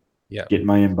 yeah, get in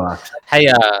my inbox. Hey,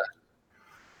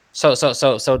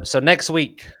 so next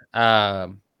week,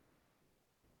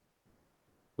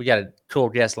 we got a cool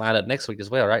guest lined up next week as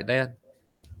well, right, Dan?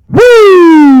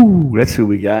 Woo! That's who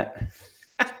we got.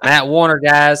 Matt Warner,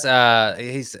 guys.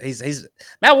 He's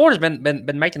Matt Warner's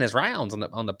been making his rounds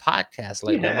on the podcast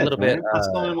lately. Yeah, a little bit. I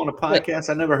saw him on a podcast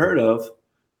I never heard of.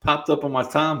 Popped up on my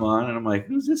timeline, and I'm like,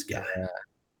 "Who's this guy?"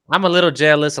 I'm a little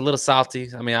jealous, a little salty.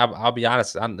 I mean, I'll be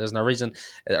honest. There's no reason,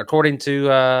 according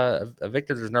to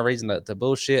Victor, there's no reason to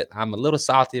bullshit. I'm a little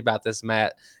salty about this,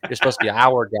 Matt. You're supposed to be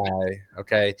our guy,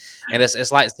 okay? And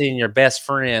it's like seeing your best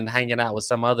friend hanging out with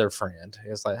some other friend.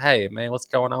 It's like, hey, man, what's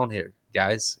going on here,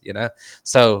 guys? You know.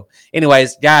 So,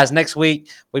 anyways, guys, next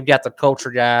week we've got the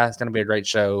culture guy. It's gonna be a great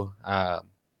show.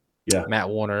 Yeah, Matt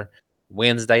Warner,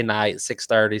 Wednesday night,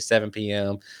 6:30, 7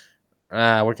 p.m.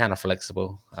 We're kind of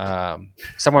flexible.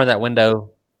 Somewhere in that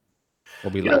window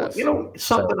will be live.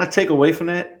 Something I take away from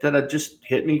that just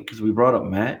hit me because we brought up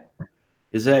Matt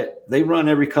is that they run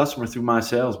every customer through My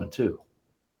Salesman too.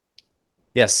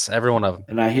 Yes, every one of them.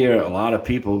 And I hear a lot of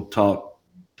people talk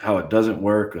how it doesn't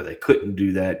work or they couldn't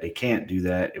do that. They can't do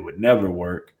that. It would never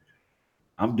work.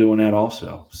 I'm doing that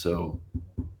also. So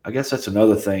I guess that's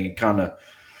another thing. It kind of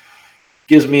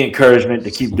gives me encouragement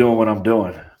to keep doing what I'm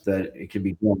doing. That it can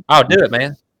be done. Oh, do it,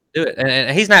 man. Do it.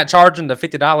 And he's not charging the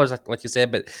 $50 like you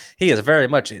said, but he is very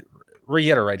much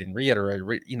reiterating.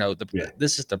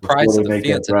 This is the price of the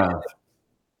fence.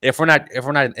 If we're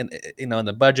not in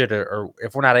the budget or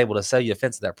if we're not able to sell you a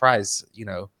fence at that price,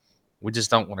 we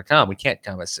just don't want to come. We can't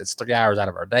come. It's 3 hours out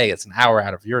of our day. It's an hour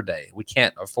out of your day. We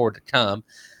can't afford to come.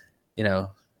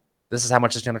 This is how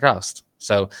much it's going to cost.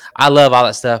 So I love all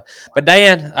that stuff. But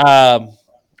Dan,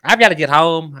 I've got to get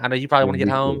home. I know you probably want to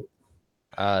get home.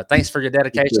 Thanks for your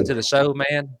dedication to the show,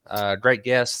 man. Great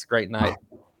guest, great night.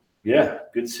 Yeah,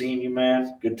 good seeing you,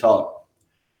 man. Good talk.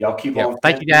 Y'all keep on.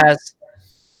 Thank you, guys.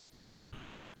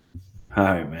 All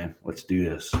right, man. Let's do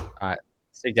this. All right.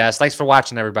 See you guys. Thanks for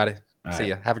watching, everybody. All See right.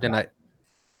 ya. Have a good night.